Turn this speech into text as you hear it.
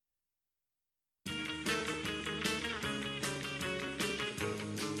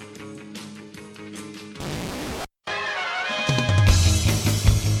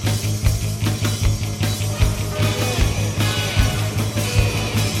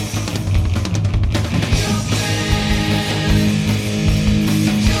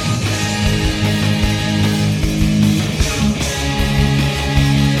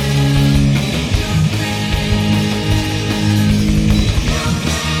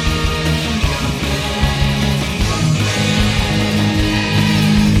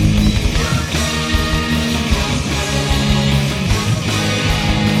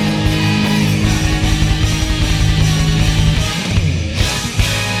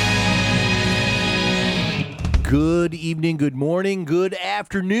Good evening, good morning, good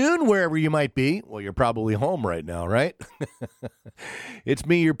afternoon, wherever you might be. Well, you're probably home right now, right? It's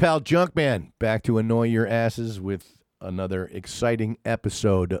me, your pal Junkman, back to annoy your asses with another exciting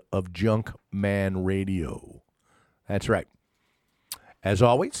episode of Junkman Radio. That's right. As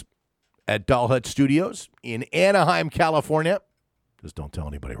always, at Doll Hut Studios in Anaheim, California. Just don't tell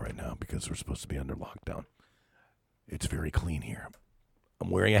anybody right now because we're supposed to be under lockdown. It's very clean here. I'm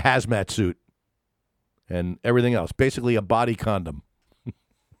wearing a hazmat suit. And everything else. Basically a body condom.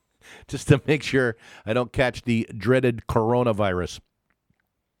 Just to make sure I don't catch the dreaded coronavirus.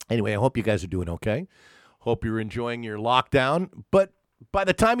 Anyway, I hope you guys are doing okay. Hope you're enjoying your lockdown. But by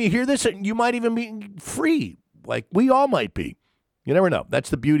the time you hear this, you might even be free. Like we all might be. You never know. That's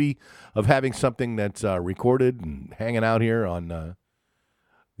the beauty of having something that's recorded and hanging out here on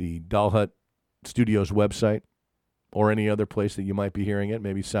the Doll Hut Studios website. Or any other place that you might be hearing it.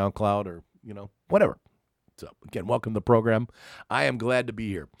 Maybe SoundCloud or, whatever. So, again, welcome to the program. I am glad to be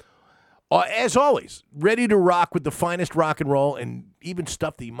here. As always, ready to rock with the finest rock and roll and even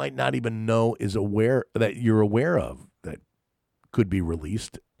stuff that you might not even know that you're aware of that could be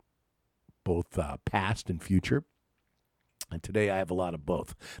released, both past and future. And today I have a lot of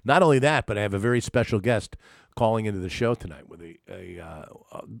both. Not only that, but I have a very special guest calling into the show tonight with a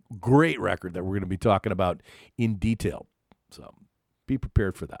great record that we're going to be talking about in detail. So be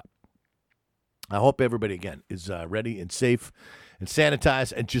prepared for that. I hope everybody, again, is ready and safe and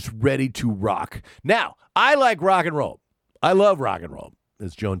sanitized and just ready to rock. Now, I like rock and roll. I love rock and roll,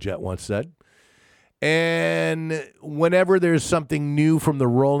 as Joan Jett once said. And whenever there's something new from the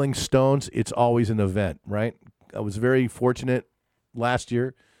Rolling Stones, it's always an event, right? I was very fortunate last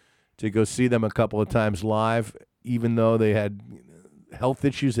year to go see them a couple of times live, even though they had health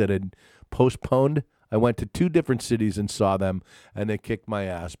issues that had postponed. I went to 2 different cities and saw them, and they kicked my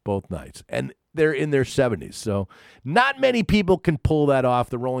ass both nights. And they're in their 70s, so not many people can pull that off.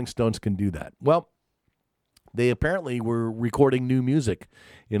 The Rolling Stones can do that. Well, they apparently were recording new music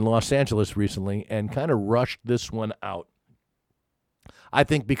in Los Angeles recently and kind of rushed this one out. I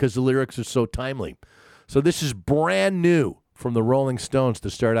think because the lyrics are so timely. So this is brand new from the Rolling Stones to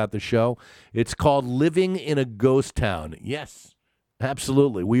start out the show. It's called Living in a Ghost Town. Yes,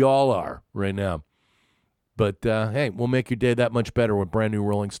 absolutely. We all are right now. But, hey, we'll make your day that much better with brand new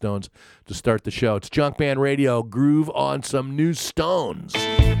Rolling Stones to start the show. It's Junkman Radio. Groove on some new Stones.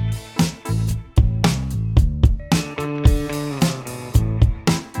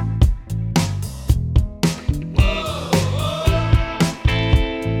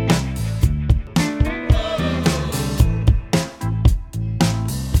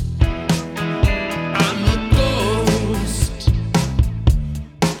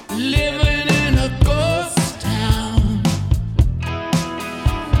 Living in a ghost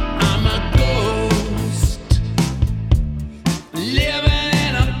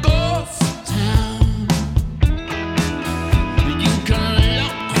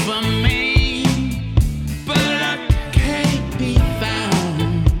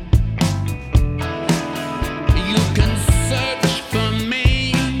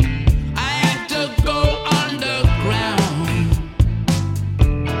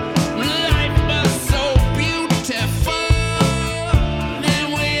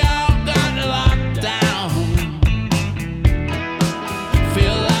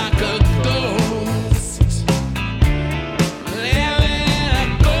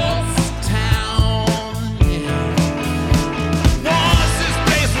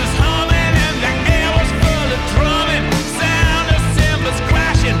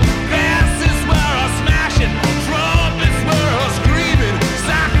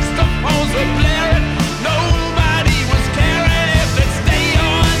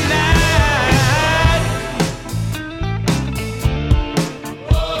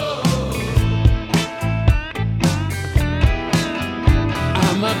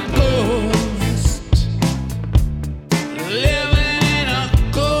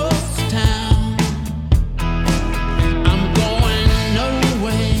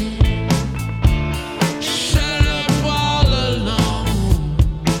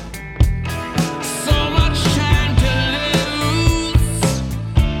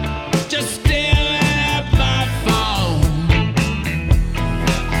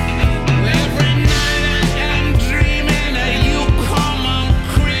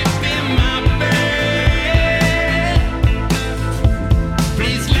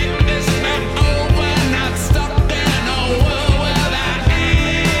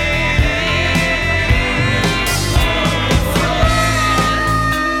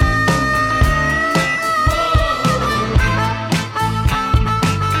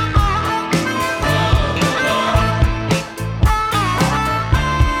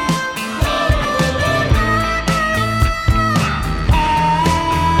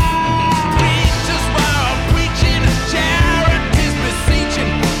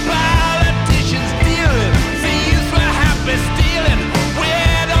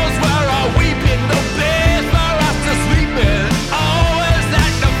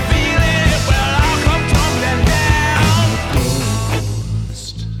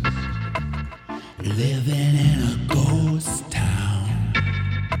living in a ghost town.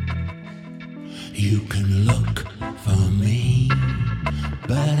 You can look for me,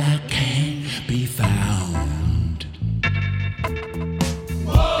 but I can't be found.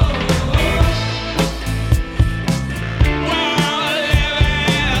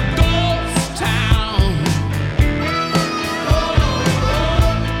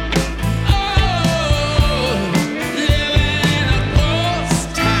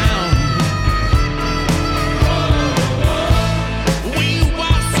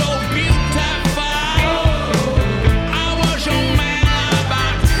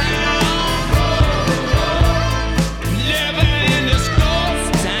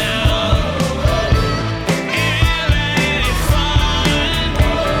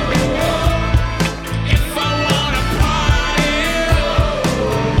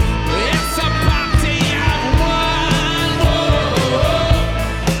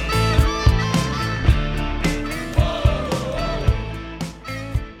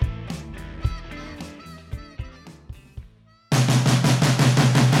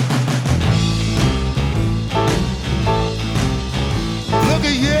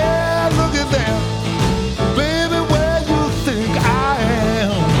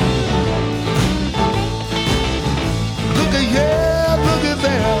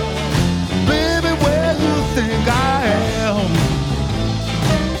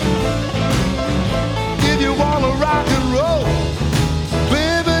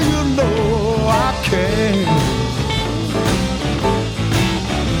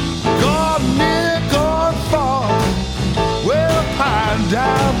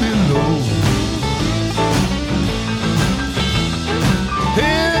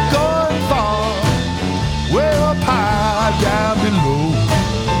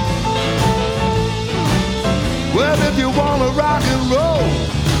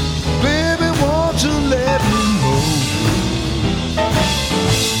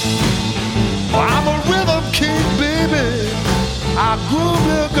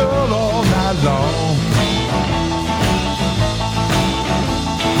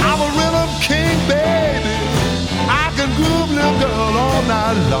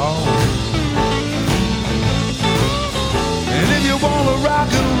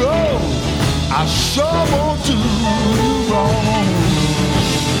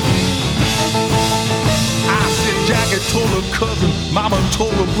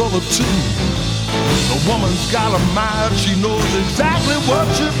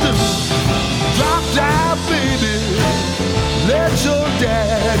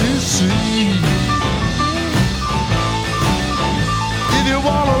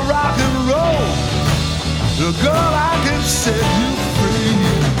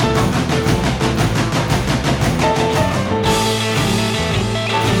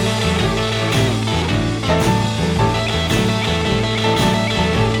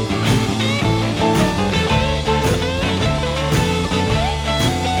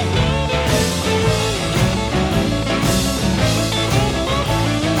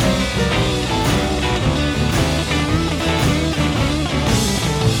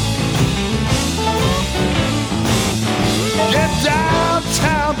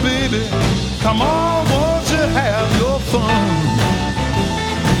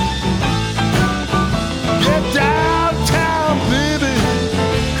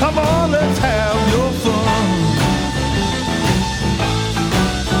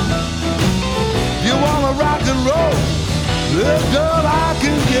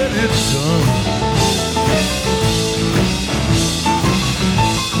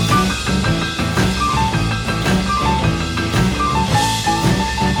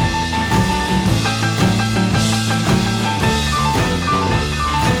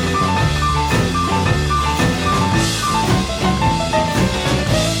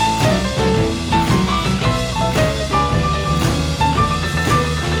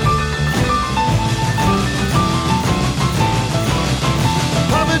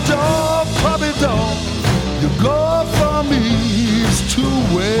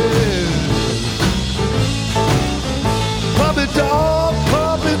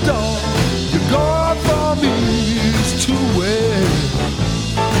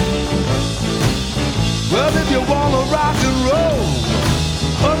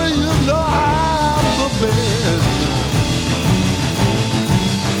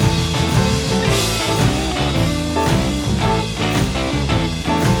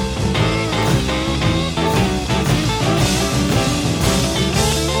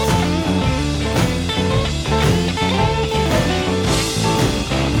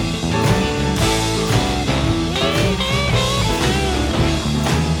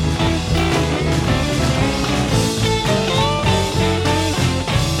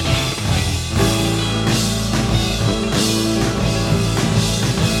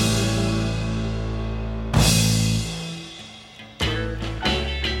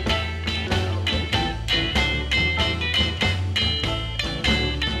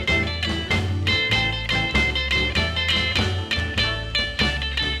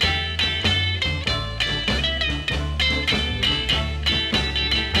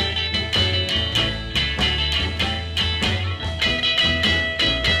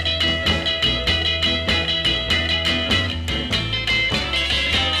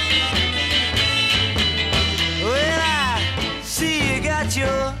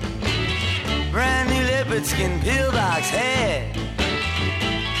 leopard skin pillbox hat.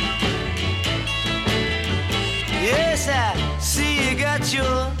 Yes, I see you got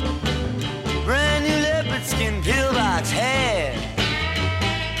your brand new leopard skin pillbox hat.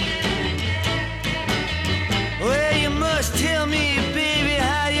 Well, you must tell me, baby,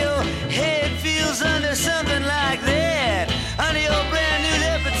 how your head feels under something like that, under your brand new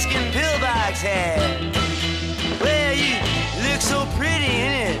leopard skin pillbox hat. Well, you look so pretty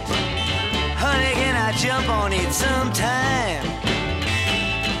in it, honey, can I jump on it sometime?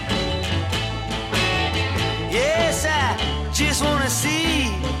 Yes, I just wanna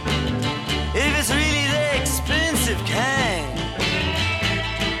see if it's really the expensive kind.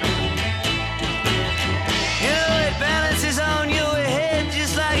 You know, it balances on your head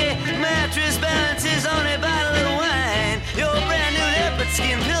just like a mattress balances on a bottle of wine. Your brand new leopard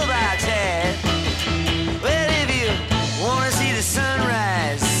skin pillbox hat. Well, if you wanna see the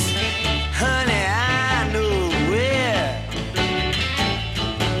sunrise, honey, I know where.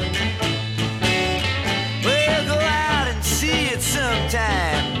 We'll go out and see it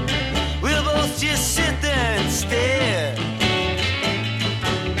sometime. We'll both just sit there and stare.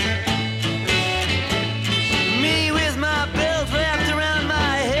 Me with my belt wrapped around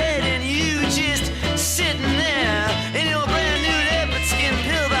my head, and you just sitting there in your brand new leopard skin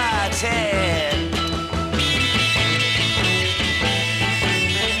pillbox hat.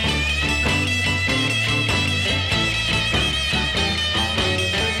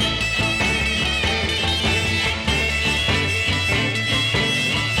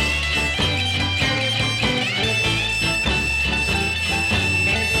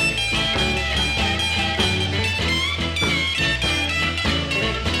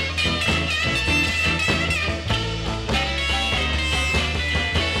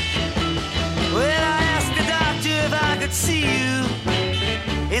 See you,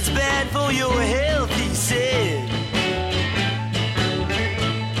 it's bad for your health, he said.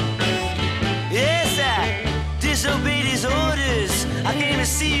 Yes, I disobeyed his orders. I came to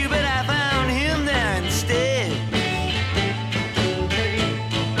see you, but I found him there instead.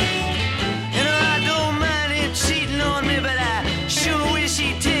 You know, I don't mind him cheating on me, but I sure wish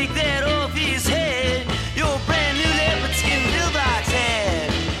he'd take that off his head. Your brand new leopard skin pillbox hat.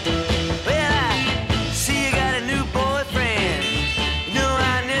 Well, I see you got a new boyfriend. No,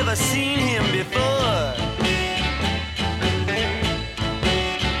 I never seen him before.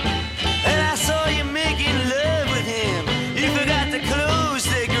 And I saw you making love with him. You forgot to close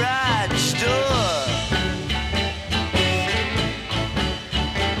the garage door.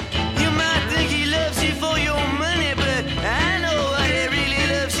 You might think he loves you for your money, but I know what he really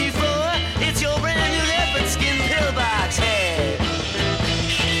loves you for. It's your brand new leopard skin pillbox hat.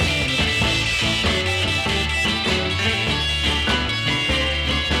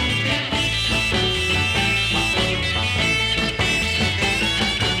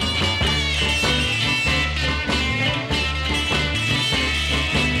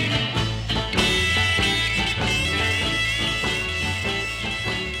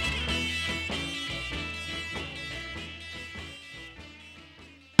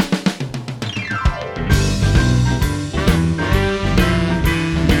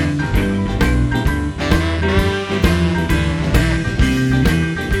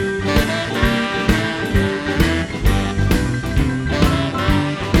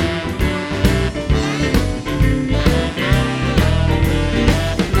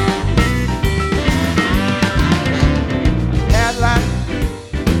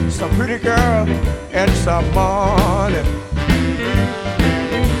 Some pretty girl and some money.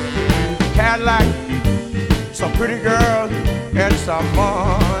 Cadillac, some pretty girl and some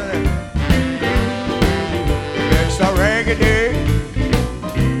money. It's a raggedy,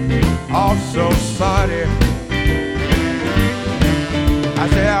 also sunny. I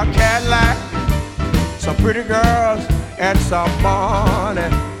say a Cadillac, some pretty girls and some money.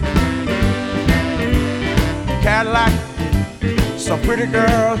 Cadillac, some pretty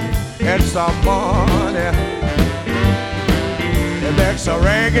girls and some money. It makes a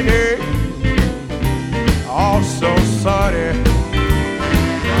raggedy, also sunny.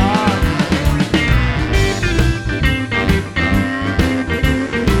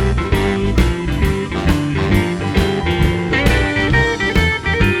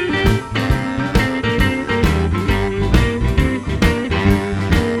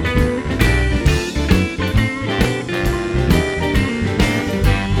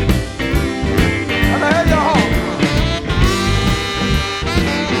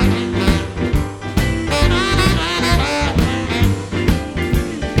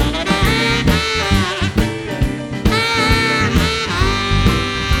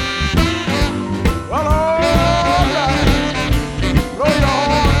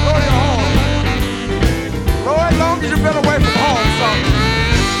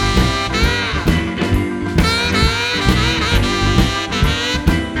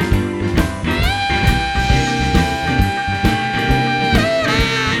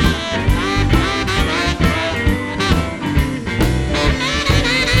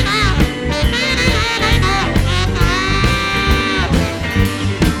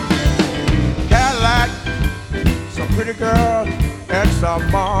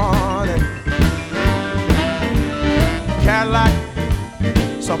 some money. Cadillac,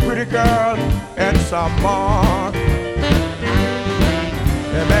 some pretty girls, and some money.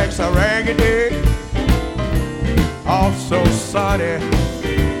 It makes a raggedy day also sunny.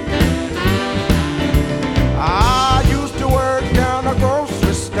 I used to work down a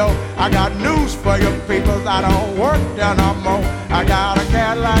grocery store. I got news for you people, I don't work there no more. I got a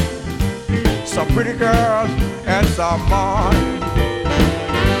Cadillac, some pretty girls, and some money.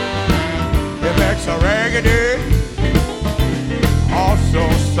 It makes a raggedy day also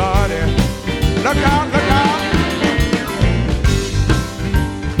sunny. Look out, look out.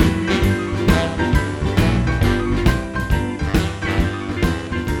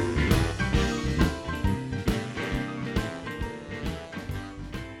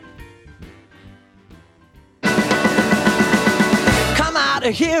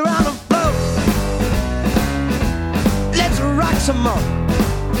 Here on the floor, let's rock some more.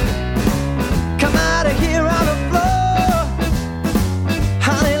 Come out of here on the floor,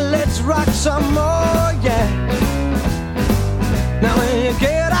 honey, let's rock some more, yeah. Now when you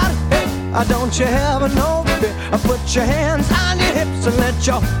get out, hey, don't you have no fear. Put your hands on your hips and let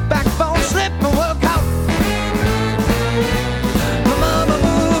your backbone slip and work out. Mama,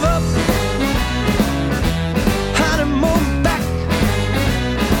 move up, honey, move back.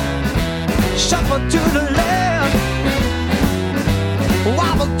 Shuffle to the left,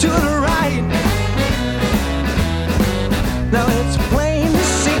 wobble to the right. Now it's plain to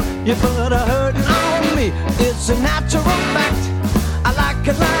see you put a hurtin' on me. It's a natural fact. I like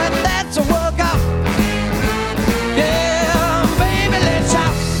it like that's a workout. Yeah, baby, let's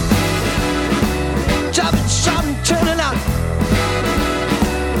out. Jumping, shouting, turning out.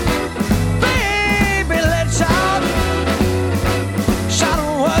 Baby, let's out. Shout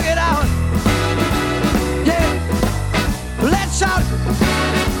and work it out. Shout,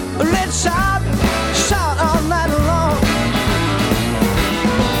 let's shout, shout all night long.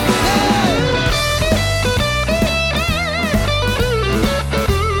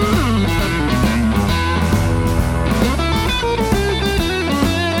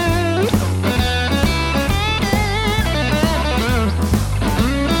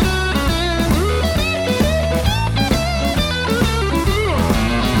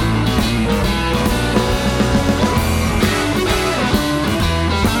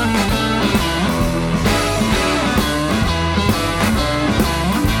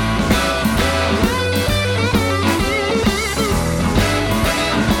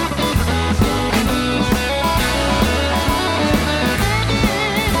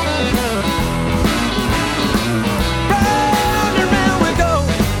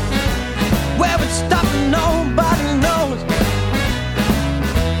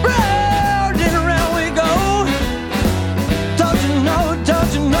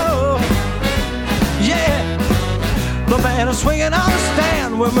 Swinging on the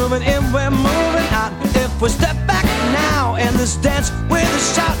stand, we're moving in, we're moving out. If we step back now and this dance with a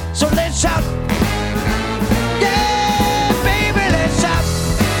shout, so let's shout. Yeah, baby, let's shout.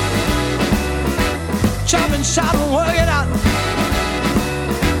 Jump and shout and work it out.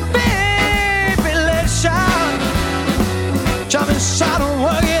 Baby, let's shout. Jump and shout and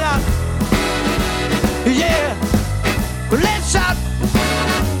work it out. Yeah, let's shout.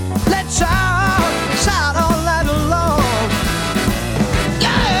 Let's shout, shout all night long.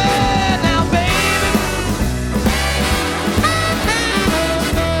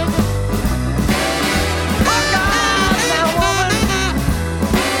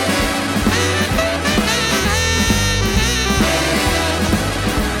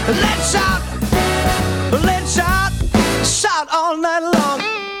 Let's shout, shout all night long.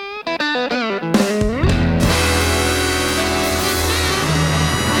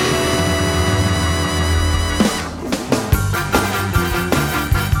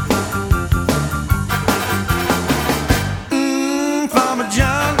 Farmer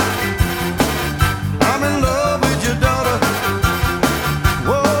John, I'm in love with your daughter.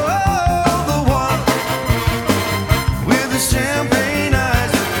 Whoa, the one with the champagne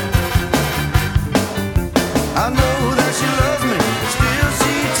eyes. I know that she loves me, still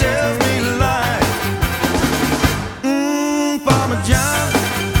she tells me lies. Farmer John,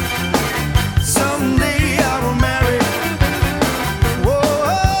 someday I will marry. Whoa,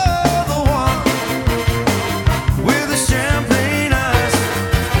 the one with the champagne eyes.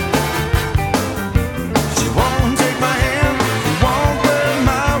 She won't take my hand, she won't wear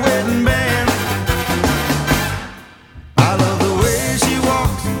my wedding band. I love the way she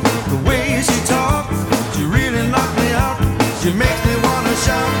walks, the way she talks. She really knocked me out. She makes me wanna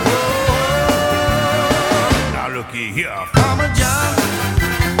shout. Whoa. Now looky here, Farmer John,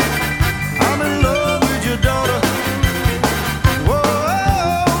 I'm in love with your daughter.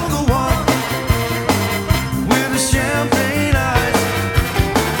 Whoa, the one with the champagne eyes.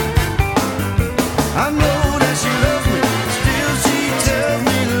 I know that she loves me, still she tells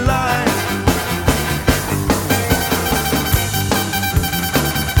me lies.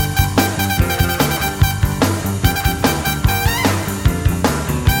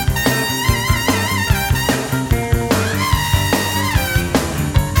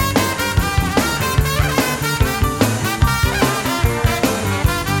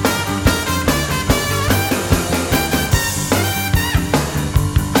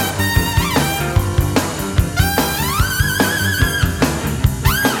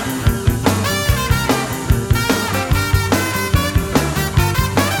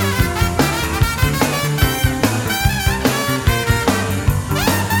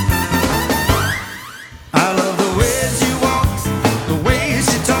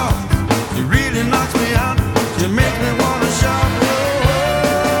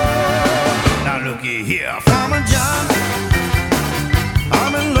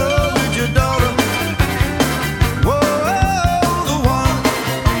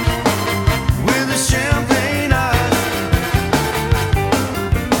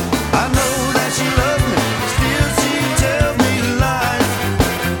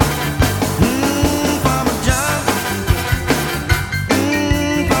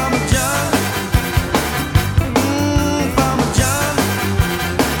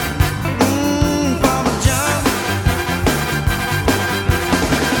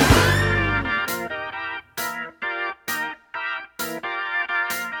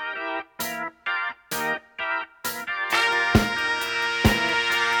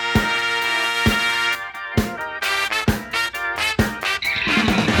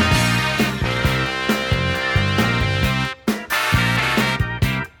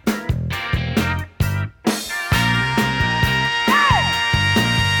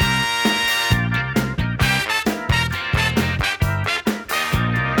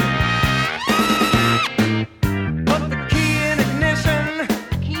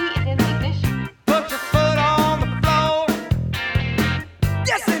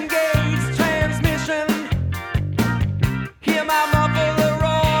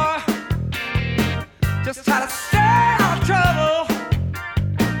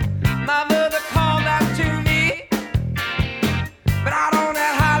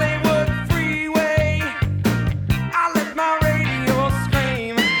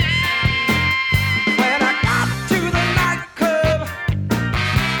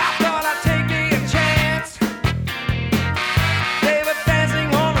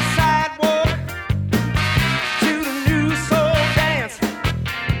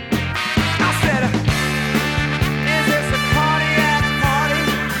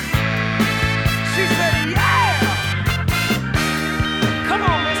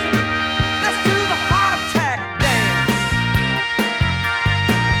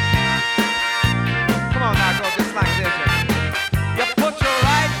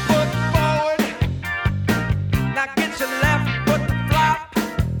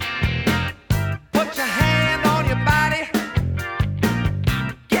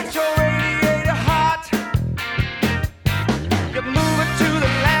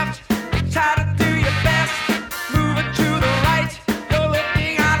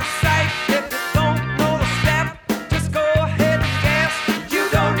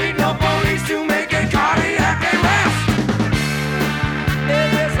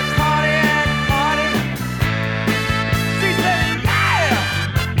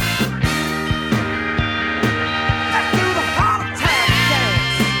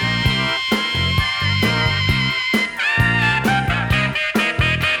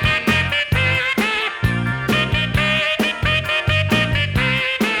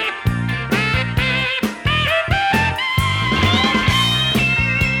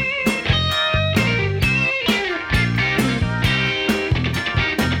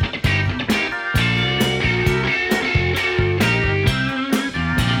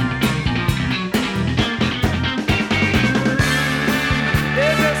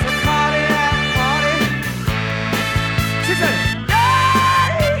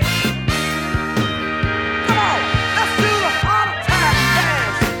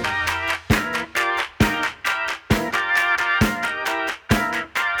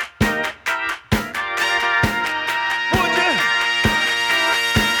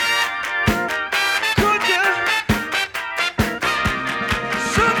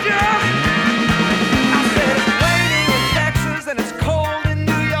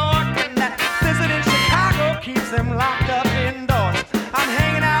 keeps them locked up indoors. I'm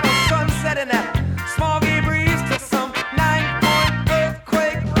hanging out on Sunset in that smoggy breeze to some 9-point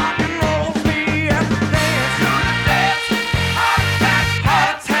earthquake. Rock and roll me at the dance. Do the dance. Heart attack,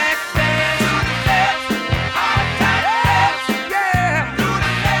 heart attack dance. Do the dance. Heart attack dance. Yeah. Do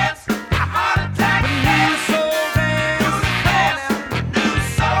the dance. Heart attack dance. New soul dance. New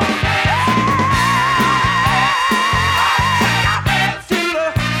soul dance. To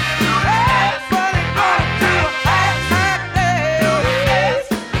the everybody go to the heart attack dance.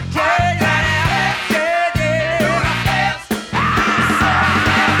 Yeah, yeah, yeah, yeah.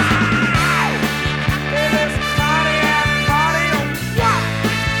 There's a party at party on what?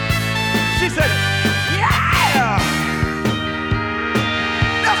 She said, yeah.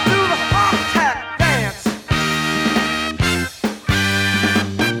 Let's do the heart attack dance.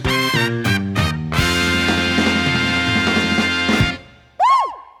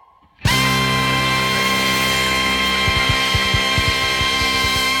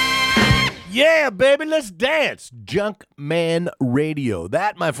 Yeah, baby, let's dance. Junkman Radio.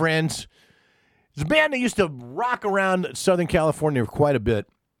 That, my friends, is a band that used to rock around Southern California quite a bit.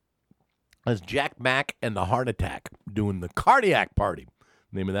 That's Jack Mack and the Heart Attack doing the Cardiac Party.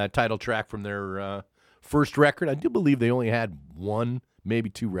 Name of that title track from their first record. I do believe they only had one, maybe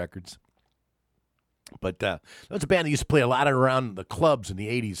two records. But that was a band that used to play a lot around the clubs in the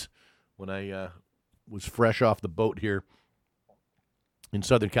 80s when I was fresh off the boat here in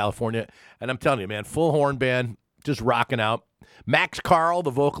Southern California. And I'm telling you, man, full horn band, just rocking out. Max Carl,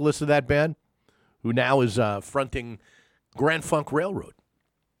 the vocalist of that band, who now is fronting Grand Funk Railroad.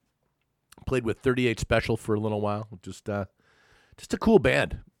 Played with 38 Special for a little while. Just a cool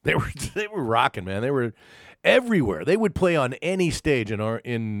band. They were rocking, man. They were everywhere. They would play on any stage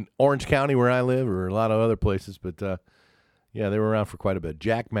in Orange County where I live or a lot of other places. But, yeah, they were around for quite a bit.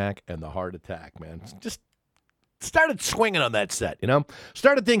 Jack Mack and the Heart Attack, man. Just started swinging on that set, you know.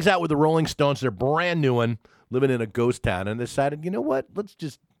 Started things out with the Rolling Stones, their brand new one, living in a ghost town, and decided, you know what, let's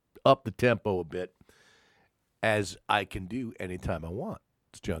just up the tempo a bit, as I can do anytime I want.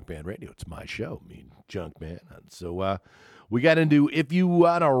 It's Junkman Radio. It's my show, me and Junkman. And so we got into If You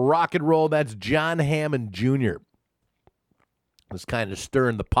Wanna Rock and Roll. That's John Hammond Jr. Was kind of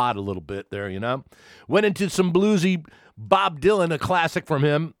stirring the pot a little bit there, you know. Went into some bluesy Bob Dylan, a classic from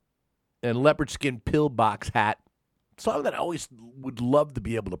him, and Leopard Skin Pillbox Hat. Song that I always would love to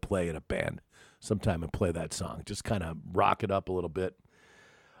be able to play in a band sometime and play that song. Just kind of rock it up a little bit.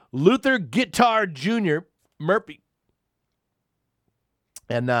 Luther Guitar Jr., Murphy,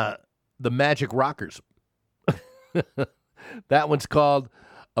 and the Magic Rockers. That one's called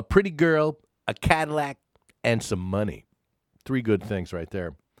A Pretty Girl, a Cadillac, and Some Money. Three good things right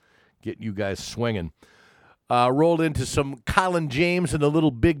there. Get you guys swinging. Rolled into some Colin James and the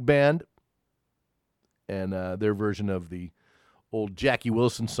Little Big Band. And their version of the old Jackie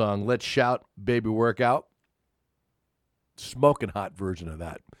Wilson song, Let's Shout, Baby Workout. Smoking hot version of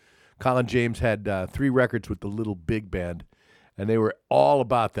that. Colin James had 3 records with the Little Big Band, and they were all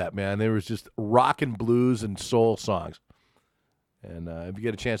about that, man. They was just rock and blues and soul songs. And if you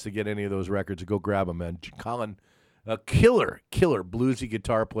get a chance to get any of those records, go grab them, man. Colin, a killer bluesy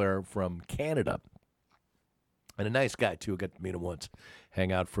guitar player from Canada. And a nice guy, too. I got to meet him once,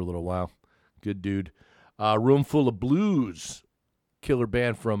 hang out for a little while. Good dude. Room Full of Blues, killer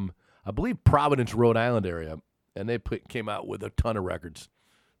band from, I believe, Providence, Rhode Island area. And they came out with a ton of records.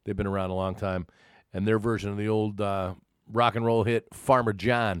 They've been around a long time. And their version of the old rock and roll hit, Farmer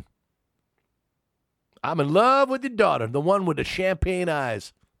John. I'm in love with your daughter, the one with the champagne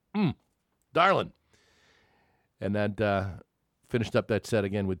eyes. Darling. And that finished up that set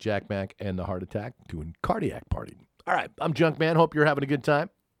again with Jack Mack and the Heart Attack doing Cardiac Party. All right, I'm Junkman. Hope you're having a good time.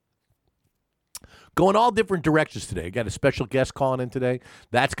 Going all different directions today. Got a special guest calling in today.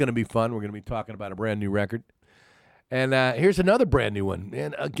 That's going to be fun. We're going to be talking about a brand new record. And here's another brand new one.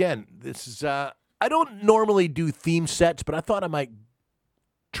 And again, this is, I don't normally do theme sets, but I thought I might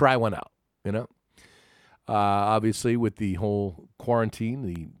try one out, you know? Obviously, with the whole quarantine,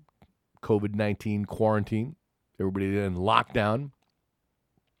 the COVID-19 quarantine, everybody in lockdown.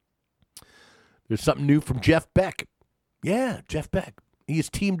 There's something new from Jeff Beck. Yeah, Jeff Beck. He's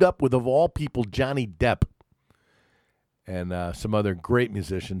teamed up with, of all people, Johnny Depp and some other great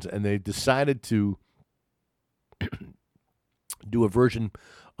musicians, and they decided to do a version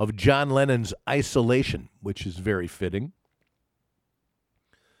of John Lennon's Isolation, which is very fitting.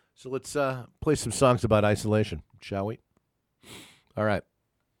 So let's play some songs about isolation, shall we? All right.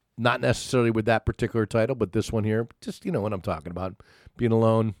 Not necessarily with that particular title, but this one here, just, you know what I'm talking about. Being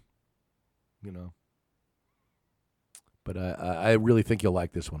alone, you know. But I really think you'll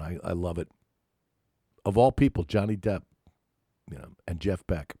like this one. I love it. of all people, Johnny Depp, and Jeff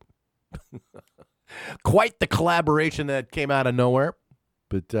Beck. Quite the collaboration that came out of nowhere,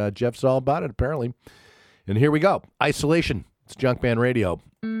 but Jeff's all about it, apparently. And here we go. Isolation. It's Junkman Radio.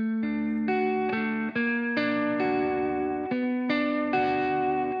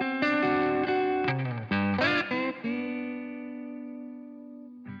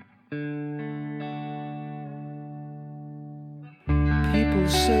 People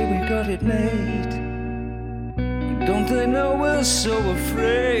say we got it made. Don't they know we're so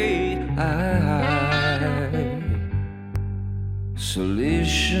afraid?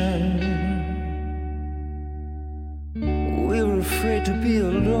 Isolation. We're afraid to be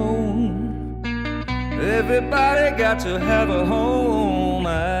alone. Everybody got to have a home.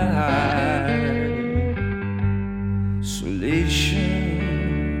 Isolation.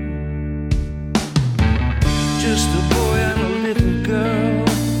 Just a boy and a little girl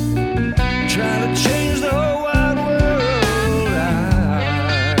trying to change the whole wide world.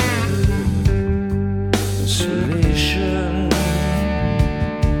 Isolation.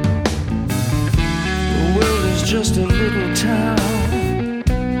 The world is just a little town.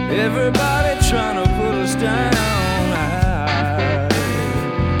 Everybody trying to put us down.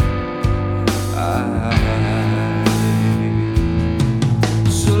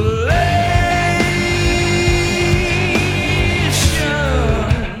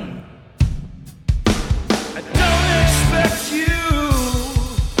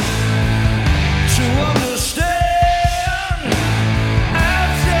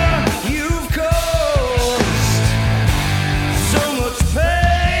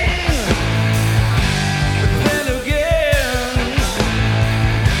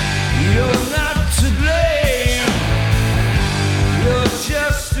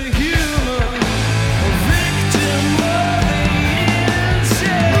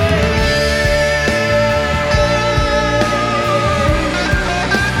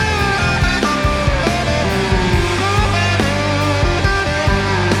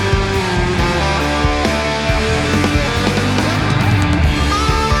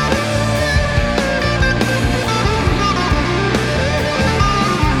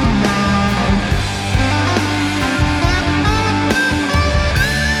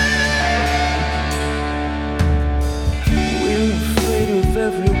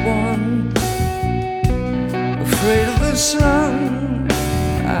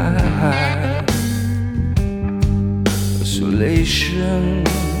 Isolation.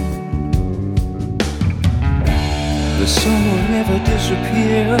 The sun will never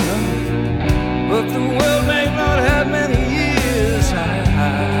disappear, but the world may not have many years.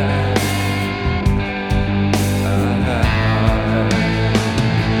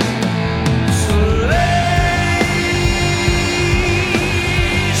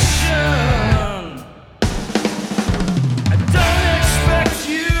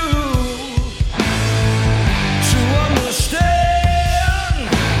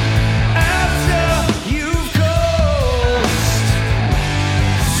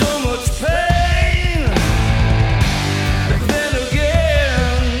 Pain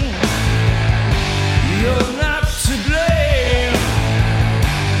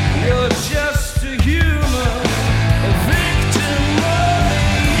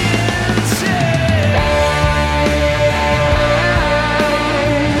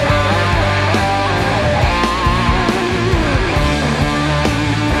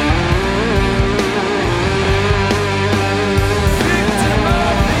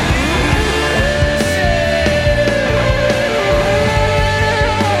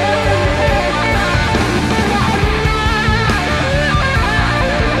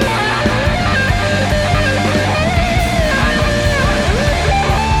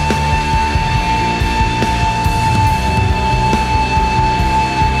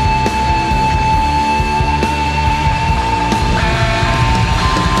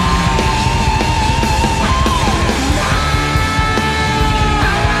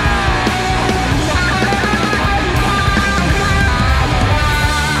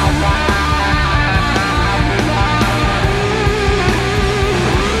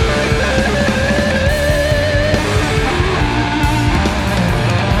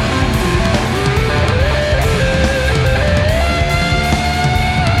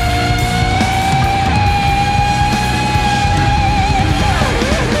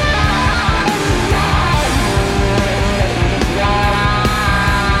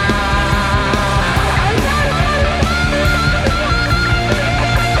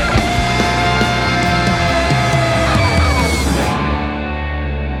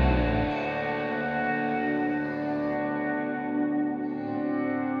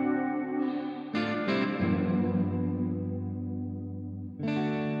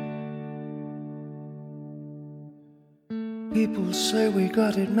People say we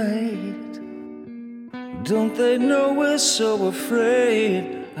got it made. Don't they know we're so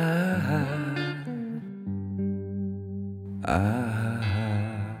afraid?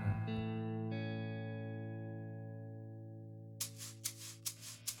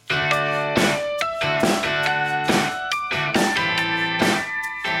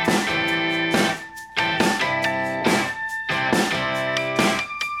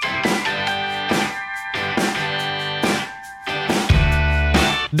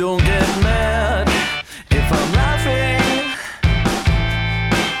 Don't get mad if I'm laughing.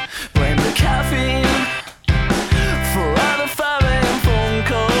 Blame the caffeine for all the fire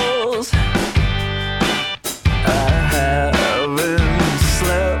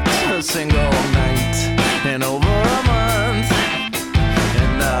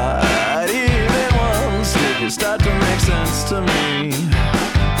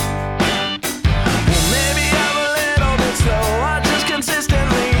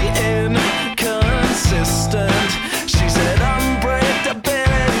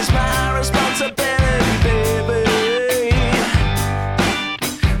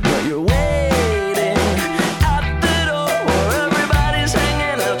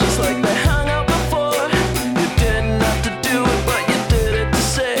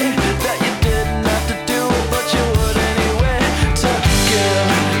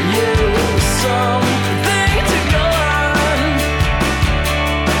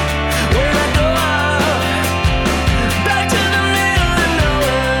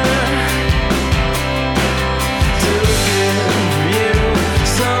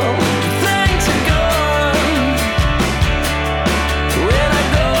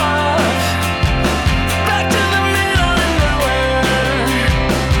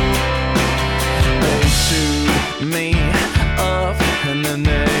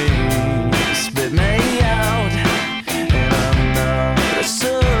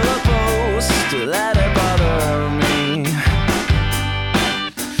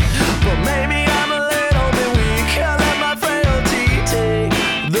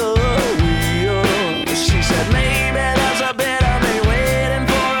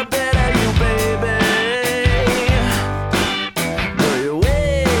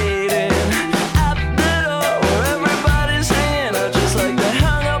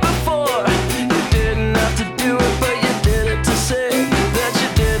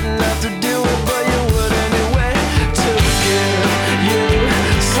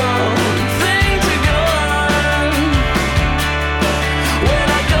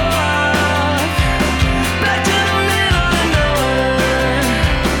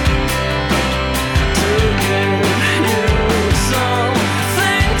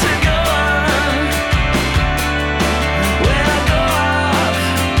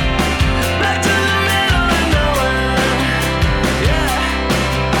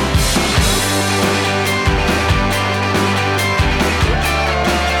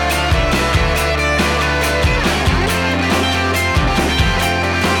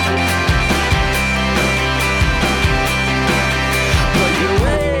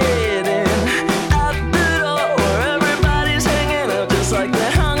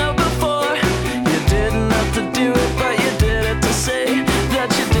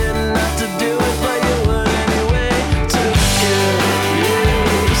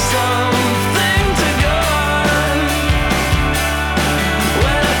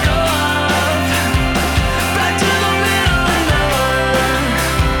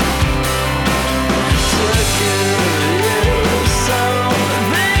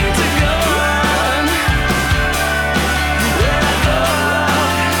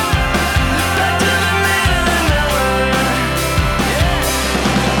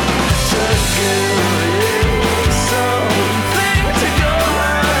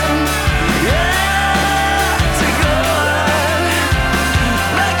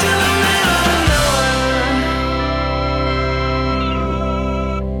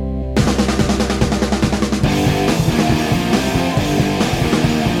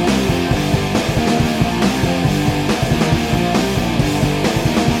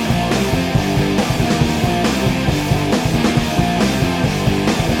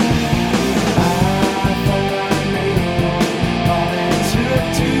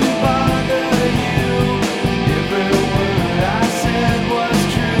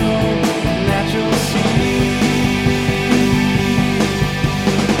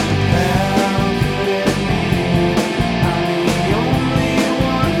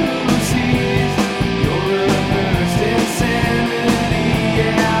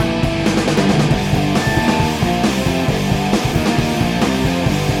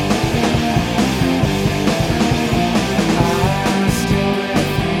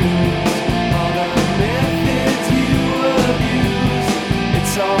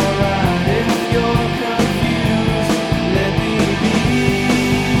alright if you're confused. Let me be.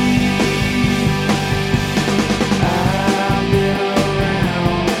 I've been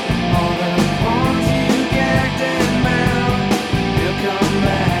around all the pawns you gagged and bound. They'll come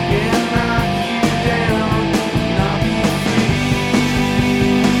back and knock you down, not be free.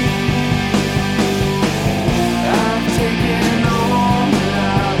 I've taken all that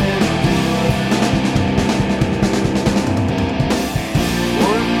I've endured.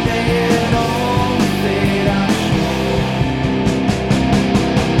 One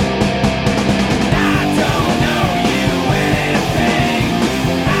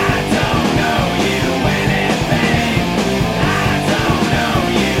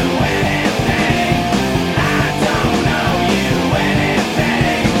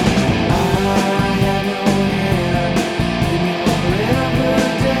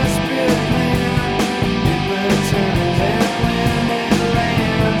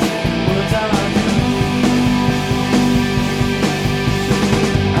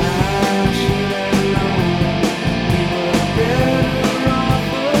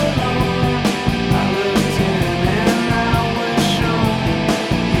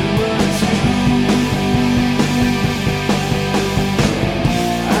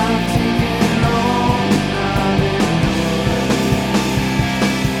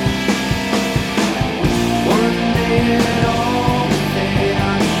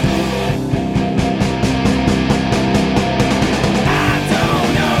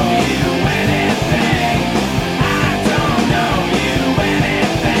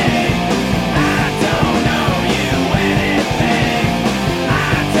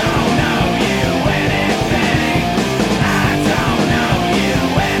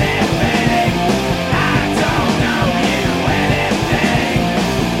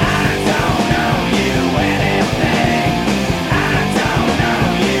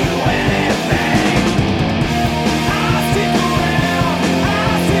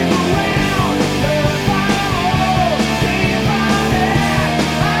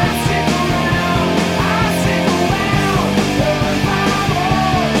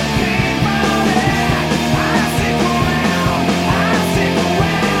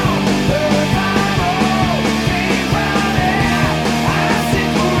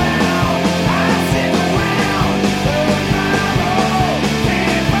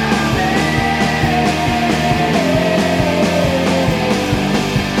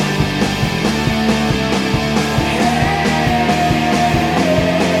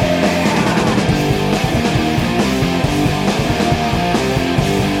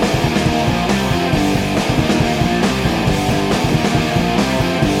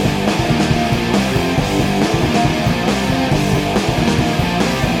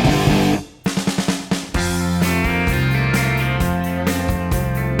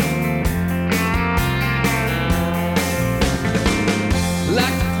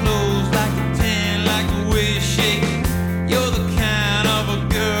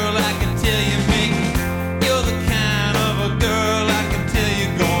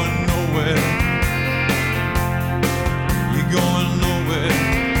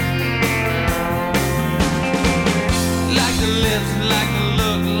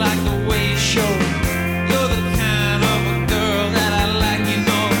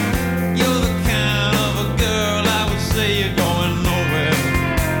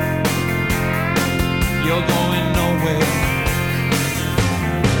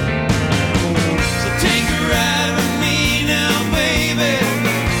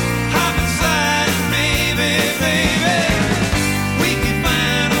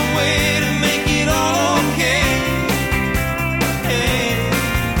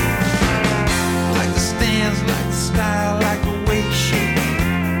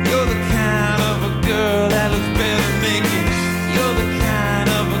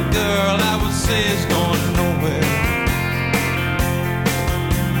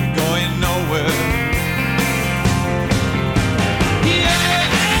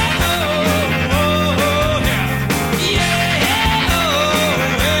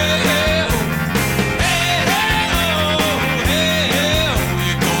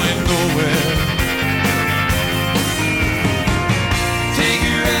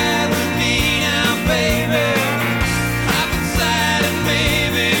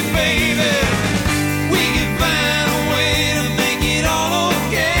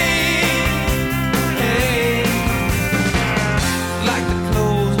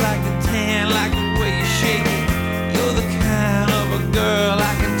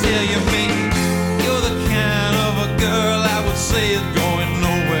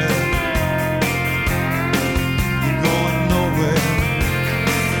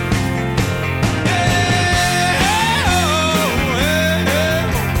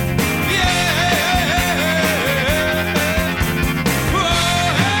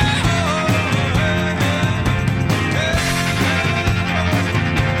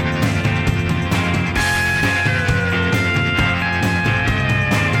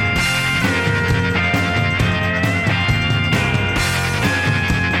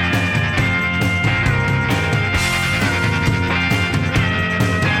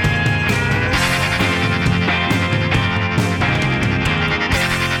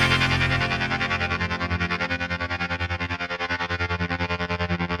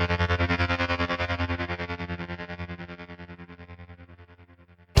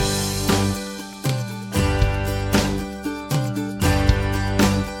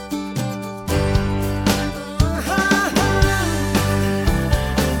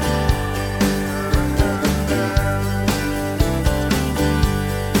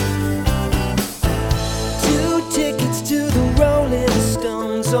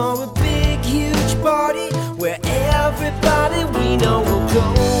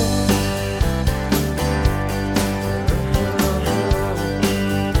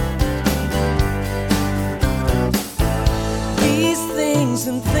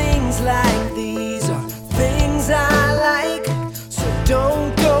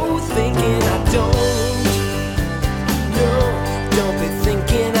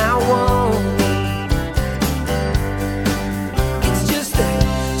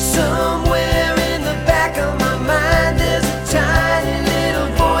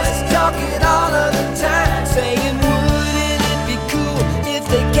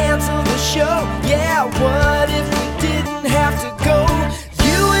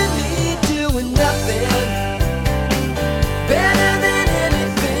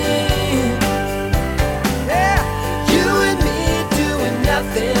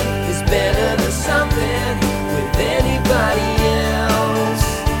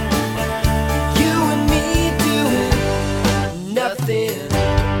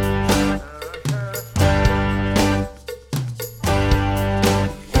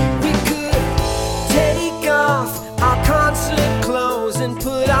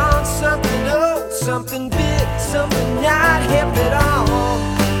something big, something not hip at all.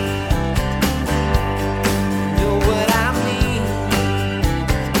 Know what I mean?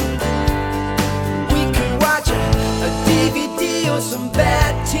 We could watch a DVD or some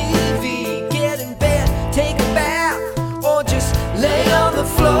bad TV, get in bed, take a bath, or just lay on the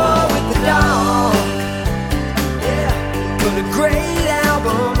floor with the dog. Yeah, put a great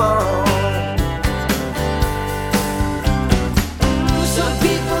album on. Some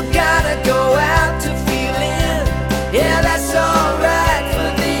people gotta go out to feeling, yeah, that's alright for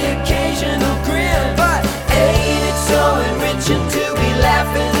the occasional grin. But ain't it so enriching to be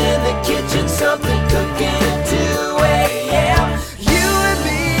laughing in the kitchen, something cooking at 2 a.m. You and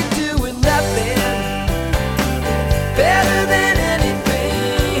me doing nothing better than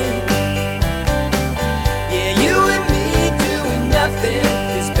anything. Yeah, you and me doing nothing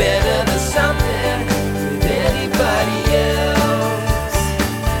is better than something with anybody else.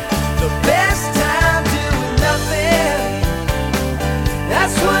 The best time doing nothing,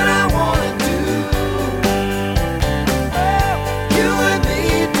 that's what I wanna do. You and me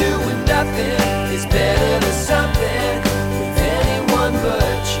doing nothing is better than something with anyone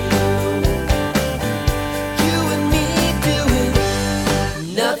but you. You and me doing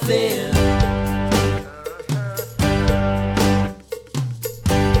nothing.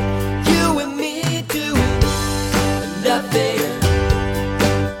 You and me doing nothing.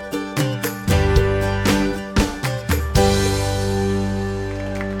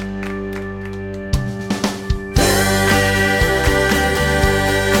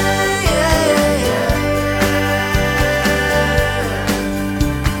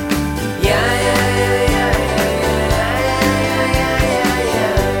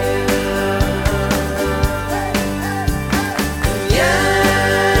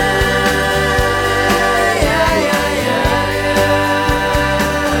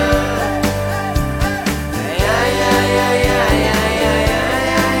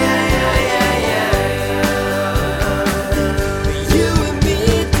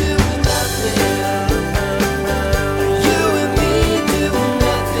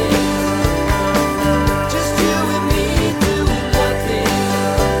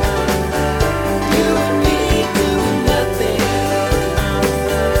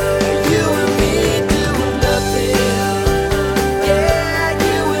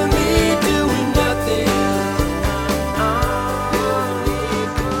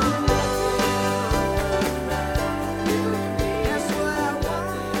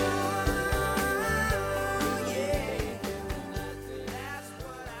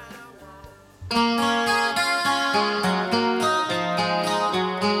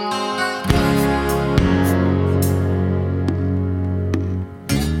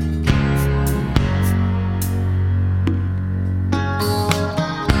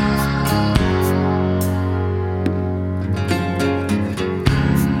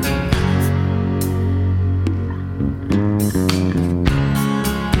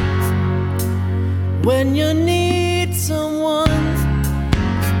 When you need someone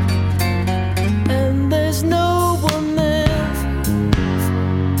and there's no one there,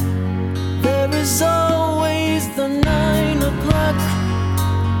 there is always the 9 o'clock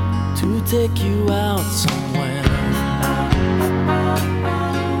to take you out somewhere.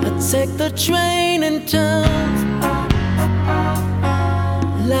 I take the train in town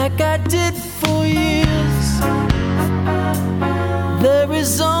like I did for years. There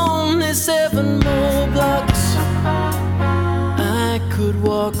is only 7 more blocks I could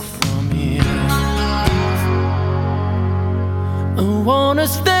walk from here. I wanna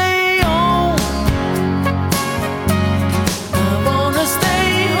stay home. I wanna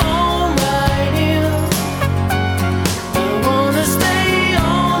stay home right here. I wanna stay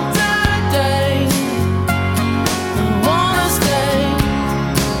home today. I wanna stay.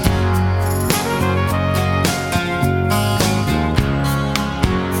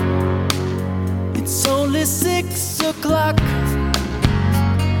 It's only 6 o'clock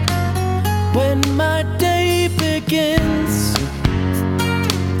when my day begins.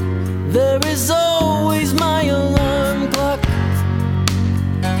 There is always my alarm clock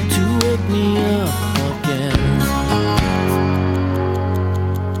to wake me up again.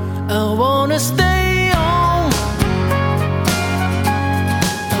 I wanna stay home.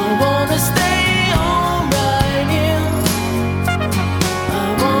 I wanna stay home right here. I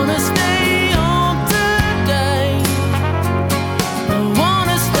wanna stay home today. I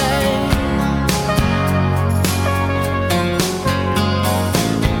wanna stay.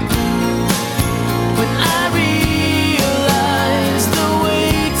 When I realize the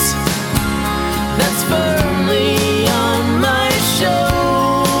weight that's firmly on my shoulders,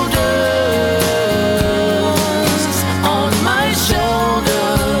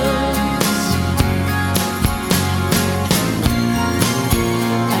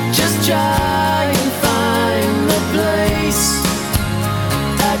 try and find the place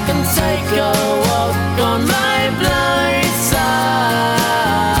I can take a walk on my blind side,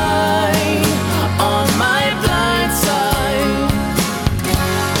 on my blind side.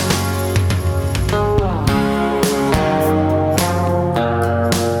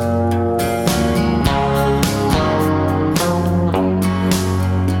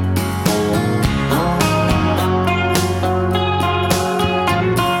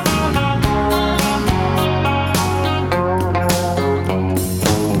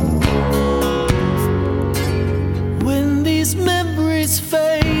 When these memories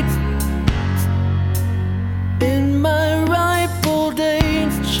fade in my ripe old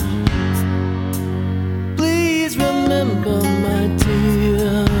age, please remember, my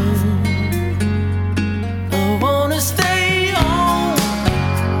dear, I wanna stay home.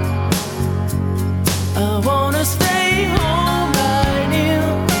 I wanna stay home right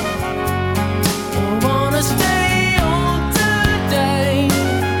here. I wanna stay home today.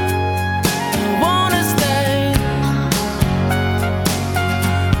 I wanna stay.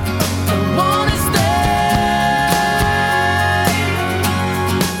 I wanna stay.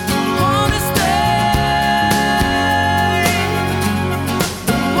 I wanna stay.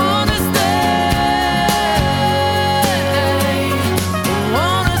 I wanna stay. I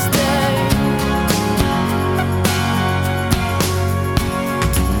wanna stay.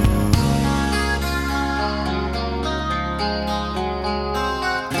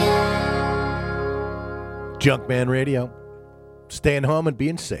 Junkman Radio. Staying home and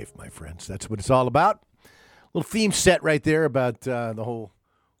being safe, my friends. That's what it's all about. Little theme set right there about the whole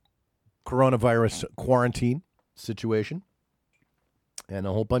coronavirus quarantine situation. And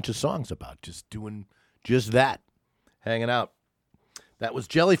a whole bunch of songs about just doing just that. Hanging out. That was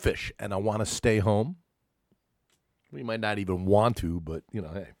Jellyfish, and I Want to Stay Home. We might not even want to, but, you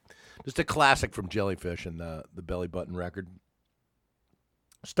know, hey. Just a classic from Jellyfish and the Belly Button record.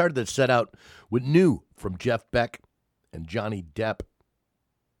 Started the set out with New from Jeff Beck and Johnny Depp.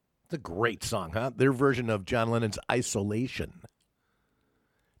 It's a great song, huh? Their version of John Lennon's Isolation.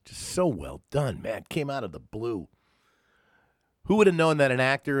 Just so well done, man. Came out of the blue. Who would have known that an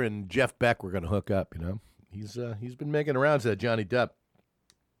actor and Jeff Beck were going to hook up, you know? He's been making rounds, that Johnny Depp.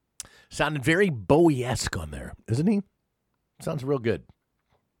 Sounded very Bowie-esque on there, isn't he? Sounds real good.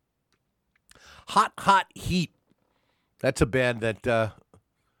 Hot, Hot Heat. That's a band that, I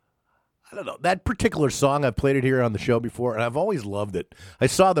don't know, that particular song, I've played it here on the show before, and I've always loved it. I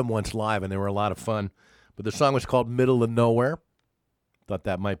saw them once live, and they were a lot of fun. But the song was called Middle of Nowhere. Thought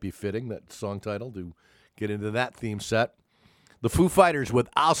that might be fitting, that song title, to get into that theme set. The Foo Fighters with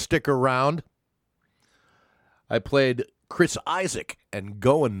I'll Stick Around. I played Chris Isaak and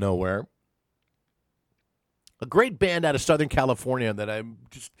Going Nowhere. A great band out of Southern California that I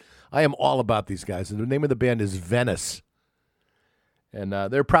am all about these guys. And the name of the band is Venice. And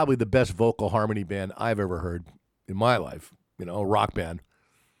they're probably the best vocal harmony band I've ever heard in my life. You know, a rock band.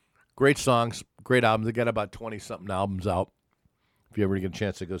 Great songs, great albums. They got about 20-something albums out. If you ever get a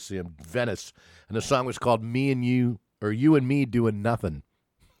chance to go see them. Venice. And the song was called Me and You, or You and Me Doing Nothing.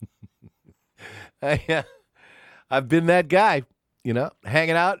 I've been that guy, you know,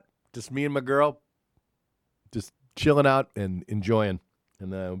 hanging out, just me and my girl, just chilling out and enjoying.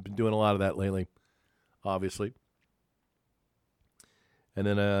 And I've been doing a lot of that lately, obviously. And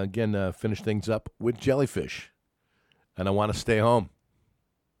then, again, finish things up with Jellyfish. And I Want to Stay Home.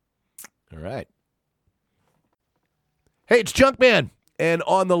 All right. Hey, it's Junkman. And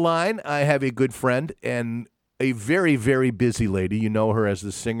on the line, I have a good friend and a very, very busy lady. You know her as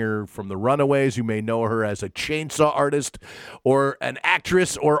the singer from The Runaways. You may know her as a chainsaw artist or an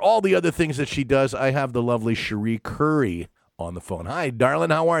actress or all the other things that she does. I have the lovely Cherie Curry on the phone. Hi, darling.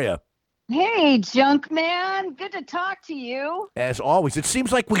 How are you? Hey, Junkman. Good to talk to you. As always. It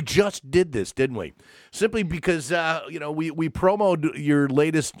seems like we just did this, didn't we? Simply because, we promoted your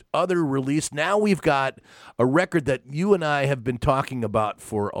latest other release. Now we've got a record that you and I have been talking about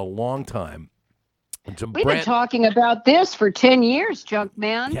for a long time. We've been talking about this for 10 years,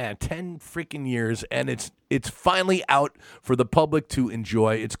 Junkman. Yeah, 10 freaking years, and it's finally out for the public to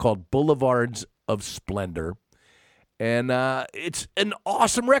enjoy. It's called Boulevards of Splendor, and it's an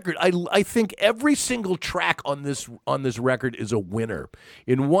awesome record. I think every single track on this record is a winner.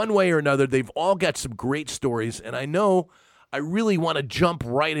 In one way or another, they've all got some great stories, and I know I really want to jump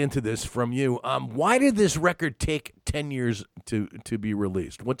right into this from you. Why did this record take 10 years to be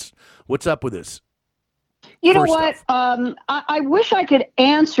released? What's up with this? You know what? I wish I could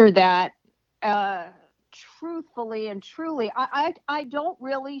answer that truthfully and truly. I don't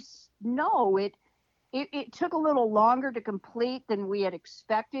really know. it took a little longer to complete than we had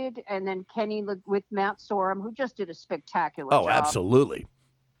expected. And then with Matt Sorum, who just did a spectacular job. Oh, absolutely.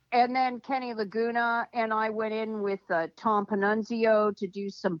 And then Kenny Laguna and I went in with Tom Panunzio to do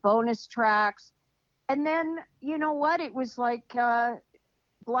some bonus tracks. And then, you know what? It was like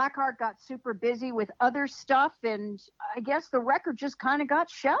Blackheart got super busy with other stuff, and I guess the record just kind of got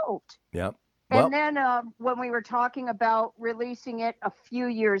shelved. Yeah. Well, and then when we were talking about releasing it a few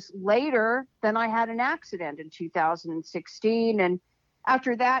years later, then I had an accident in 2016. And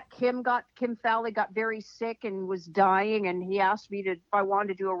after that, Kim Fowley got very sick and was dying, and he asked me if I wanted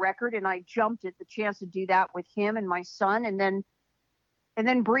to do a record, and I jumped at the chance to do that with him and my son. And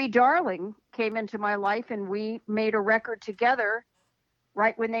then Bree Darling came into my life, and we made a record together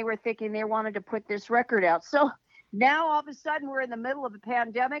right when they were thinking they wanted to put this record out. So now all of a sudden we're in the middle of a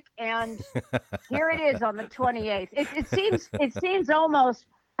pandemic, and here it is on the 28th. It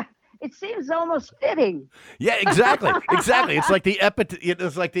seems almost fitting. Yeah, exactly. Exactly. It's like the epic.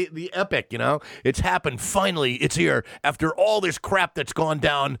 It's like the epic, you know? It's happened. Finally, it's here. After all this crap that's gone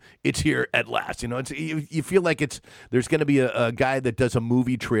down, it's here at last. You know, you feel like there's going to be a guy that does a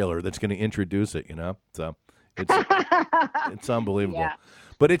movie trailer that's going to introduce it, you know? So it's unbelievable. Yeah.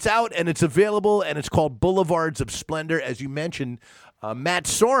 But it's out and it's available, and it's called Boulevards of Splendor. As you mentioned, Matt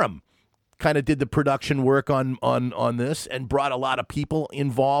Sorum kind of did the production work on this and brought a lot of people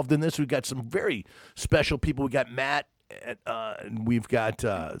involved in this. We've got some very special people. We got Matt, and we've got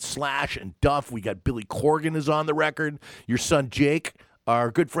Slash and Duff. We got Billy Corgan is on the record. Your son Jake,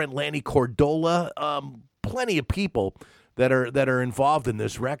 our good friend Lanny Cordola. Plenty of people that are involved in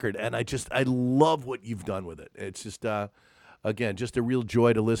this record, and I love what you've done with it. It's just again, just a real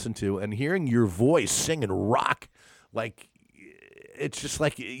joy to listen to, and hearing your voice singing rock, like it's just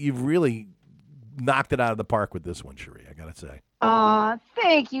like you've really knocked it out of the park with this one, Cherie, I gotta say.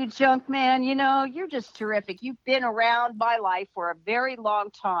 Thank you, Junkman. You know, you're just terrific. You've been around my life for a very long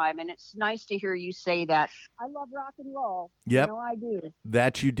time, and it's nice to hear you say that. I love rock and roll. Yep. You know I do.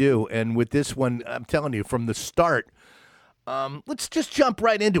 That you do. And with this one, I'm telling you, from the start, let's just jump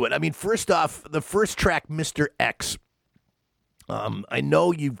right into it. I mean, first off, the first track, Mr. X. I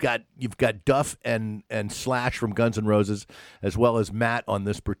know you've got Duff and Slash from Guns N' Roses, as well as Matt on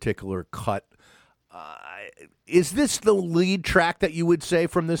this particular cut. Is this the lead track that you would say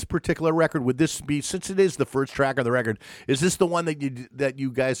from this particular record? Would this be, since it is the first track of the record, is this the one that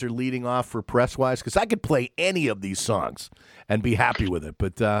you guys are leading off for press-wise? Because I could play any of these songs and be happy with it,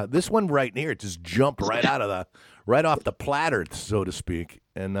 but this one right here just jumped right off the platter, so to speak.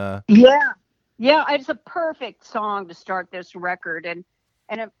 And Yeah, it's a perfect song to start this record. And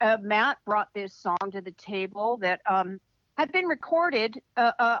Matt brought this song to the table that had been recorded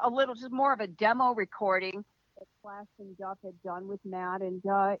a little, just more of a demo recording that Slash and Duff had done with Matt. And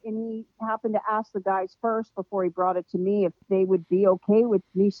he happened to ask the guys first before he brought it to me if they would be okay with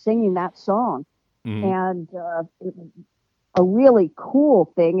me singing that song. Mm-hmm. And a really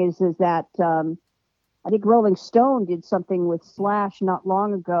cool thing is that I think Rolling Stone did something with Slash not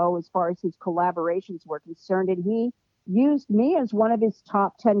long ago as far as his collaborations were concerned, and he used me as one of his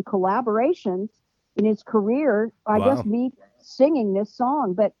top 10 collaborations in his career. I guess me singing this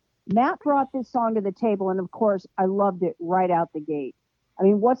song, but Matt brought this song to the table, and of course, I loved it right out the gate. I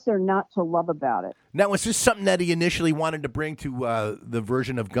mean, what's there not to love about it? Now, was this something that he initially wanted to bring to the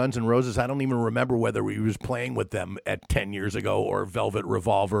version of Guns N' Roses? I don't even remember whether he was playing with them at 10 years ago or Velvet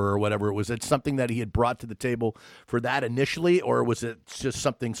Revolver or whatever. Was it something that he had brought to the table for that initially, or was it just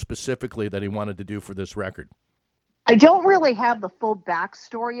something specifically that he wanted to do for this record? I don't really have the full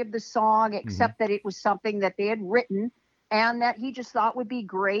backstory of the song, except that it was something that they had written and that he just thought would be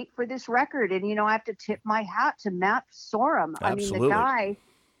great for this record. And, you know, I have to tip my hat to Matt Sorum. Absolutely. I mean, the guy,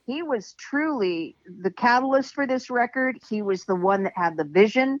 he was truly the catalyst for this record. He was the one that had the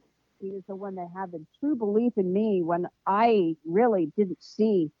vision. He was the one that had the true belief in me when I really didn't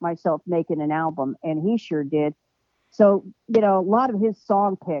see myself making an album, and he sure did. So, you know, a lot of his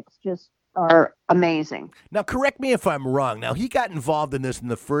song picks just are amazing. Now, correct me if I'm wrong. Now, he got involved in this in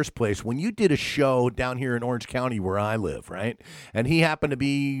the first place when you did a show down here in Orange County where I live, right? And he happened to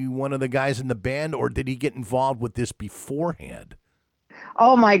be one of the guys in the band, or did he get involved with this beforehand?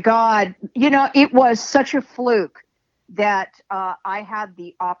 Oh, my God. You know, it was such a fluke that I had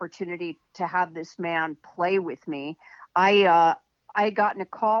the opportunity to have this man play with me. I had gotten a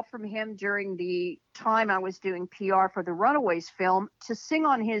call from him during the time I was doing PR for the Runaways film to sing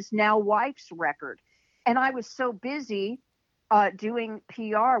on his now wife's record. And I was so busy doing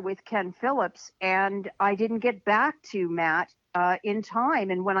PR with Ken Phillips, and I didn't get back to Matt in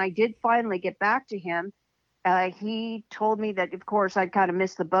time. And when I did finally get back to him, he told me that, of course, I'd kind of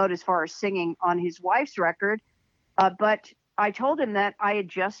missed the boat as far as singing on his wife's record. But I told him that I had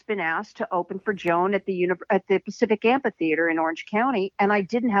just been asked to open for Joan at the Pacific Amphitheater in Orange County, and I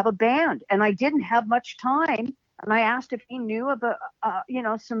didn't have a band, and I didn't have much time. And I asked if he knew of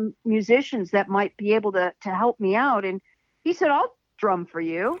some musicians that might be able to help me out, and he said, "I'll drum for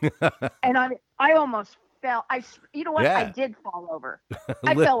you." And I almost fell. You know what? Yeah. I did fall over.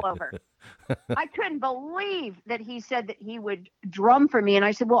 I fell over. I couldn't believe that he said that he would drum for me. And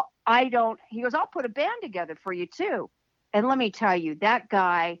I said, well, I don't. He goes, I'll put a band together for you too. And let me tell you, that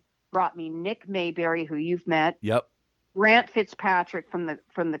guy brought me Nick Mayberry, who you've met. Yep. Grant Fitzpatrick from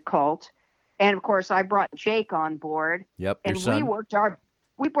the Cult. And of course I brought Jake on board. Yep. And Your son.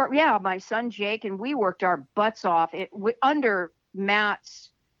 my son Jake, and we worked our butts off under Matt's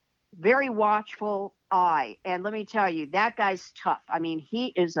very watchful eye. And let me tell you, that guy's tough. I mean, he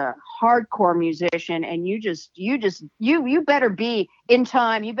is a hardcore musician, and you better be in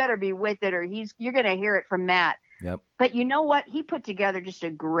time. You better be with it, or you're going to hear it from Matt. Yep. But you know what? He put together just a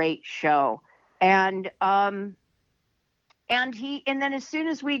great show. And then as soon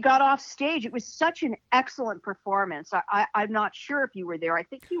as we got off stage, it was such an excellent performance. I'm not sure if you were there. I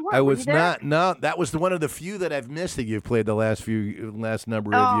think you were. I Were was you there? not. No, that was one of the few that I've missed that you've played the last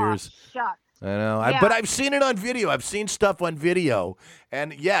number of years. Shucks. I know. Yeah. But I've seen it on video. I've seen stuff on video.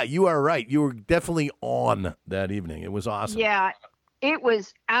 And yeah, you are right. You were definitely on that evening. It was awesome. Yeah, it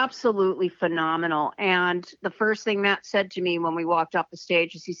was absolutely phenomenal. And the first thing Matt said to me when we walked off the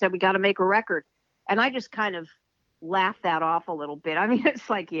stage is he said, we got to make a record. And I just kind of laughed that off a little bit. I mean,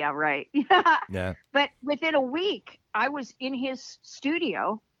 it's like, yeah, right. Yeah. But within a week, I was in his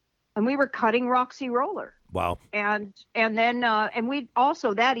studio and we were cutting Roxy Roller. Wow. And then we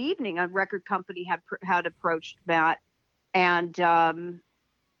also that evening a record company had approached Matt, and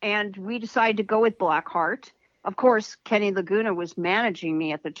we decided to go with Blackheart. Of course, Kenny Laguna was managing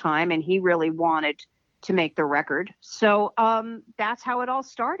me at the time, and he really wanted to make the record. So that's how it all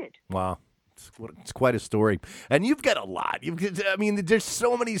started. Wow. It's quite a story. And you've got a lot. There's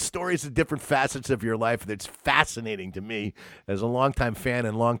so many stories of different facets of your life that's fascinating to me as a longtime fan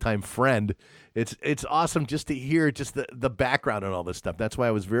and longtime friend. It's awesome just to hear just the background and all this stuff. That's why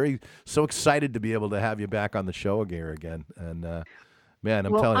I was so excited to be able to have you back on the show again. And, man,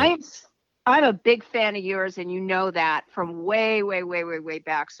 I'm telling you. I'm a big fan of yours, and you know that from way, way, way, way, way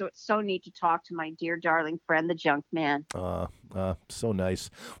back. So it's so neat to talk to my dear, darling friend, the Junkman. So nice.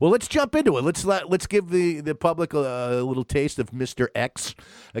 Well, let's jump into it. Let's give the public a little taste of Mr. X.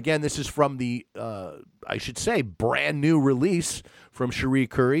 Again, this is from the, I should say, brand new release from Cherie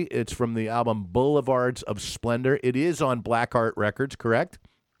Currie. It's from the album Boulevards of Splendor. It is on Blackheart Records, correct?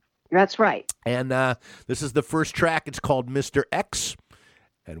 That's right. And this is the first track. It's called Mr. X.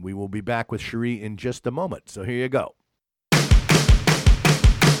 And we will be back with Cherie in just a moment. So here you go.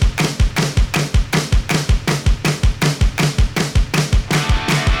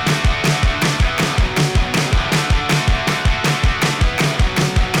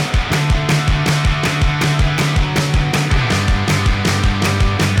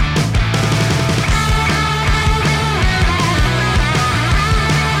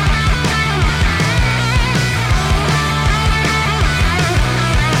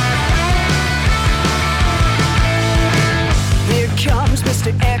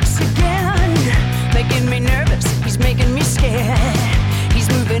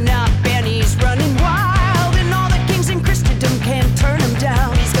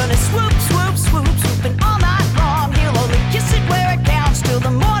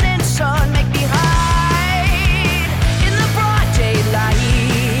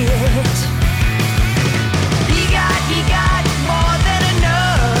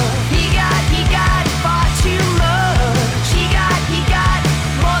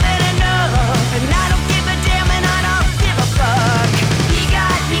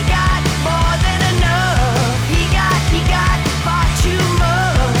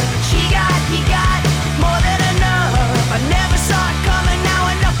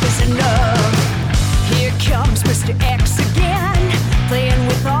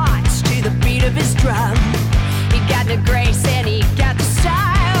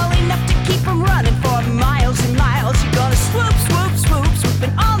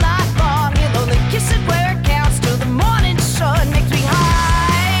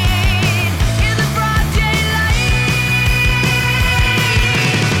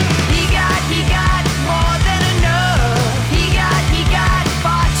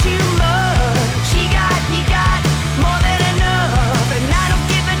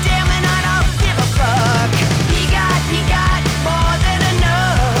 He got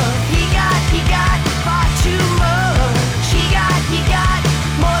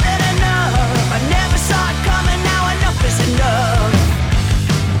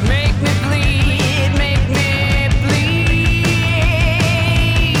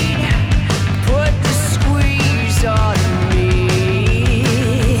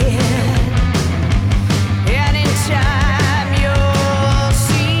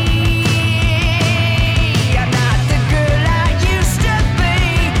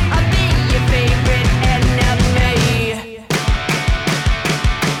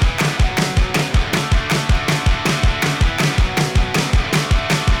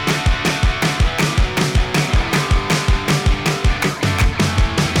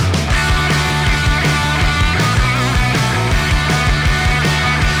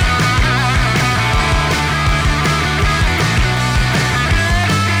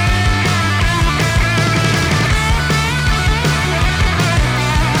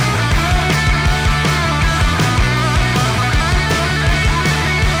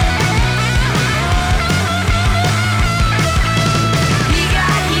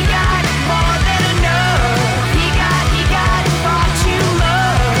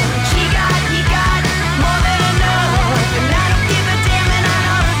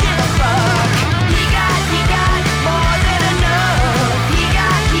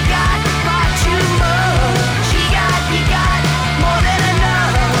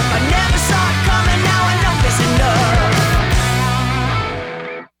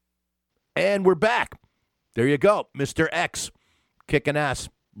we're back. There you go, Mr. X, kicking ass.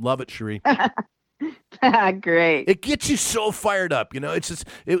 Love it, Cherie. Great. It gets you so fired up, It's just,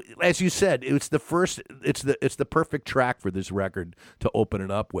 as you said, it's the perfect track for this record to open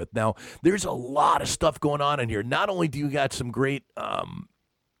it up with. Now, there's a lot of stuff going on in here. Not only do you got some great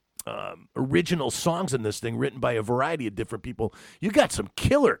original songs in this thing written by a variety of different people, you got some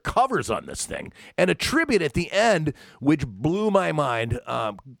killer covers on this thing, and a tribute at the end, which blew my mind.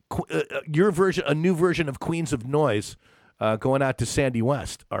 Your version, a new version of Queens of Noise. Going out to Sandy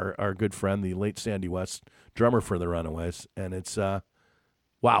West, our good friend, the late Sandy West, drummer for the Runaways. And it's,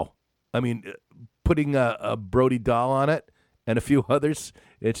 wow. I mean, putting a Brody Dahl on it and a few others,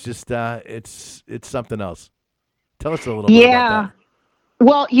 it's just, it's something else. Tell us a little bit about that.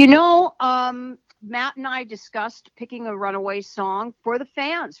 Well, Matt and I discussed picking a Runaways song for the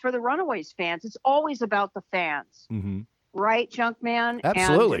fans, for the Runaways fans. It's always about the fans. Mm-hmm. Right, Junkman?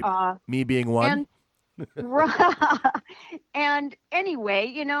 Absolutely. And, me being one. And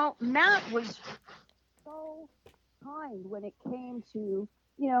anyway, Matt was so kind when it came to,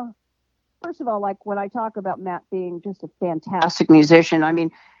 first of all, like when I talk about Matt being just a fantastic musician, I mean,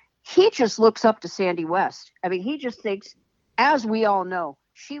 he just looks up to Sandy West. I mean, he just thinks, as we all know,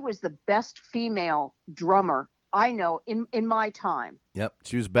 she was the best female drummer I know in my time. Yep,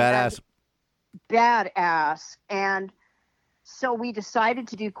 she was badass. Badass. And so we decided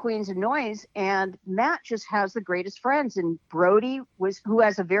to do Queens of Noise, and Matt just has the greatest friends. And Brody who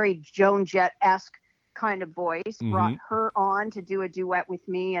has a very Joan Jett-esque kind of voice, brought her on to do a duet with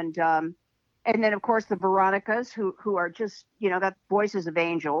me. And then of course the Veronicas, who are just, that voices of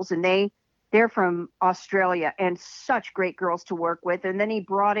angels, and they're from Australia and such great girls to work with. And then he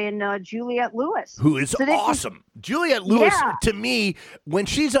brought in Juliette Lewis, who is awesome. Juliette Lewis, to me, when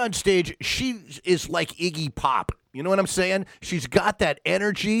she's on stage, she is like Iggy Pop. You know what I'm saying? She's got that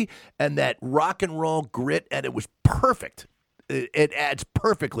energy and that rock and roll grit, and it was perfect. It adds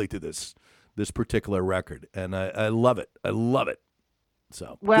perfectly to this particular record, and I love it. I love it.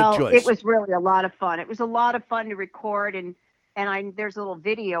 So, well, good choice. It was really a lot of fun. It was a lot of fun to record, and there's a little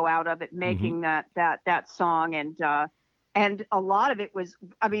video out of it making that song, and a lot of it was,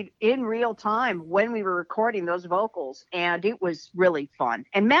 I mean, in real time when we were recording those vocals, and it was really fun.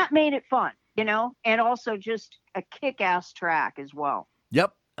 And Matt made it fun. And also just a kick-ass track as well.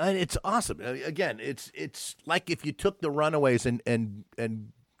 Yep, and it's awesome. Again, it's like if you took the Runaways and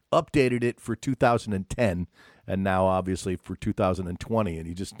updated it for 2010, and now obviously for 2020, and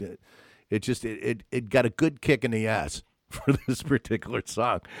it got a good kick in the ass for this particular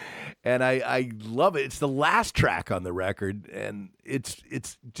song, and I love it. It's the last track on the record, and it's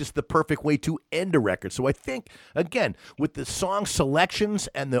just the perfect way to end a record. So I think, again, with the song selections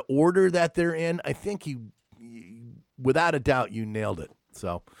and the order that they're in, I think you without a doubt, you nailed it.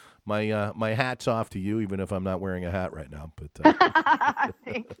 So my hat's off to you, even if I'm not wearing a hat right now. But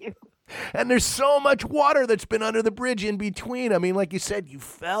thank you. And there's so much water that's been under the bridge in between. I mean, like you said, you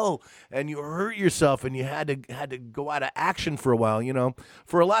fell and you hurt yourself, and you had to go out of action for a while.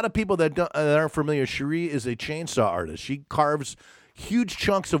 For a lot of people that aren't familiar, Cherie is a chainsaw artist. She carves huge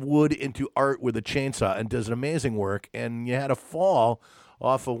chunks of wood into art with a chainsaw and does amazing work. And you had a fall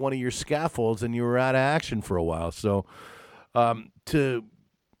off of one of your scaffolds, and you were out of action for a while. So to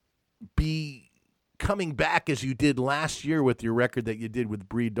be coming back as you did last year with your record that you did with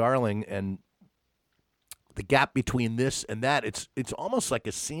Bree Darling, and the gap between this and that, it's almost like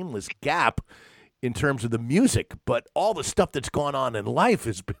a seamless gap in terms of the music, but all the stuff that's gone on in life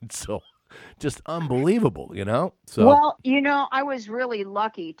has been so just unbelievable, So well, I was really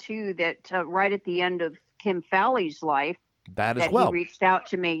lucky too that right at the end of Kim Fowley's life, that he reached out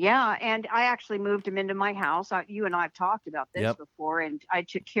to me. Yeah. And I actually moved him into my house. You and I have talked about this before, and I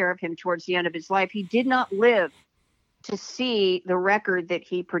took care of him towards the end of his life. He did not live to see the record that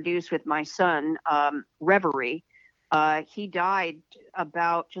he produced with my son, Reverie. He died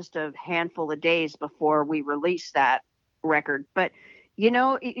about just a handful of days before we released that record. But,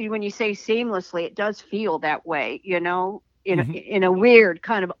 when you say seamlessly, it does feel that way, in a weird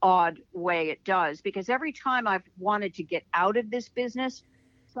kind of odd way it does, because every time I've wanted to get out of this business,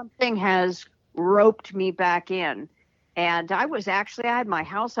 something has roped me back in. And I had my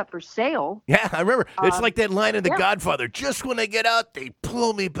house up for sale. Yeah, I remember. It's like that line in The Godfather. Just when I get out, they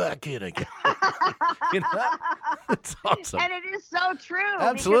pull me back in again. It's awesome. And it is so true.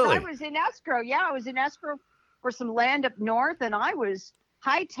 Absolutely. Because I was in escrow. Yeah, I was in escrow for some land up north, and I was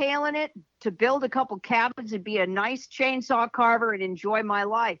hightailing it to build a couple cabins and be a nice chainsaw carver and enjoy my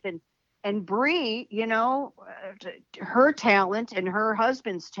life. And Bree, her talent and her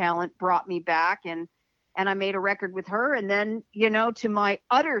husband's talent brought me back, and I made a record with her. And then, to my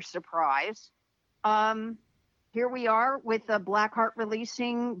utter surprise, here we are with Blackheart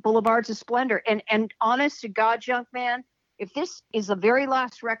releasing Boulevards of Splendor. And honest to God, Junkman, if this is the very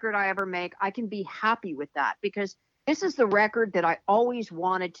last record I ever make, I can be happy with that, because this is the record that I always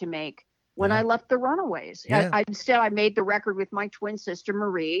wanted to make when I left the Runaways. Yeah. Instead, I made the record with my twin sister,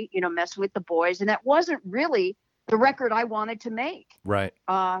 Marie, messing with the boys. And that wasn't really the record I wanted to make. Right.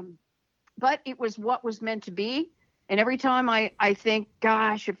 But it was what was meant to be. And every time I think,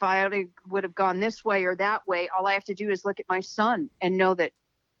 gosh, if I would have gone this way or that way, all I have to do is look at my son and know that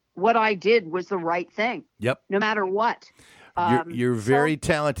what I did was the right thing. Yep. No matter what. Your very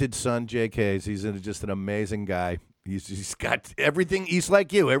talented son, JK. He's just an amazing guy. He's got everything. He's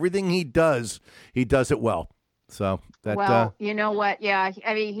like you. Everything he does it well. So that. Well, you know what? Yeah,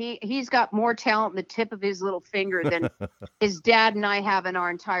 I mean, he's got more talent in the tip of his little finger than his dad and I have in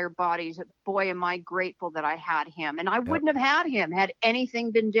our entire bodies. Boy, am I grateful that I had him, and I wouldn't have had him had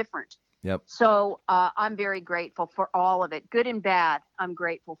anything been different. Yep. So I'm very grateful for all of it, good and bad. I'm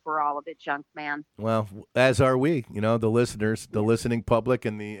grateful for all of it, Junkman. Well, as are we. The listeners, the listening public,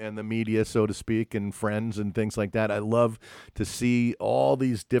 and the media, so to speak, and friends and things like that. I love to see all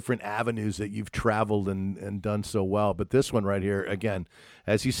these different avenues that you've traveled and done so well. But this one right here, again,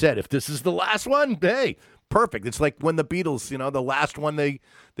 as you said, if this is the last one, hey, perfect. It's like when the Beatles, the last one they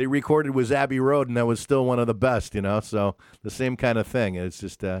recorded was Abbey Road, and that was still one of the best, So the same kind of thing. It's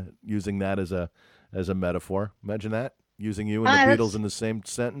just using that as a metaphor. Imagine that, using you and the Beatles in the same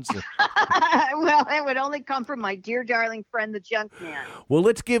sentence. Well, it would only come from my dear darling friend, the Junkman. Well,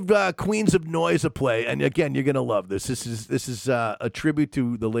 let's give Queens of Noise a play, and again, you're gonna love this. This is a tribute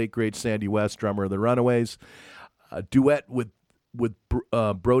to the late great Sandy West, drummer of the Runaways, a duet with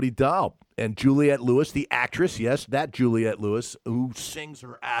Brody Dahl and Juliette Lewis, the actress, yes, that Juliette Lewis, who sings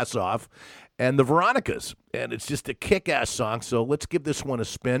her ass off, and the Veronicas. And it's just a kick-ass song, so let's give this one a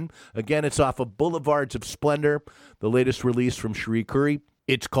spin. Again, it's off of Boulevards of Splendor, the latest release from Cherie Currie.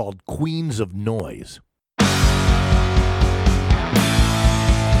 It's called Queens of Noise.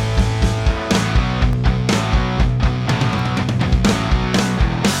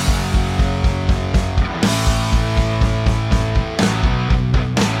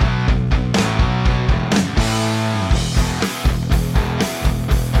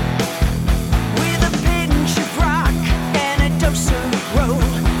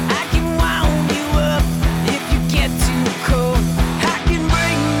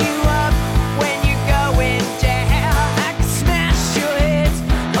 When you go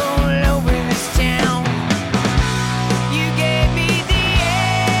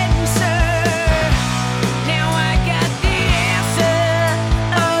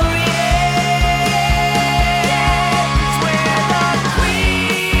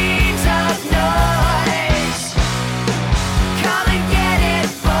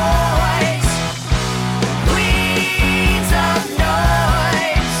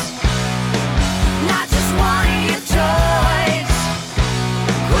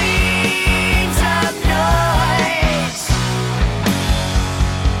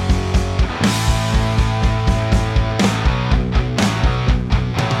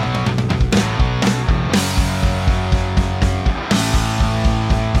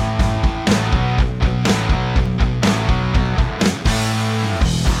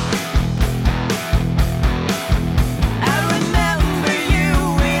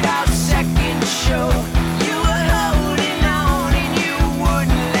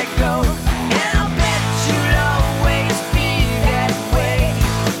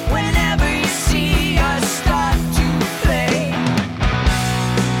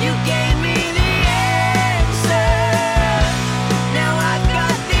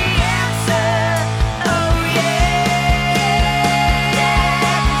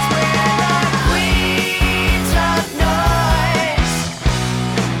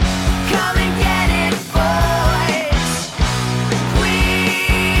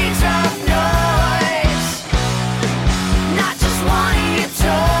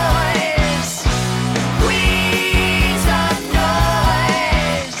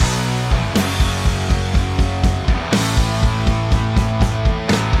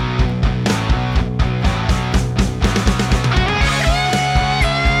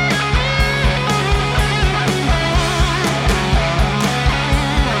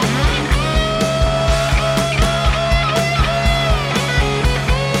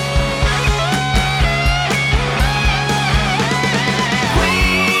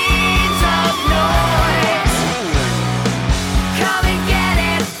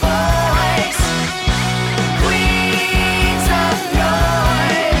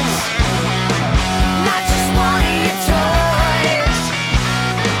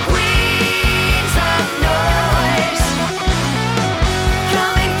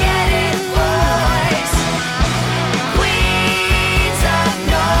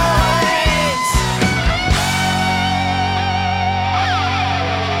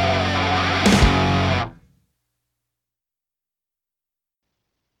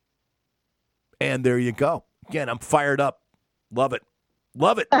And there you go. Again, I'm fired up. Love it.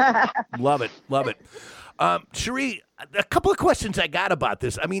 Love it. Love it. Love it. Cherie, a couple of questions I got about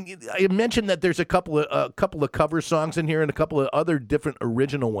this. I mean, I mentioned that there's a couple of cover songs in here and a couple of other different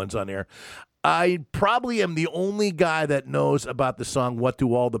original ones on there. I probably am the only guy that knows about the song "What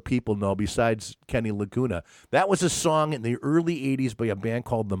Do All the People Know" besides Kenny Laguna. That was a song in the early '80s by a band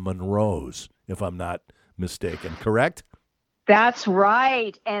called the Monroes, if I'm not mistaken. Correct? That's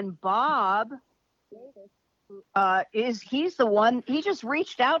right. And Bob he's the one. He just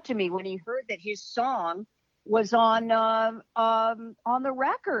reached out to me when he heard that his song was on the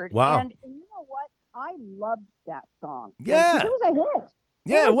record. Wow. And you know what? I loved that song. Yeah. It was a hit.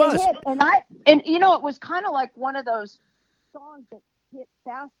 Yeah, it was. A hit. And you know, it was kind of like one of those songs that hit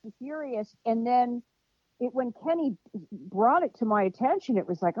fast and furious. And then when Kenny brought it to my attention, it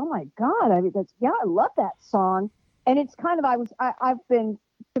was like, oh my God! I mean, I love that song. And it's kind of I've been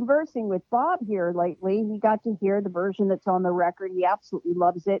conversing with Bob here lately. He got to hear the version that's on the record. He absolutely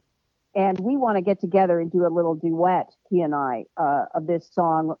loves it. And we want to get together and do a little duet, he and I, of this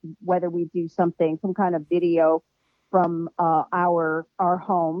song, whether we do some kind of video from our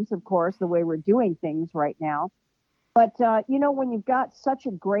homes, of course, the way we're doing things right now. But, you know, when you've got such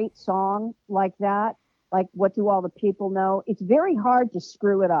a great song like that, like What Do All the People Know, it's very hard to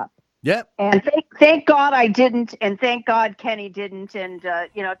screw it up. Yep. And thank God I didn't, and thank God Kenny didn't, and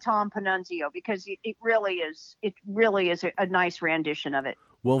you know, Tom Panunzio, because it really is a nice rendition of it.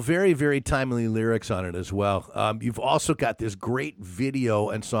 Well, very, very timely lyrics on it as well. You've also got this great video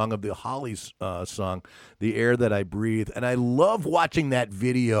and song of the Hollies song, "The Air That I Breathe," and I love watching that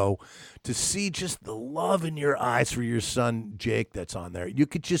video to see just the love in your eyes for your son Jake that's on there. You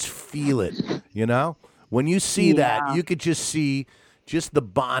could just feel it, you know, when you see that, you could just see. Just the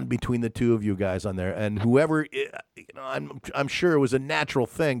bond between the two of you guys on there, and whoever, you know, I'm sure it was a natural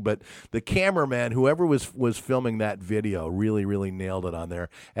thing, but the cameraman, whoever was filming that video, really, really nailed it on there,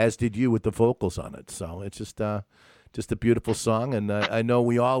 as did you with the vocals on it. So it's just a beautiful song, and I know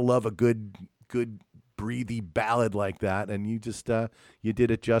we all love a good breathy ballad like that, and you just you did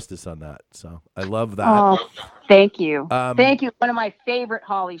it justice on that. So I love that. Oh, thank you. Thank you. One of my favorite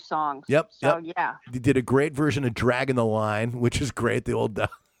Holly songs. Yep. So yep. yeah. You did a great version of "Dragging the Line," which is great. The old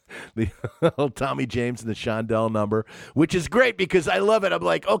Tommy James and the Shondell number, which is great because I love it. I'm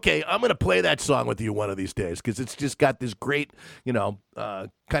like, okay, I'm going to play that song with you one of these days because it's just got this great, you know,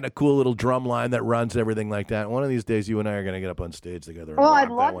 kind of cool little drum line that runs everything like that. One of these days, you and I are going to get up on stage together. Well, I'd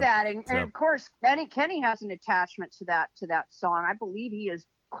love that. And of course, Kenny has an attachment to that song. I believe he is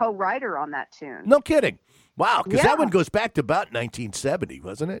co-writer on that tune. No kidding. Wow, because that one goes back to about 1970,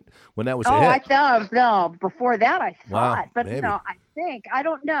 wasn't it? When that was a hit. I thought, no, before that I thought. Wow, but maybe. you know, I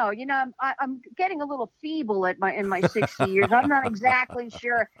don't know. You know, I'm getting a little feeble in my 60 years. I'm not exactly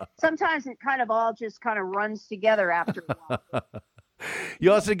sure. Sometimes it kind of all just kind of runs together after a while.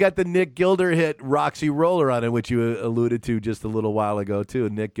 You also got the Nick Gilder hit "Roxy Roller" on it, which you alluded to just a little while ago, too.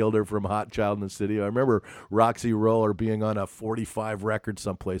 Nick Gilder from Hot Child in the City. I remember "Roxy Roller" being on a 45 record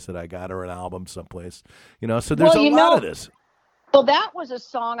someplace that I got, or an album someplace. You know, so there's a lot of this. Well, that was a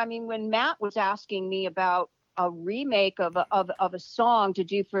song. I mean, when Matt was asking me about a remake of a song to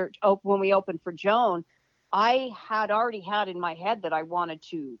do for when we opened for Joan, I had already had in my head that I wanted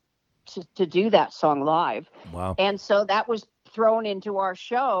to do that song live. Wow. And so that was thrown into our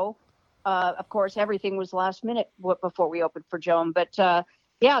show. Of course, everything was last minute before we opened for Joan. But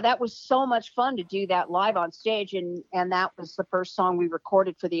yeah, that was so much fun to do that live on stage. And that was the first song we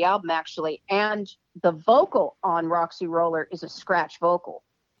recorded for the album, actually. And the vocal on Roxy Roller is a scratch vocal.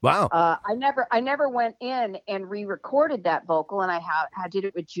 Wow. I never went in and re-recorded that vocal, and I did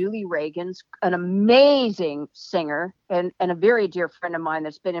it with Julie Reagan's, an amazing singer and a very dear friend of mine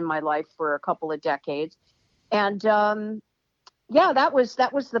that's been in my life for a couple of decades. And yeah, that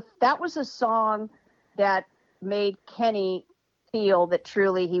was a song that made Kenny feel that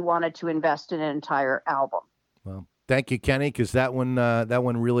truly he wanted to invest in an entire album. Well, thank you, Kenny, because that one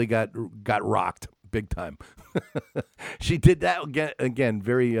really got rocked big time. She did that again.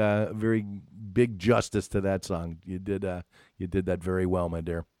 Very very big justice to that song. You did that very well, my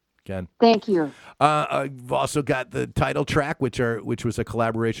dear Ken. Thank you. I've also got the title track, which was a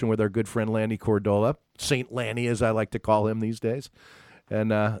collaboration with our good friend Lanny Cordola, Saint Lanny as I like to call him these days.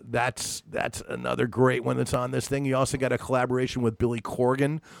 And that's another great one that's on this thing. You also got a collaboration with Billy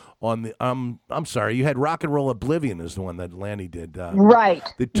Corgan on the I'm sorry, you had Rock and Roll Oblivion is the one that Lanny did. Right.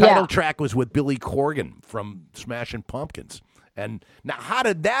 The title track was with Billy Corgan from Smashing Pumpkins. And now, how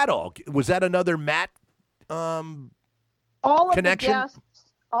did that was that another Matt all of connection? The guests,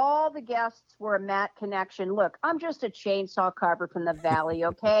 all the guests were a Matt connection. Look, I'm just a chainsaw carver from the valley,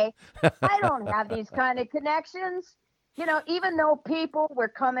 okay? I don't have these kind of connections. You know, even though people were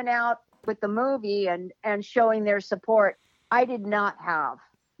coming out with the movie and showing their support, I did not have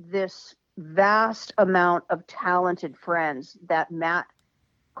this vast amount of talented friends that Matt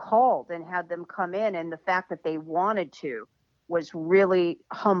called and had them come in. And the fact that they wanted to was really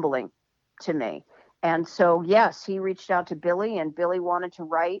humbling to me. And so, yes, he reached out to Billy, and Billy wanted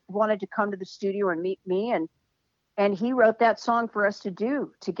to come to the studio and meet me. And he wrote that song for us to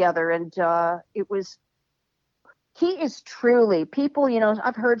do together. And he is truly, people, you know,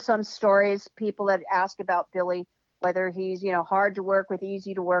 I've heard some stories, people that ask about Billy, whether he's, you know, hard to work with,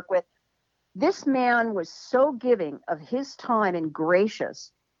 easy to work with. This man was so giving of his time and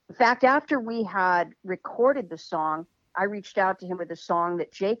gracious. In fact, after we had recorded the song, I reached out to him with a song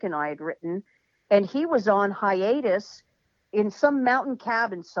that Jake and I had written. And he was on hiatus in some mountain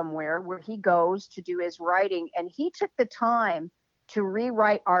cabin somewhere where he goes to do his writing. And he took the time to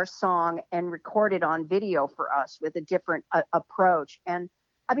rewrite our song and record it on video for us with a different approach. And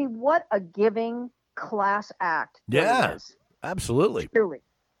I mean, what a giving class act. Yeah, is. absolutely. Truly.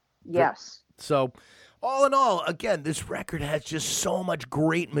 Yes. So, all in all, again, this record has just so much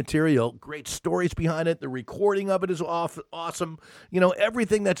great material, great stories behind it. The recording of it is awesome. You know,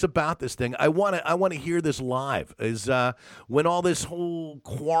 everything that's about this thing. I want to hear this live. Is when all this whole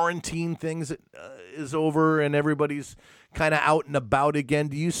quarantine things is over and everybody's kind of out and about again.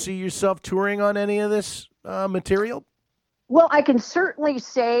 Do you see yourself touring on any of this material? Well, I can certainly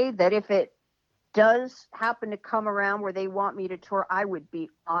say that if it does happen to come around where they want me to tour, I would be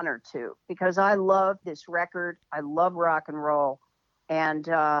honored to, because I love this record. I love rock and roll. And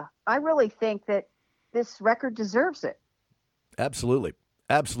I really think that this record deserves it. Absolutely.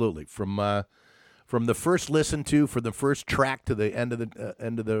 Absolutely. From the first listen to, from the first track to the end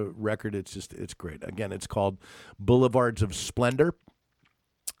of the record, it's great. Again, it's called Boulevards of Splendor.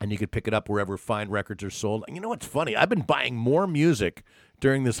 And you could pick it up wherever fine records are sold. And you know what's funny? I've been buying more music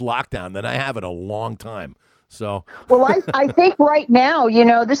during this lockdown than I have in a long time. So, well, I think right now, you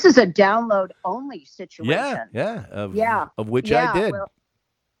know, this is a download only situation. Of which I did.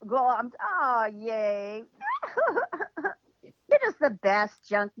 Yay. You're just the best,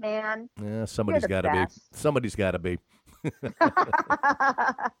 junk man. Yeah, somebody's got to be. Somebody's got to be.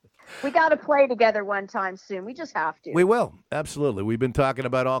 We got to play together one time soon. We just have to. We will. Absolutely. We've been talking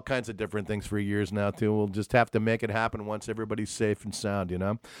about all kinds of different things for years now, too. We'll just have to make it happen once everybody's safe and sound, you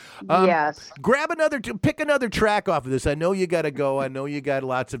know? Yes. Pick another track off of this. I know you got to go. I know you got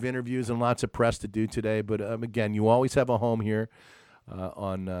lots of interviews and lots of press to do today. But, again, you always have a home here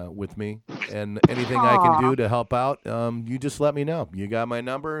with me. And anything I can do to help out, you just let me know. You got my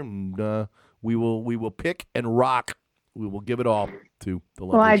number, and we will pick and rock. We will give it all to the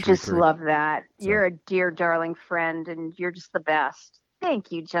lovely. Well, I just Curry. love that. So. You're a dear, darling friend, and you're just the best. Thank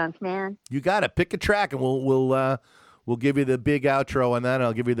you, junk man. You got it. Pick a track, and we'll give you the big outro on that.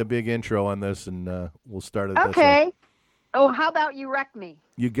 I'll give you the big intro on this, and we'll start it. Okay. Oh, how about You Wreck Me?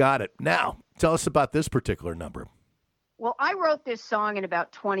 You got it. Now, tell us about this particular number. Well, I wrote this song in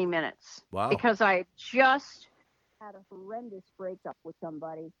about 20 minutes. Wow. Because I just had a horrendous breakup with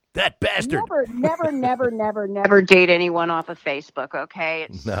somebody. That bastard. Never date anyone off of Facebook, okay?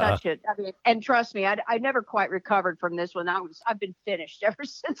 It's such a, I mean, and trust me, I never quite recovered from this one. I've been finished ever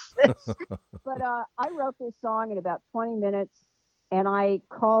since this. But I wrote this song in about 20 minutes, and I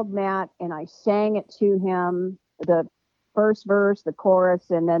called Matt, and I sang it to him, the first verse, the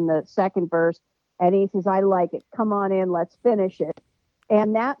chorus, and then the second verse. And he says, I like it. Come on in, let's finish it.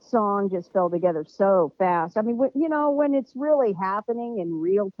 And that song just fell together so fast. I mean, when it's really happening in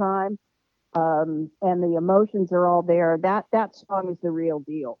real time, and the emotions are all there, that song is the real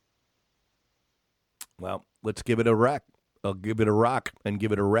deal. Well, let's give it a wreck. I'll give it a rock and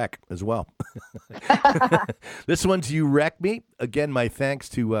give it a wreck as well. This one's You Wreck Me. Again, my thanks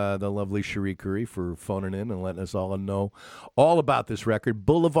to the lovely Cherie Curry for phoning in and letting us all know all about this record.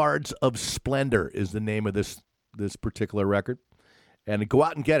 Boulevards of Splendor is the name of this particular record. And go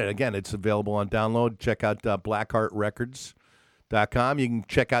out and get it. Again, it's available on download. Check out blackheartrecords.com. You can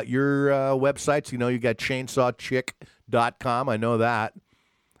check out your websites. You know, you got chainsawchick.com. I know that.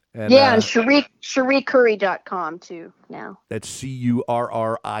 And, and CherieCurry.com too now. That's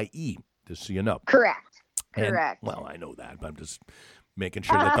CURRIE, just so you know. Correct. Well, I know that, but I'm just making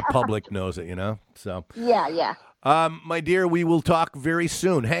sure that the public knows it, you know? So Yeah. My dear, we will talk very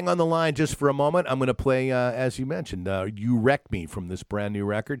soon. Hang on the line just for a moment. I'm going to play, as you mentioned, You Wreck Me from this brand new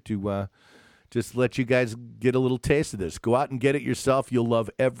record to just let you guys get a little taste of this. Go out and get it yourself. You'll love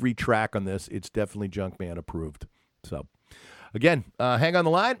every track on this. It's definitely Junkman approved. So Again, hang on the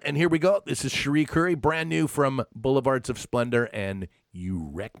line, and here we go. This is Cherie Currie, brand new from Boulevards of Splendor, and You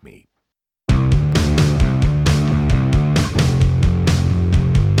Wreck Me.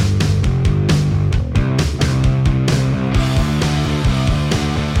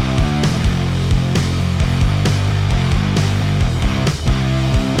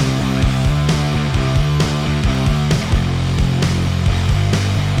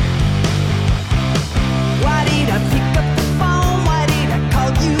 Why did I pick up the phone? Why did I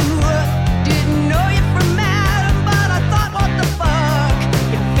call you up? Didn't know you from Adam, but I thought, what the fuck?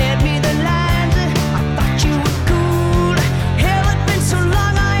 You fed me the lines, I thought you were cool. Hell, it's been so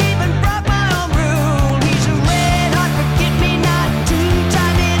long, I even brought my own rule. He's a red hot forget-me-not,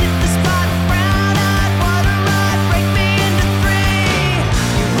 two-time in at the spot, brown-eyed water rod, break me into three.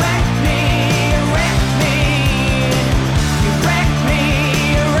 You wreck me, you wreck me. You wreck me,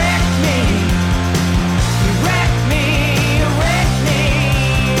 you wreck me. You wreck me, you wreck me.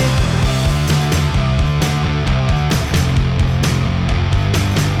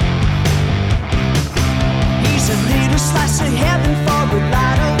 He's a little slice of heaven for a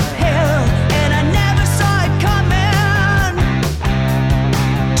lot of hell, and I never saw it coming.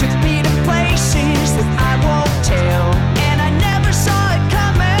 Took me to places that I won't tell, and I never saw it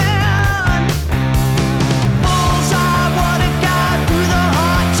coming. Bullseye, what a guy, through the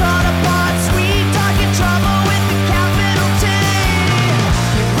heart, torn apart, sweet talking trouble with the capital T.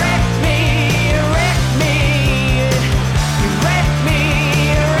 You wreck me, you wreck me. You wreck me,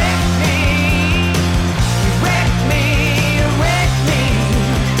 you wreck me. You wreck me, you wreck me.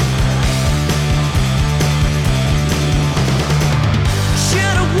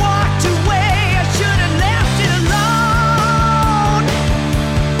 Should've walked away, I should've left it alone.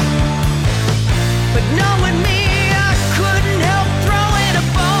 But knowing me, I couldn't help throwing a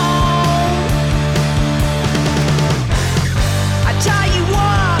bone. I tie you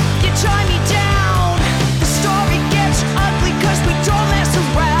up, you tie me down. The story gets ugly 'cause we don't mess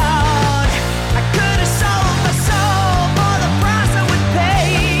around. I could've sold my soul for the price I would pay.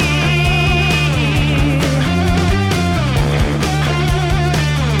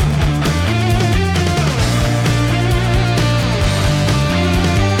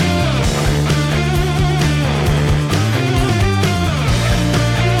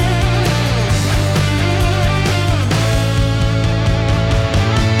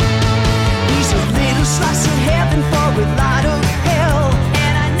 He's a little slice of heaven for a lot of hell,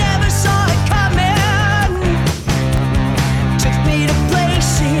 and I never saw it coming. Took me to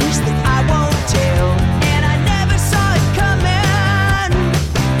places that I won't tell, and I never saw it coming.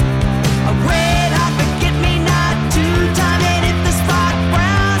 A red hot forget-me-not, two-time in at the spot,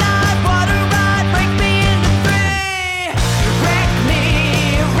 brown-eyed water rod, break me into three. You wreck me,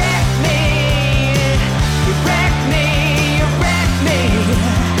 you wreck me. You wreck me, you wreck me.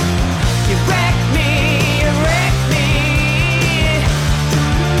 You wreck me, you wreck me.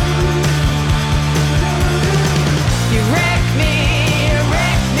 You wreck me, you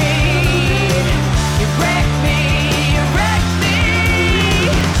wreck me. You wreck me, you wreck me.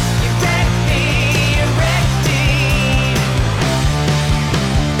 You wreck me, you wreck me.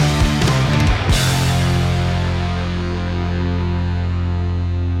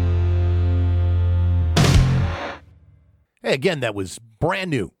 Hey, again, that was brand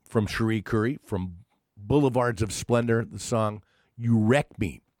new from Cherie Currie from Boulevards of Splendor, the song You Wreck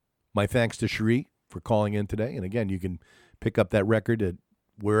Me. My thanks to Cherie for calling in today. And again, you can pick up that record at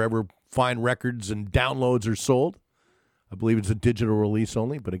wherever fine records and downloads are sold. I believe it's a digital release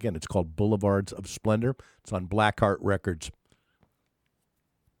only, but again, it's called Boulevards of Splendor. It's on Blackheart Records.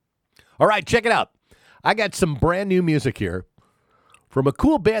 All right, check it out. I got some brand new music here from a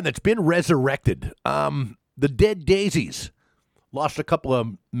cool band that's been resurrected. The Dead Daisies. Lost a couple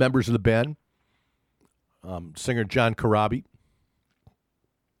of members of the band. Singer John Corabi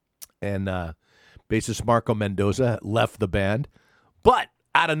and bassist Marco Mendoza left the band. But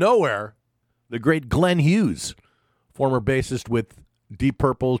out of nowhere, the great Glenn Hughes, former bassist with Deep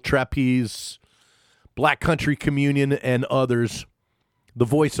Purple, Trapeze, Black Country Communion, and others, the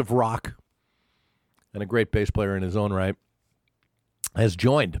voice of rock, and a great bass player in his own right, has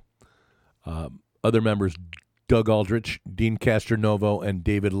joined other members, Doug Aldrich, Dean Castronovo, and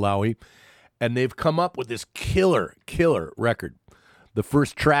David Lowy, and they've come up with this killer record. The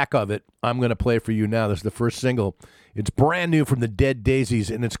first track of it, I'm going to play for you now. This is the first single. It's brand new from the Dead Daisies,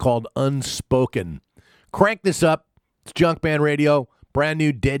 and it's called Unspoken. Crank this up. It's Junkman Radio, brand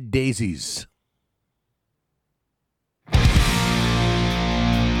new Dead Daisies.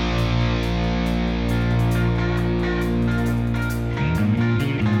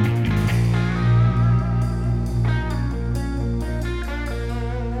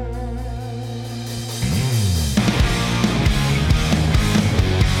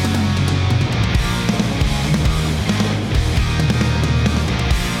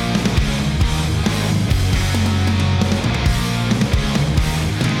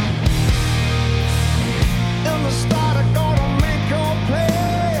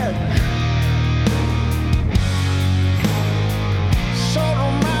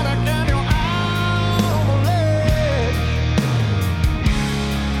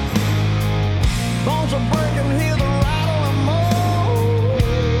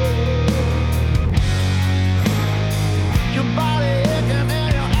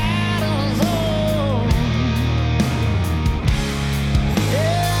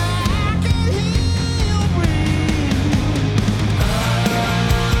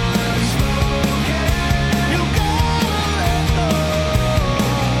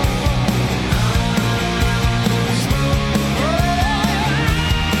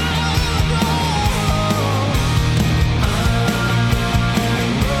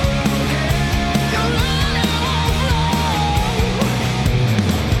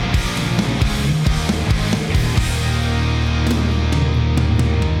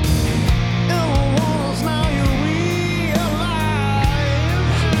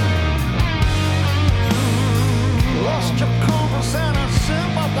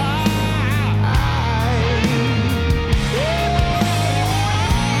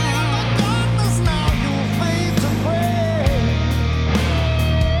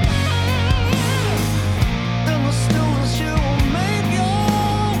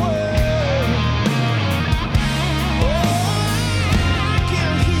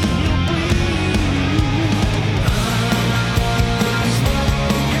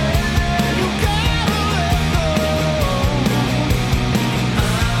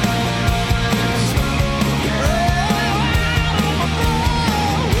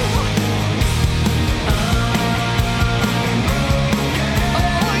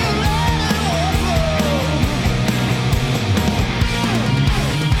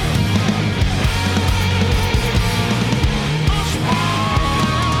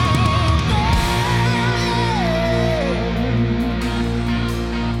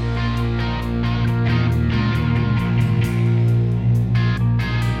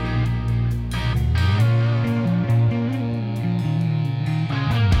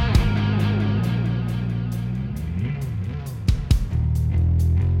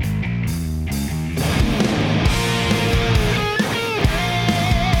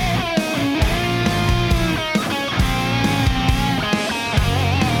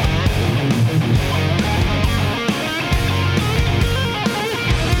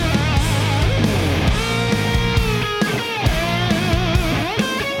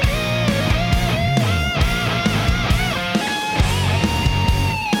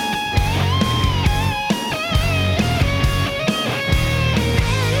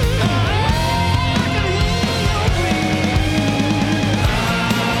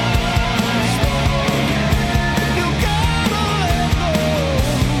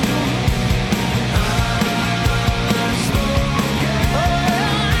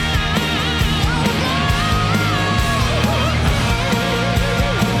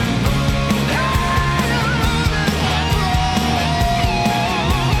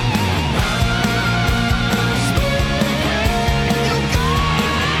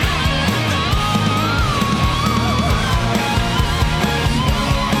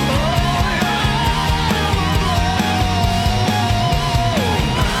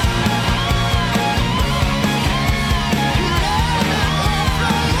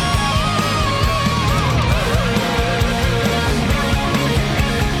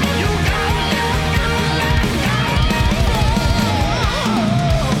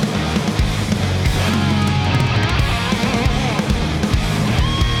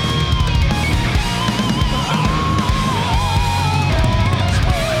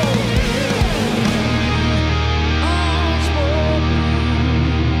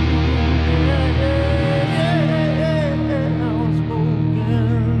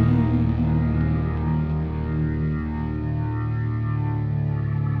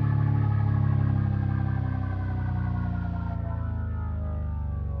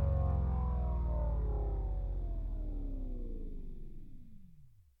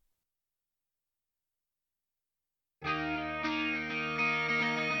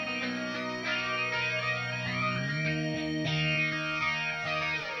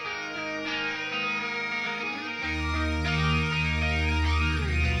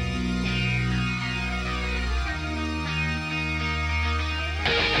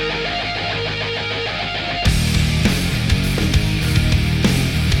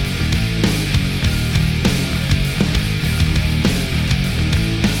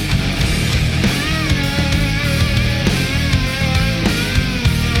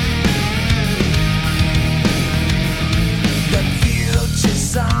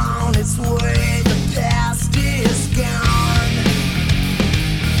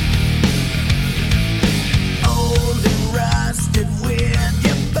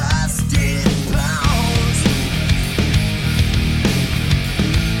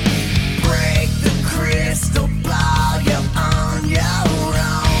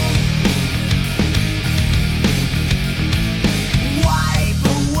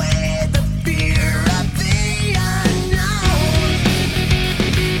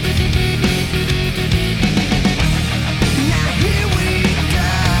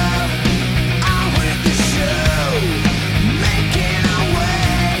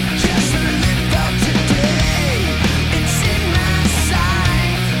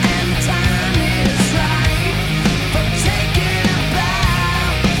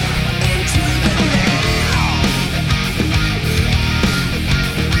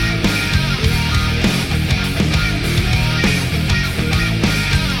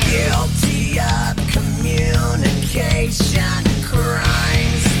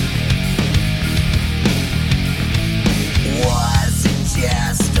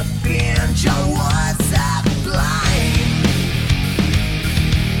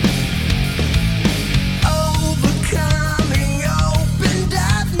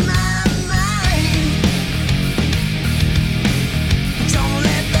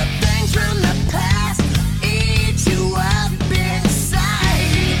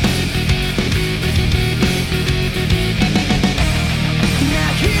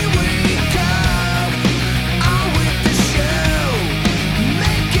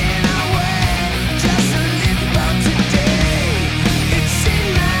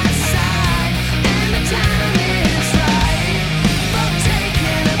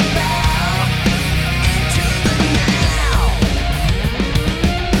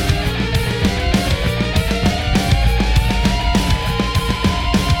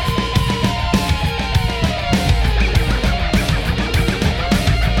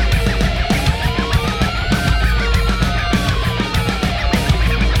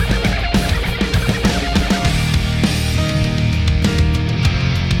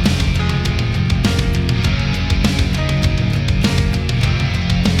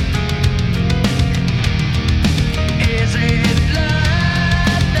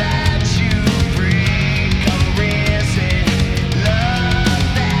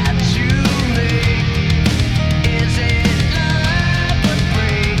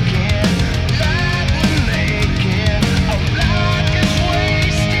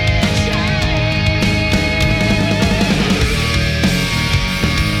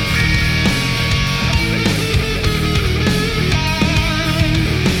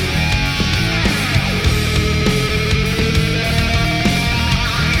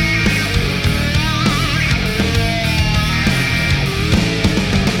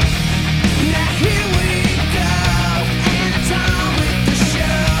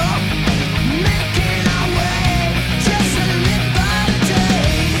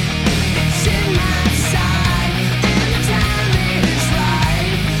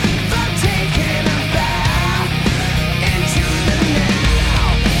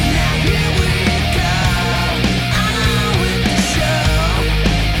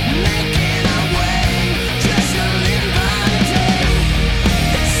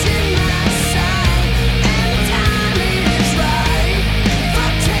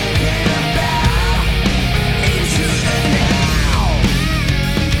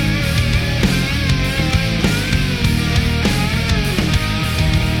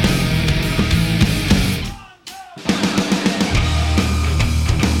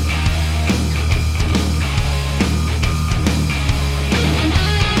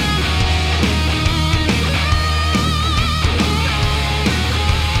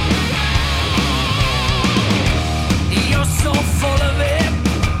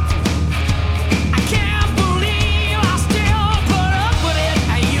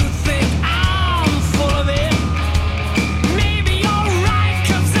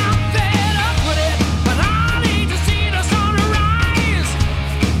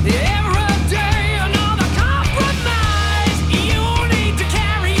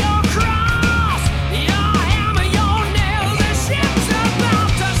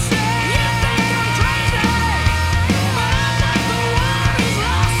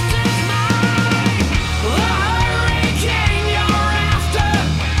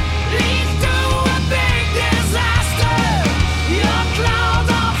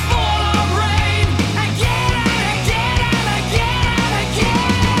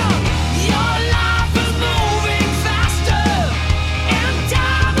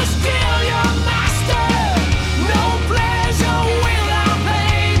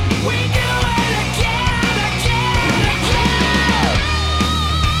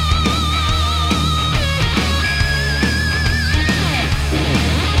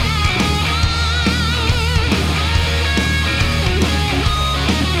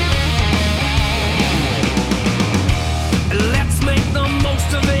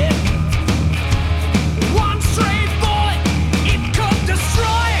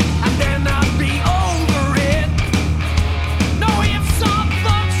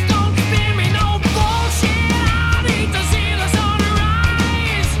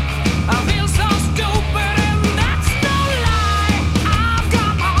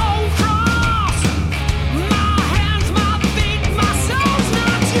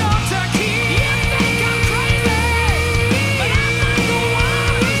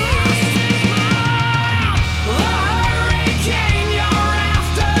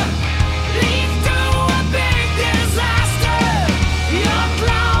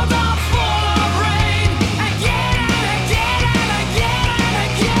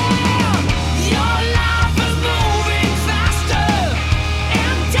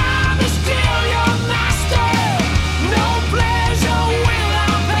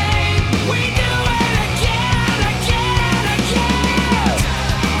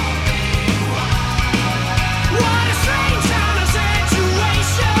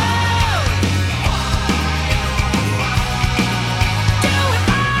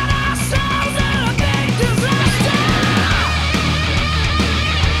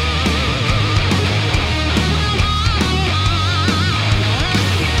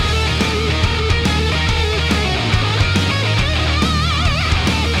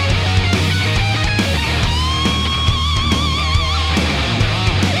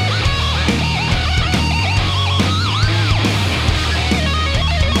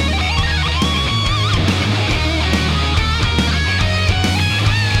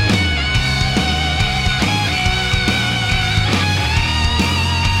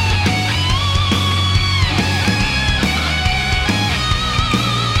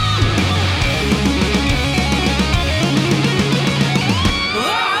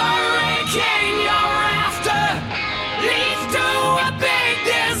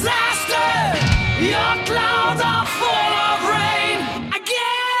 Your clouds are full of rain again.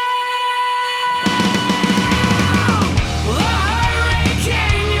 The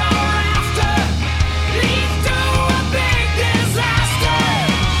hurricane you're after leads to a big disaster.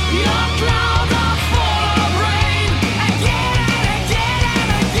 Your clouds are full of rain again and again and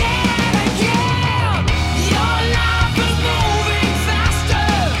again and again. Your life is moving faster,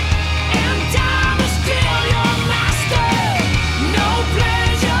 and time is still your master. No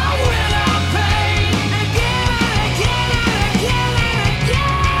pleasure without pain.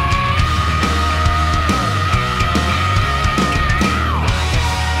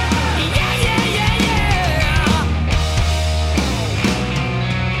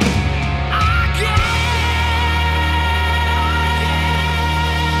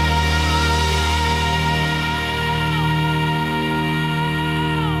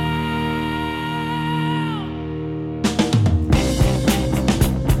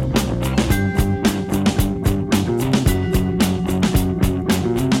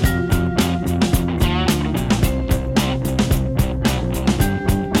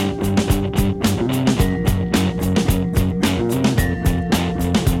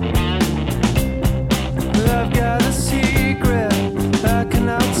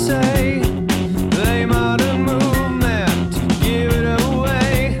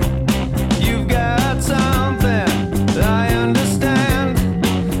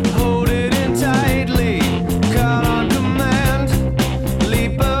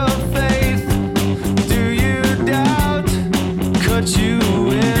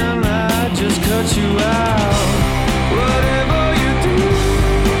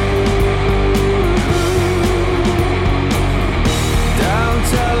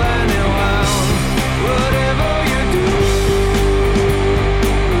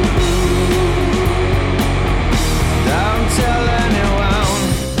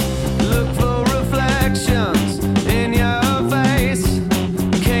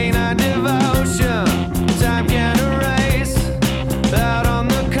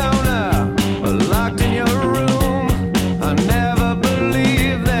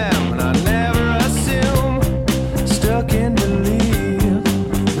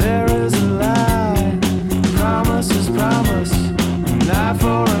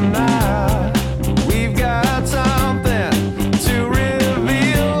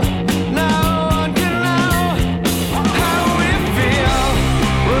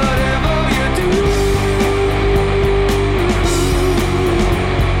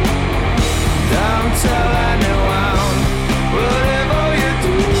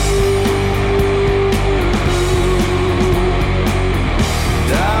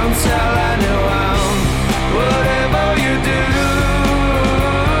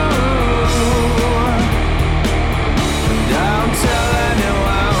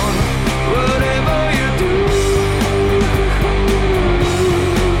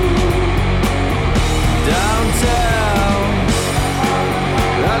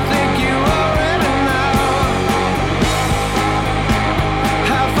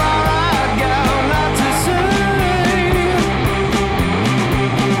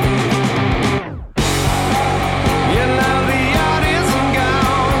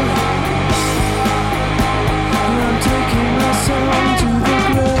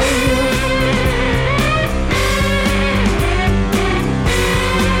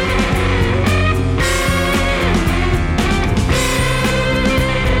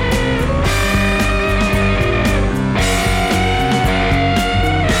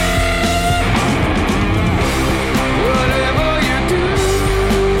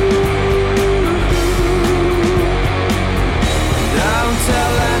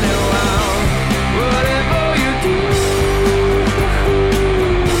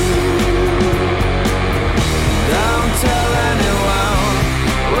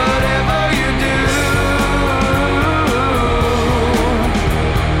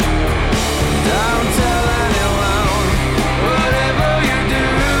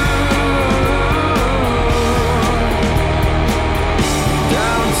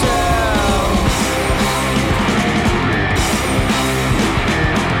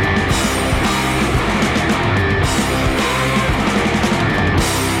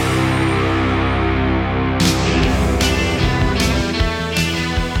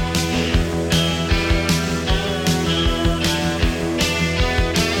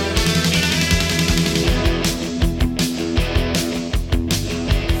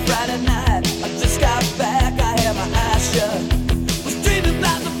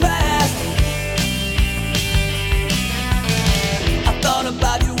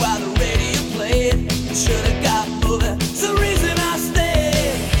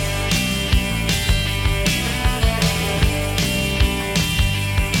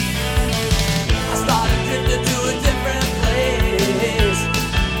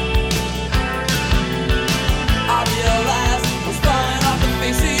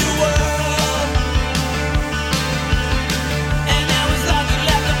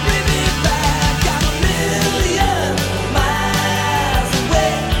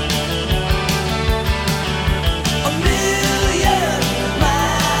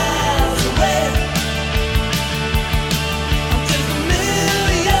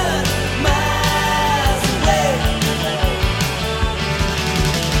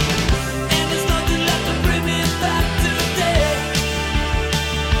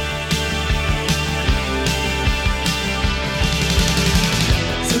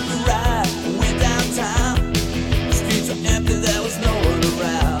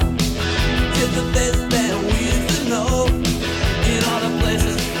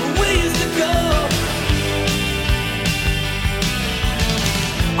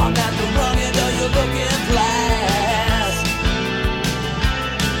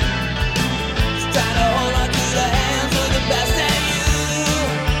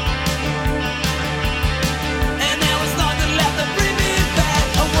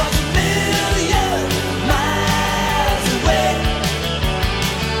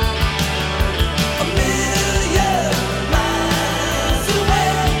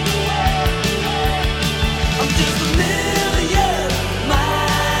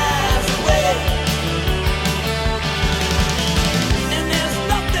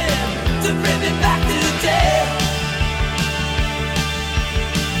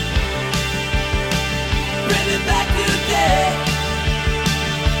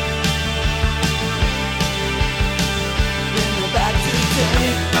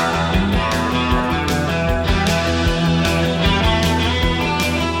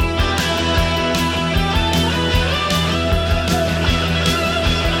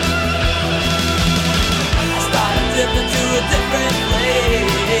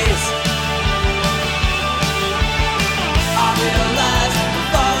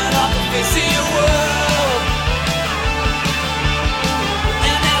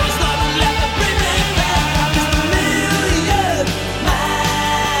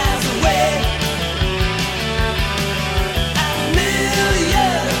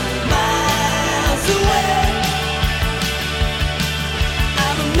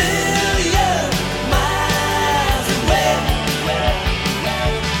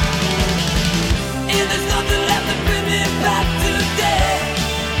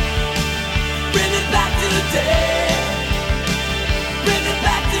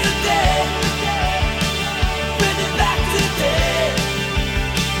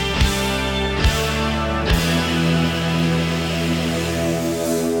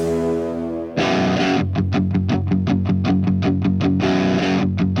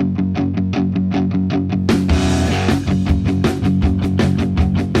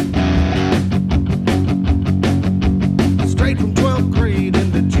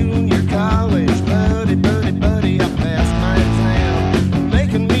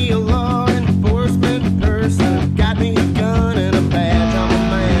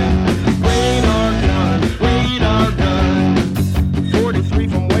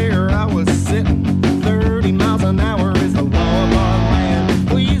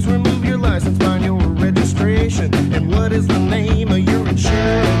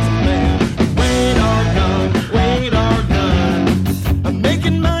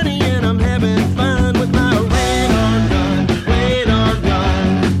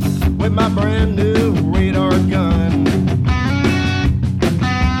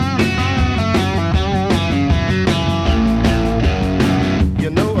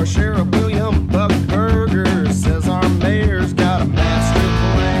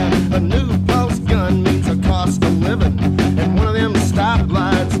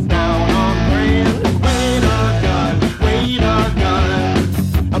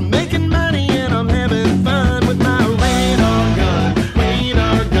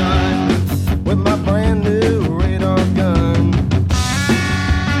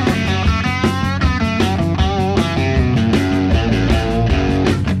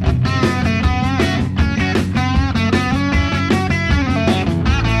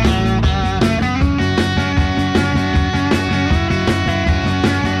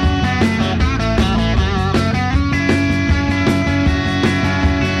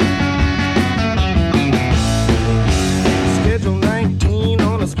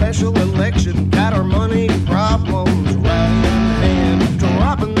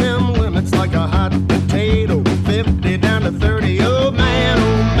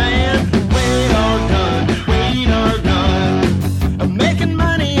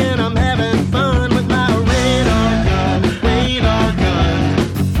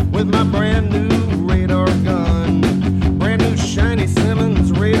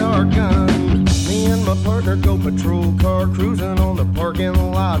 her go patrol car, cruising on the parking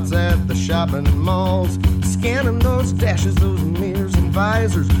lots at the shopping malls, scanning those dashes, those mirrors and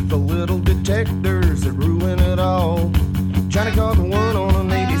visors, the little detectors that ruin it all. Trying to call the one on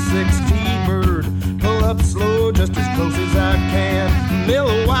an 86 T-Bird, pull up slow just as close as I can.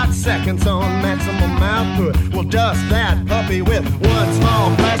 Milliwatt seconds on maximum output, we'll dust that puppy with one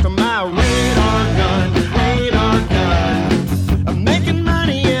small blast of my radar gun, radar gun. I'm making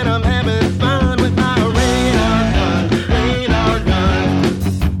money and I'm having fun with my radar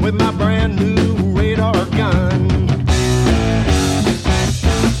gun, with my brand new radar gun.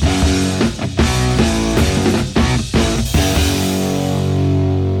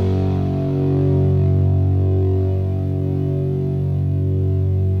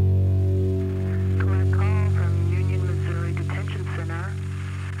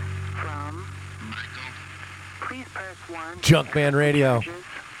 Junkman Radio.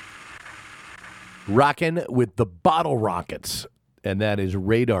 Rockin' with the Bottle Rockets. And that is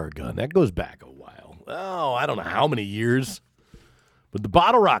Radar Gun. That goes back a while. Oh, I don't know how many years. But the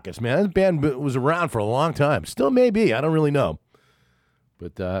Bottle Rockets, man, that band was around for a long time. Still may be. I don't really know.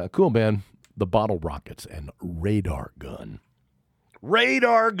 But a cool band. The Bottle Rockets and Radar Gun.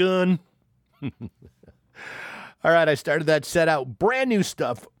 Radar Gun. All right, I started that set out. Brand new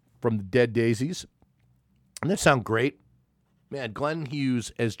stuff from the Dead Daisies. And that sound great. Man, Glenn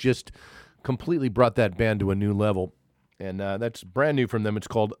Hughes has just completely brought that band to a new level. And that's brand new from them. It's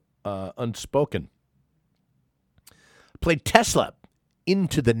called Unspoken. Played Tesla,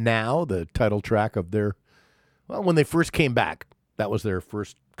 Into the Now, the title track of their, well, when they first came back. That was their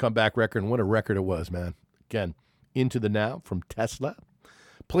first comeback record, and what a record it was, man. Again, Into the Now from Tesla.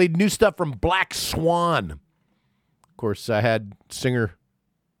 Played new stuff from Black Swan. Of course, I had singer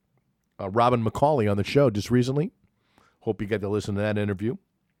Robin McCauley on the show just recently. Hope you got to listen to that interview.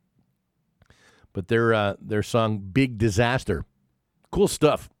 But their song Big Disaster. Cool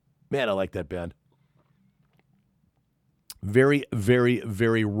stuff. Man, I like that band. Very, very,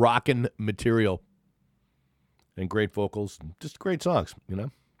 very rockin' material. And great vocals. Just great songs, you know.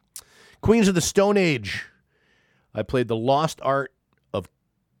 Queens of the Stone Age. I played The Lost Art of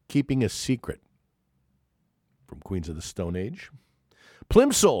Keeping a Secret from Queens of the Stone Age.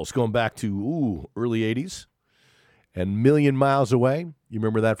 Plimsolls, going back to early 80s. And Million Miles Away. You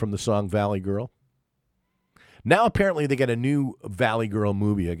remember that from the song Valley Girl? Now apparently they got a new Valley Girl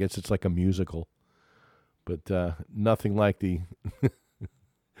movie. I guess it's like a musical. But nothing like the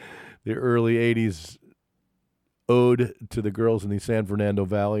the early 80s ode to the girls in the San Fernando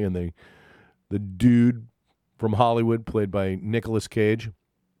Valley and the dude from Hollywood played by Nicolas Cage.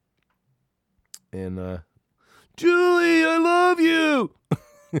 And Julie, I love you.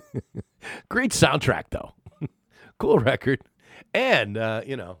 Great soundtrack, though. Cool record. And,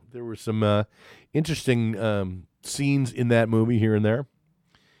 there were some interesting scenes in that movie here and there,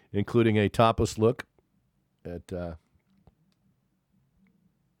 including a topless look at a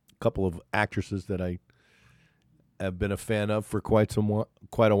couple of actresses that I have been a fan of for quite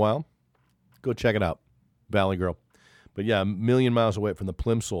a while. Go check it out, Valley Girl. But yeah, Million Miles Away from the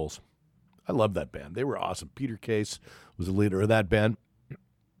Plimsolls. I love that band. They were awesome. Peter Case was the leader of that band.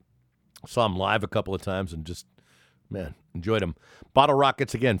 Saw him live a couple of times and just, man, enjoyed him. Bottle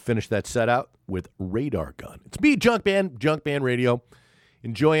Rockets, again, finished that set out with Radar Gun. It's me, Junkman Radio,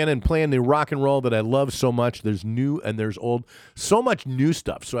 enjoying and playing the rock and roll that I love so much. There's new and there's old. So much new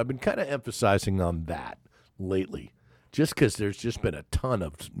stuff. So I've been kind of emphasizing on that lately, just because there's just been a ton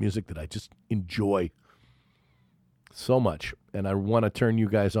of music that I just enjoy so much, and I want to turn you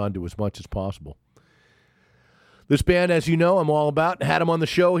guys on to as much as possible. This band, as you know, I'm all about. Had them on the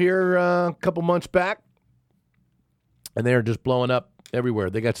show here a couple months back, and they're just blowing up everywhere.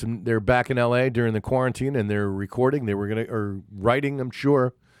 They're back in L.A. during the quarantine, and they're recording. They were writing, I'm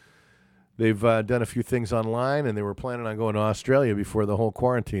sure. They've done a few things online, and they were planning on going to Australia before the whole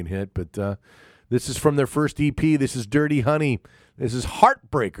quarantine hit, but this is from their first EP. This is Dirty Honey. This is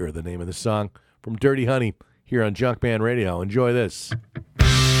Heartbreaker, the name of the song, from Dirty Honey, here on Junkman Radio. Enjoy this.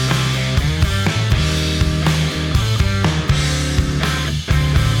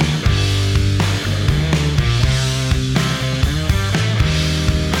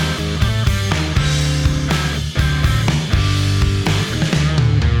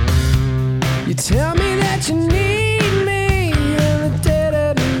 You tell me that you need me in the dead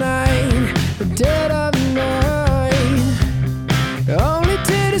of the night, the dead of the night, only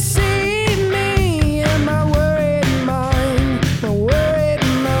to deceive me and my worried mind, my worried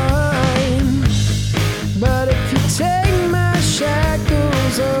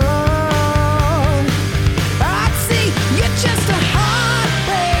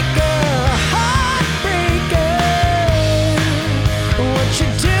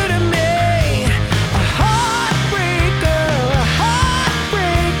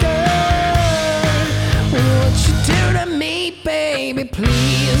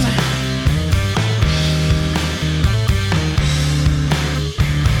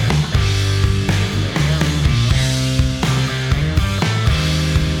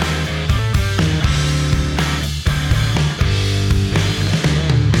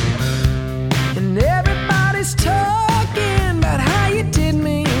And everybody's talking about how you did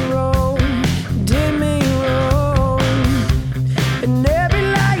me wrong, did me wrong. And every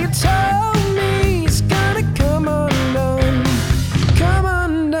lie you told me is gonna come undone, come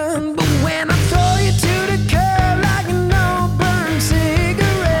undone. But when I throw you to the curb like an old burned cigarette,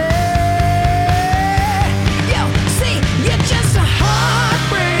 yo, see, you're just a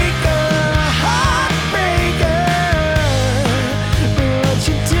heartbreaker, heartbreaker. What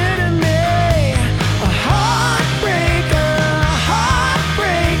you do to me, a heartbreaker,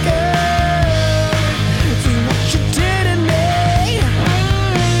 heartbreaker. Do what you do to me,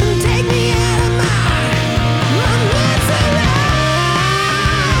 and take me out of my misery.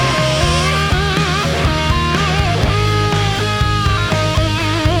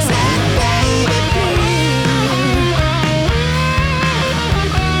 Say, baby,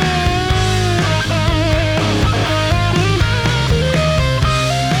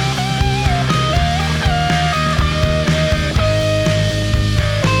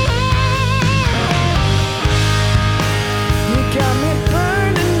 you got me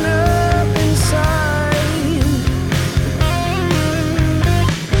burning up inside,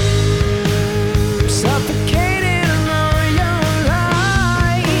 suffocating on your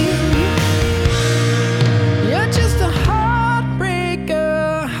line. You're just a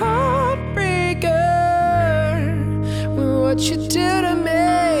heartbreaker, heartbreaker. What you do to me,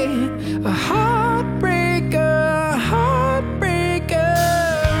 a heartbreaker, heartbreaker.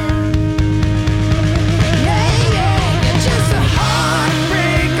 Yeah, yeah, you're just a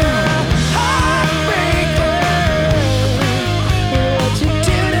heartbreaker, heartbreaker. What you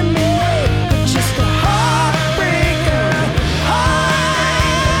do to me, you're just a heartbreaker,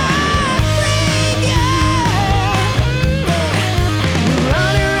 heartbreaker. You're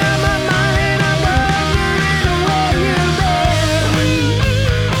running around my mind, I'm wondering where you've been.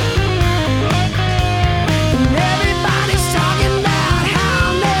 And everybody's talking about how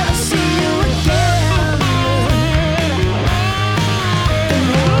I'll never see you again. And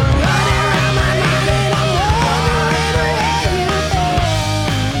you're running around my mind, and I'm wondering where you've been.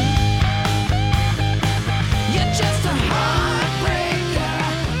 You're just a heartbreaker,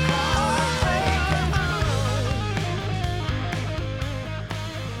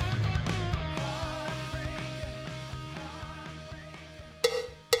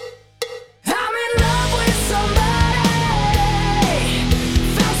 I'm in love with somebody,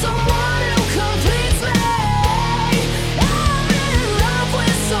 found someone who completes me. I'm in love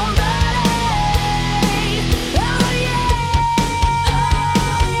with somebody, oh yeah,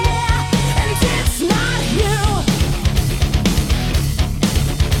 and it's not you.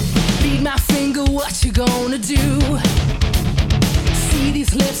 Beat my finger, what you gonna do? See,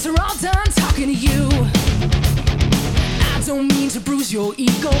 these lips are all done talking to you. I don't mean to bruise your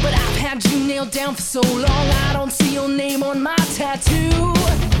ego, but I've had you nailed down for so long, I don't see your name on my tattoo.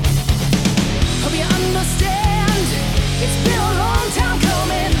 Hope you understand, it's been a long time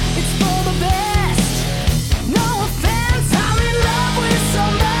coming, it's for the best. No offense, I'm in love with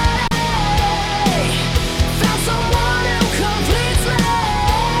somebody, found someone who completes me.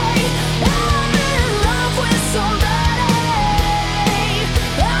 I'm in love with somebody,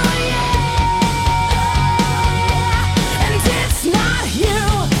 oh yeah, and it's not you.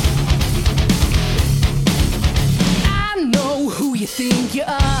 I know who you think you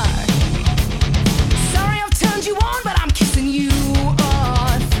are. Sorry I've turned you on, but I'm kissing you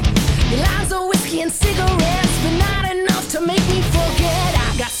off. Your lines are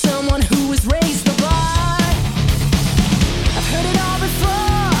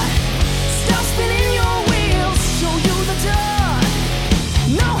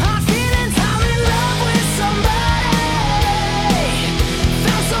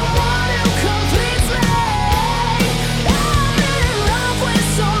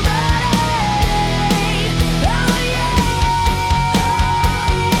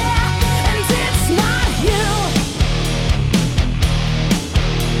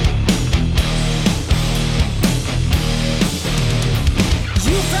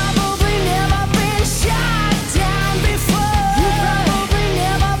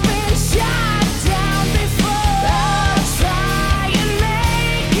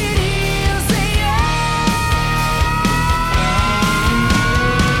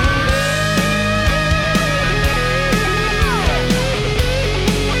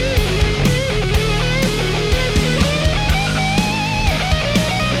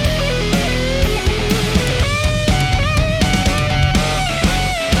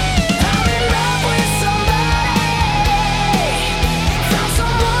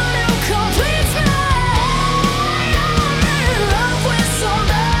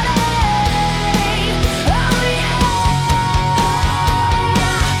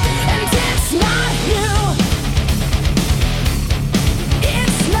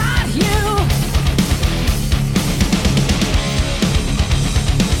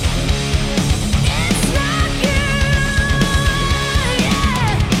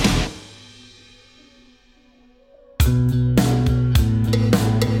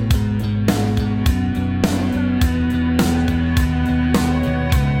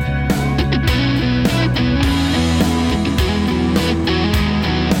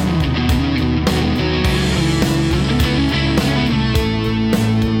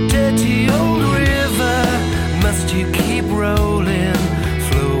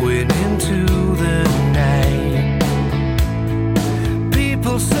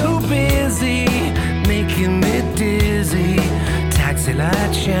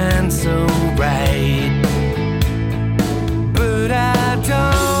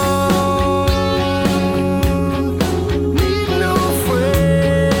don't need no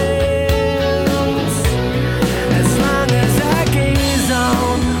friends. As long as I gaze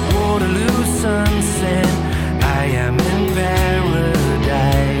on Waterloo sunset, I am in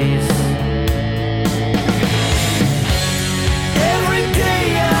paradise. Every day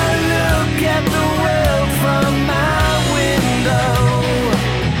I look at the world from my window.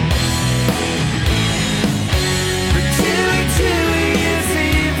 The chilly, chilly is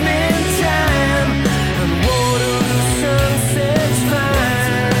evening time, and Waterloo sunset's fine.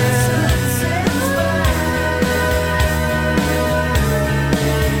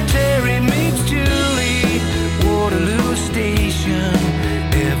 Terry meets Julie, Waterloo Station,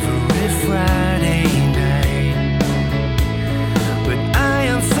 every Friday night. But I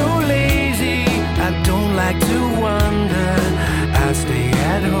am so lazy, I don't like to wander. I stay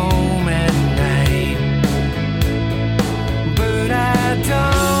at home at night. But I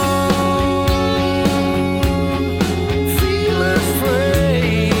don't feel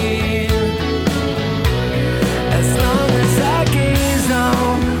afraid. As long as I gaze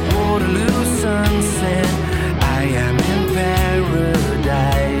on Waterloo sunset, I am in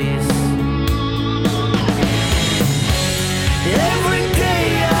paradise. Every day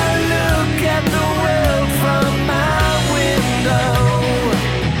I look at the world from my window.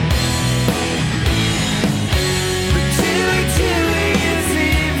 The chilly, chilly is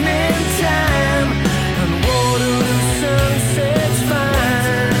evening time, and Waterloo sunset's fine.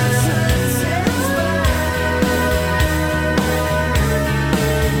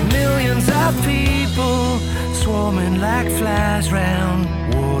 Millions of people swarming like flies round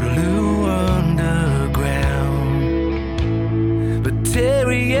Waterloo Underground. But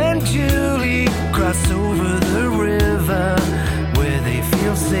Terry and Julie cross over the river where they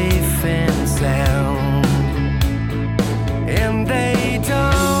feel safe and sound. And they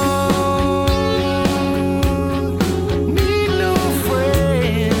don't need no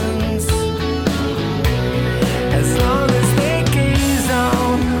friends. As long as they gaze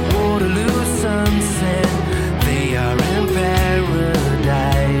on Waterloo sunset, they are in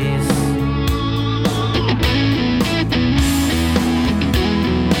paradise.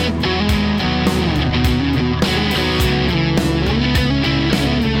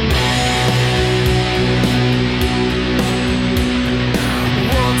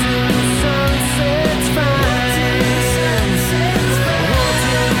 Waterloo sunset's fine.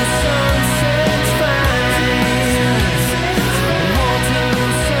 Waterloo sunset's fine.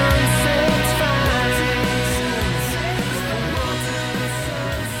 Waterloo sunset's fine.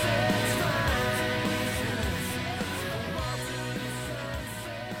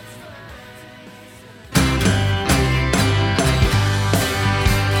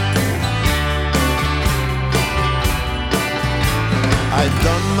 I've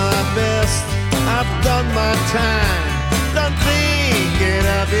done my best, I've done my time, done thinking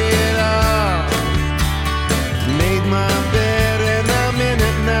of it all. Made my bed and I'm in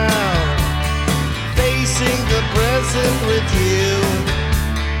it now, facing the present with you.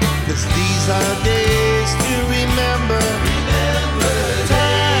 'Cause these are days to remember,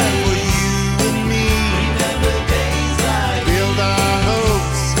 time for you and me. Build our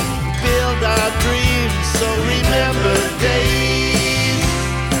hopes, build our dreams, so remember days.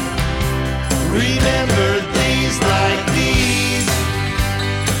 Remember days like these.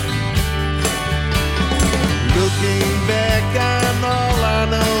 Looking back on all I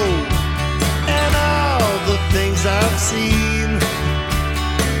know and all the things I've seen.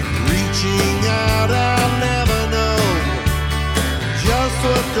 Reaching out, I'll never know just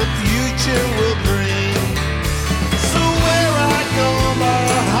what the future will bring. So where I go, my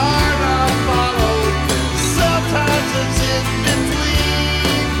heart I'll follow. Sometimes it's in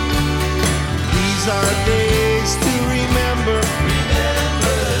between. These are days to remember.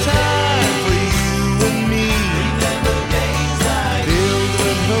 Time for you and me. Filled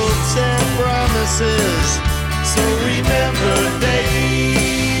with hopes and promises. So remember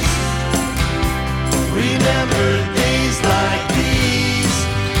days. Remember days like these.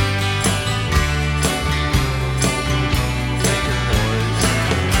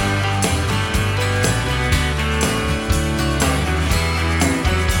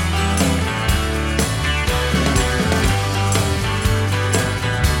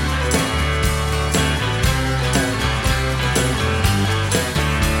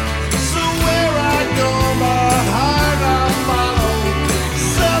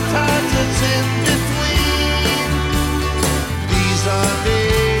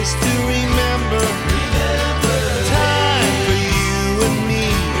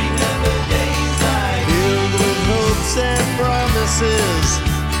 faces.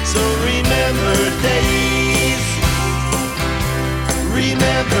 So remember days.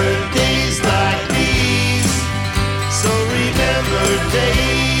 Remember days like these. So remember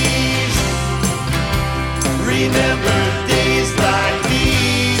days. Remember days like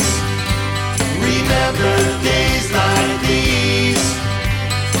these. Remember days like these.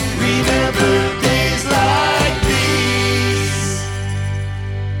 Remember days like these.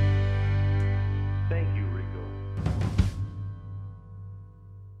 Thank you, Rico.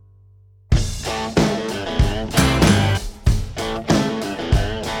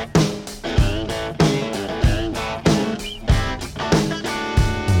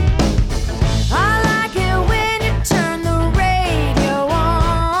 I like it when you turn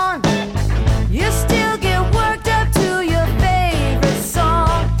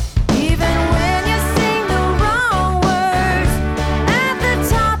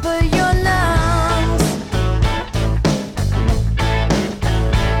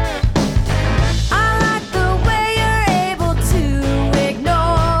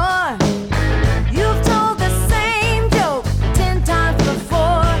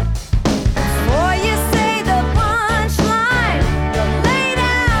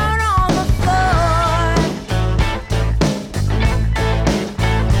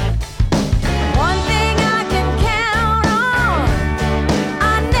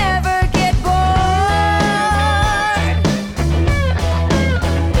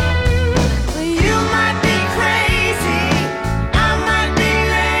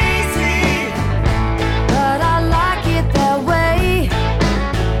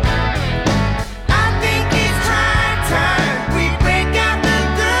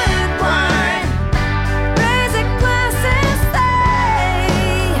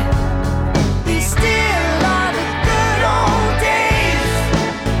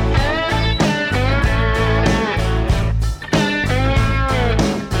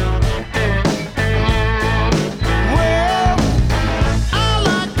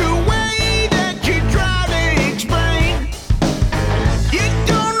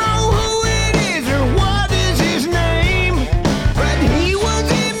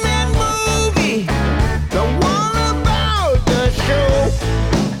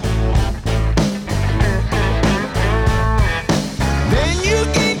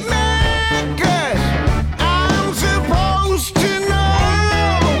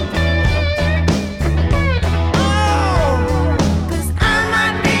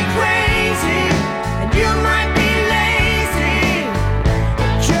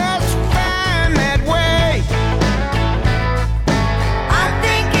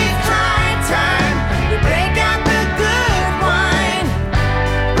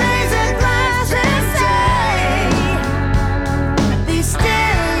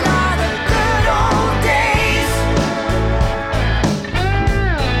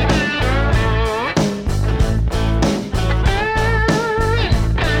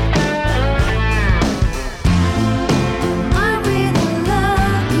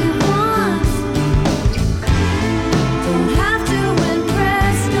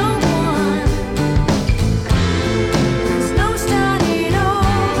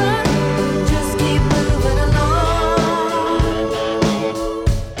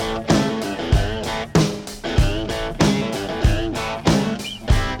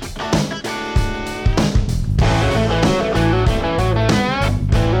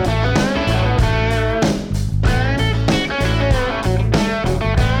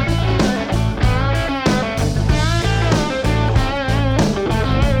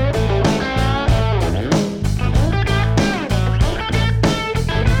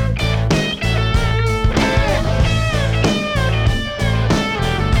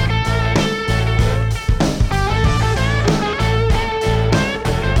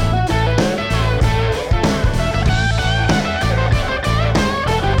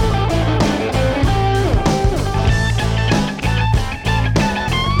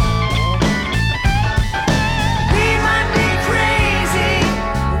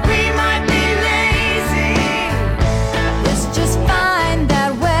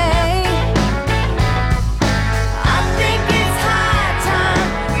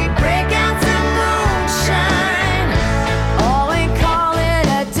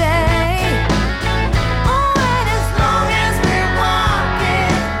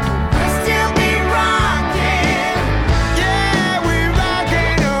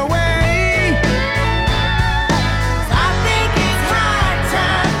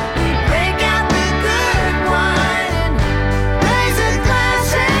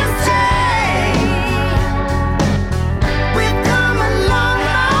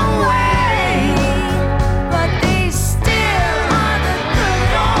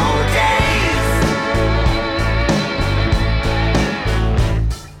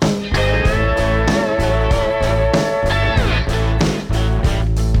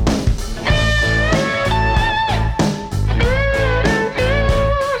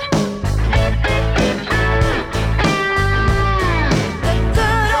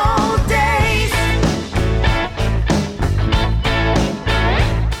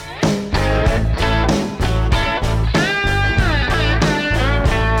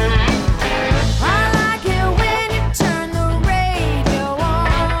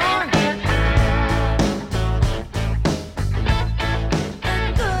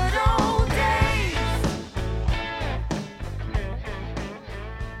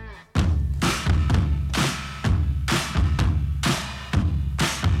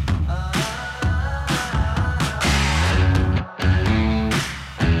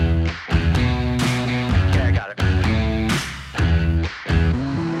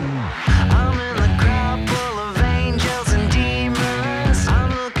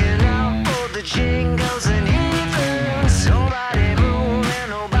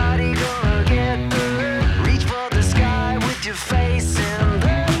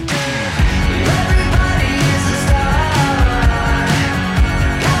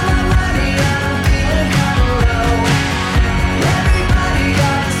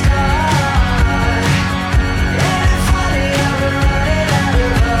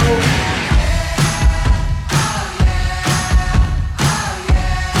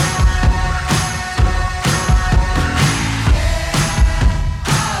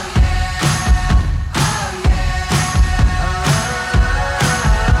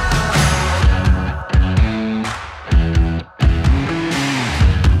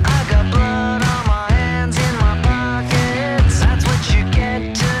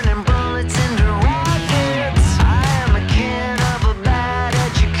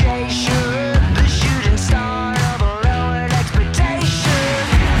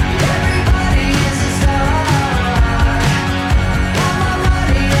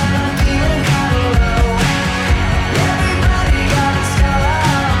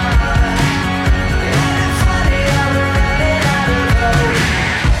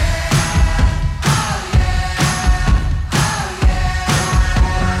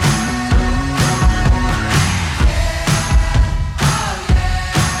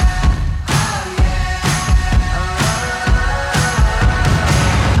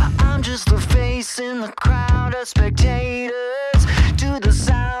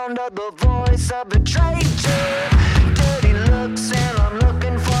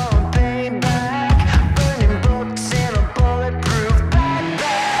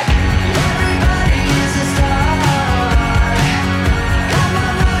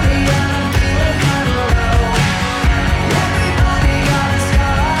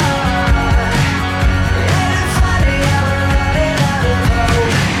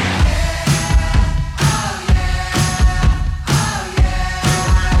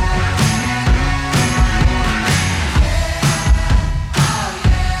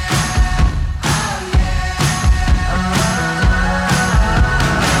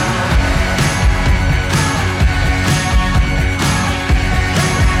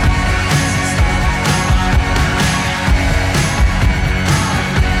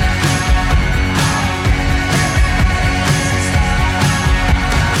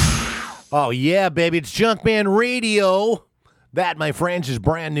Oh, yeah, baby. It's Junkman Radio. That, my friends, is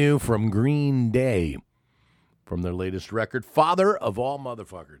brand new from Green Day. From their latest record, Father of All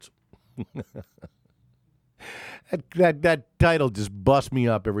Motherfuckers. that title just busts me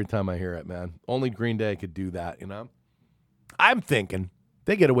up every time I hear it, man. Only Green Day could do that, you know? I'm thinking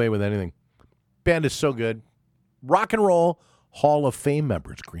they get away with anything. Band is so good. Rock and Roll Hall of Fame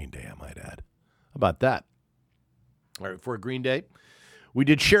members, Green Day, I might add. How about that? All right, for Green Day, we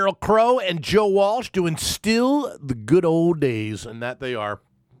did Sheryl Crow and Joe Walsh doing Still the Good Old Days, and that they are.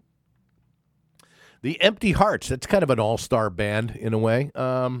 The Empty Hearts, that's kind of an all-star band in a way.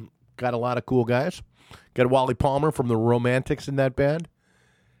 Got a lot of cool guys. Got Wally Palmer from the Romantics in that band.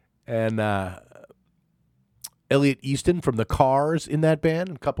 And Elliot Easton from the Cars in that band,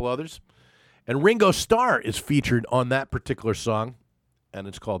 and a couple others. And Ringo Starr is featured on that particular song, and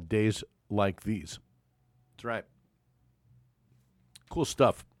it's called Days Like These. That's right. Cool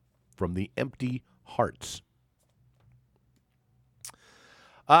stuff from the Empty Hearts.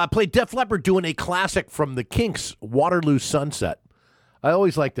 Played Def Leppard doing a classic from the Kinks, Waterloo Sunset. I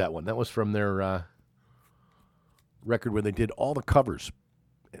always liked that one. That was from their record where they did all the covers.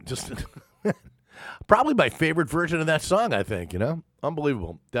 And just probably my favorite version of that song, I think, you know?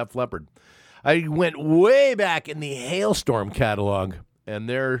 Unbelievable. Def Leppard. I went way back in the Hailstorm catalog, and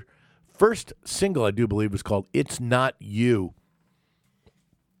their first single, I do believe, was called It's Not You.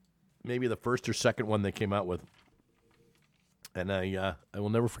 Maybe the first or second one they came out with. And I will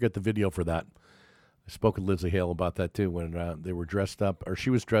never forget the video for that. I spoke with Lizzie Hale about that, too, when they were dressed up, or she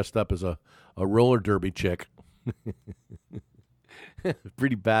was dressed up as a roller derby chick.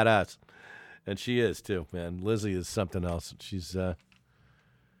 Pretty badass. And she is, too, man. Lizzie is something else.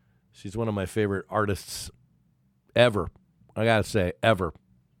 She's one of my favorite artists ever. I got to say, ever.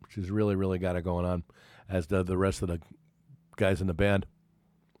 She's really, really got it going on, as do the rest of the guys in the band.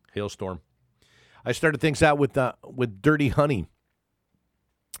 Hailstorm. I started things out with Dirty Honey.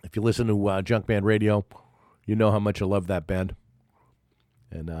 If you listen to Junkman Radio, you know how much I love that band.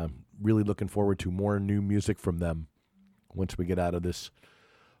 And really looking forward to more new music from them once we get out of this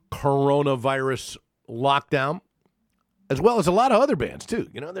coronavirus lockdown, as well as a lot of other bands, too.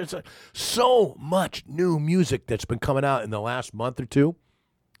 You know, there's so much new music that's been coming out in the last month or two.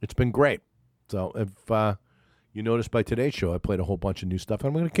 It's been great. So if you noticed by today's show, I played a whole bunch of new stuff.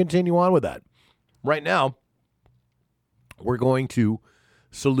 I'm going to continue on with that. Right now, we're going to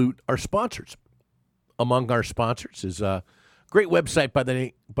salute our sponsors. Among our sponsors is a great website by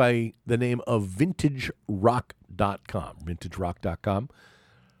the name of VintageRock.com. VintageRock.com.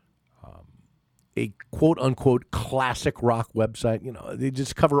 A quote-unquote classic rock website. You know, they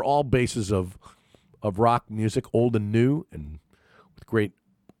just cover all bases of rock music, old and new, and with great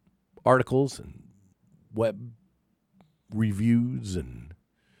articles and web reviews and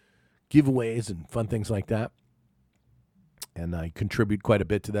giveaways and fun things like that. And I contribute quite a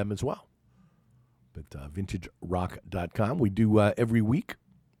bit to them as well. But VintageRock.com. We do every week,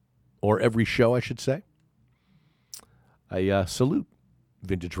 or every show, I should say. I salute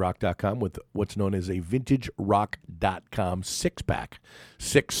VintageRock.com with what's known as a VintageRock.com six-pack.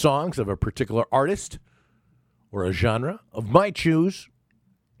 6 songs of a particular artist or a genre of my choose.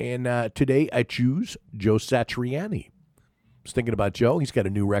 And today I choose Joe Satriani. I was thinking about Joe. He's got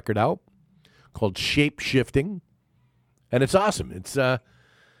a new record out called Shape Shifting. And it's awesome. It's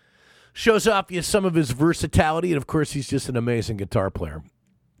shows off some of his versatility. And, of course, he's just an amazing guitar player.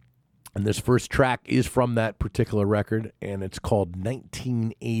 And this first track is from that particular record, and it's called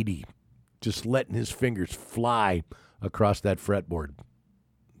 1980. Just letting his fingers fly across that fretboard.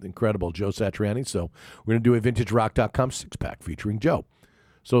 Incredible, Joe Satriani. So we're going to do a VintageRock.com six-pack featuring Joe.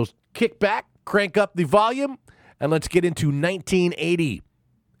 So kick back, crank up the volume, and let's get into 1980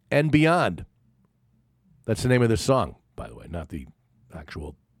 and beyond. That's the name of this song, by the way, not the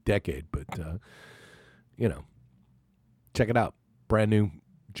actual decade, but, you know, check it out. Brand new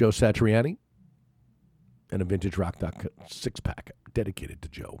Joe Satriani and a VintageRock.com six-pack dedicated to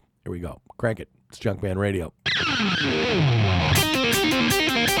Joe. Here we go. Crank it. It's Junkman Radio.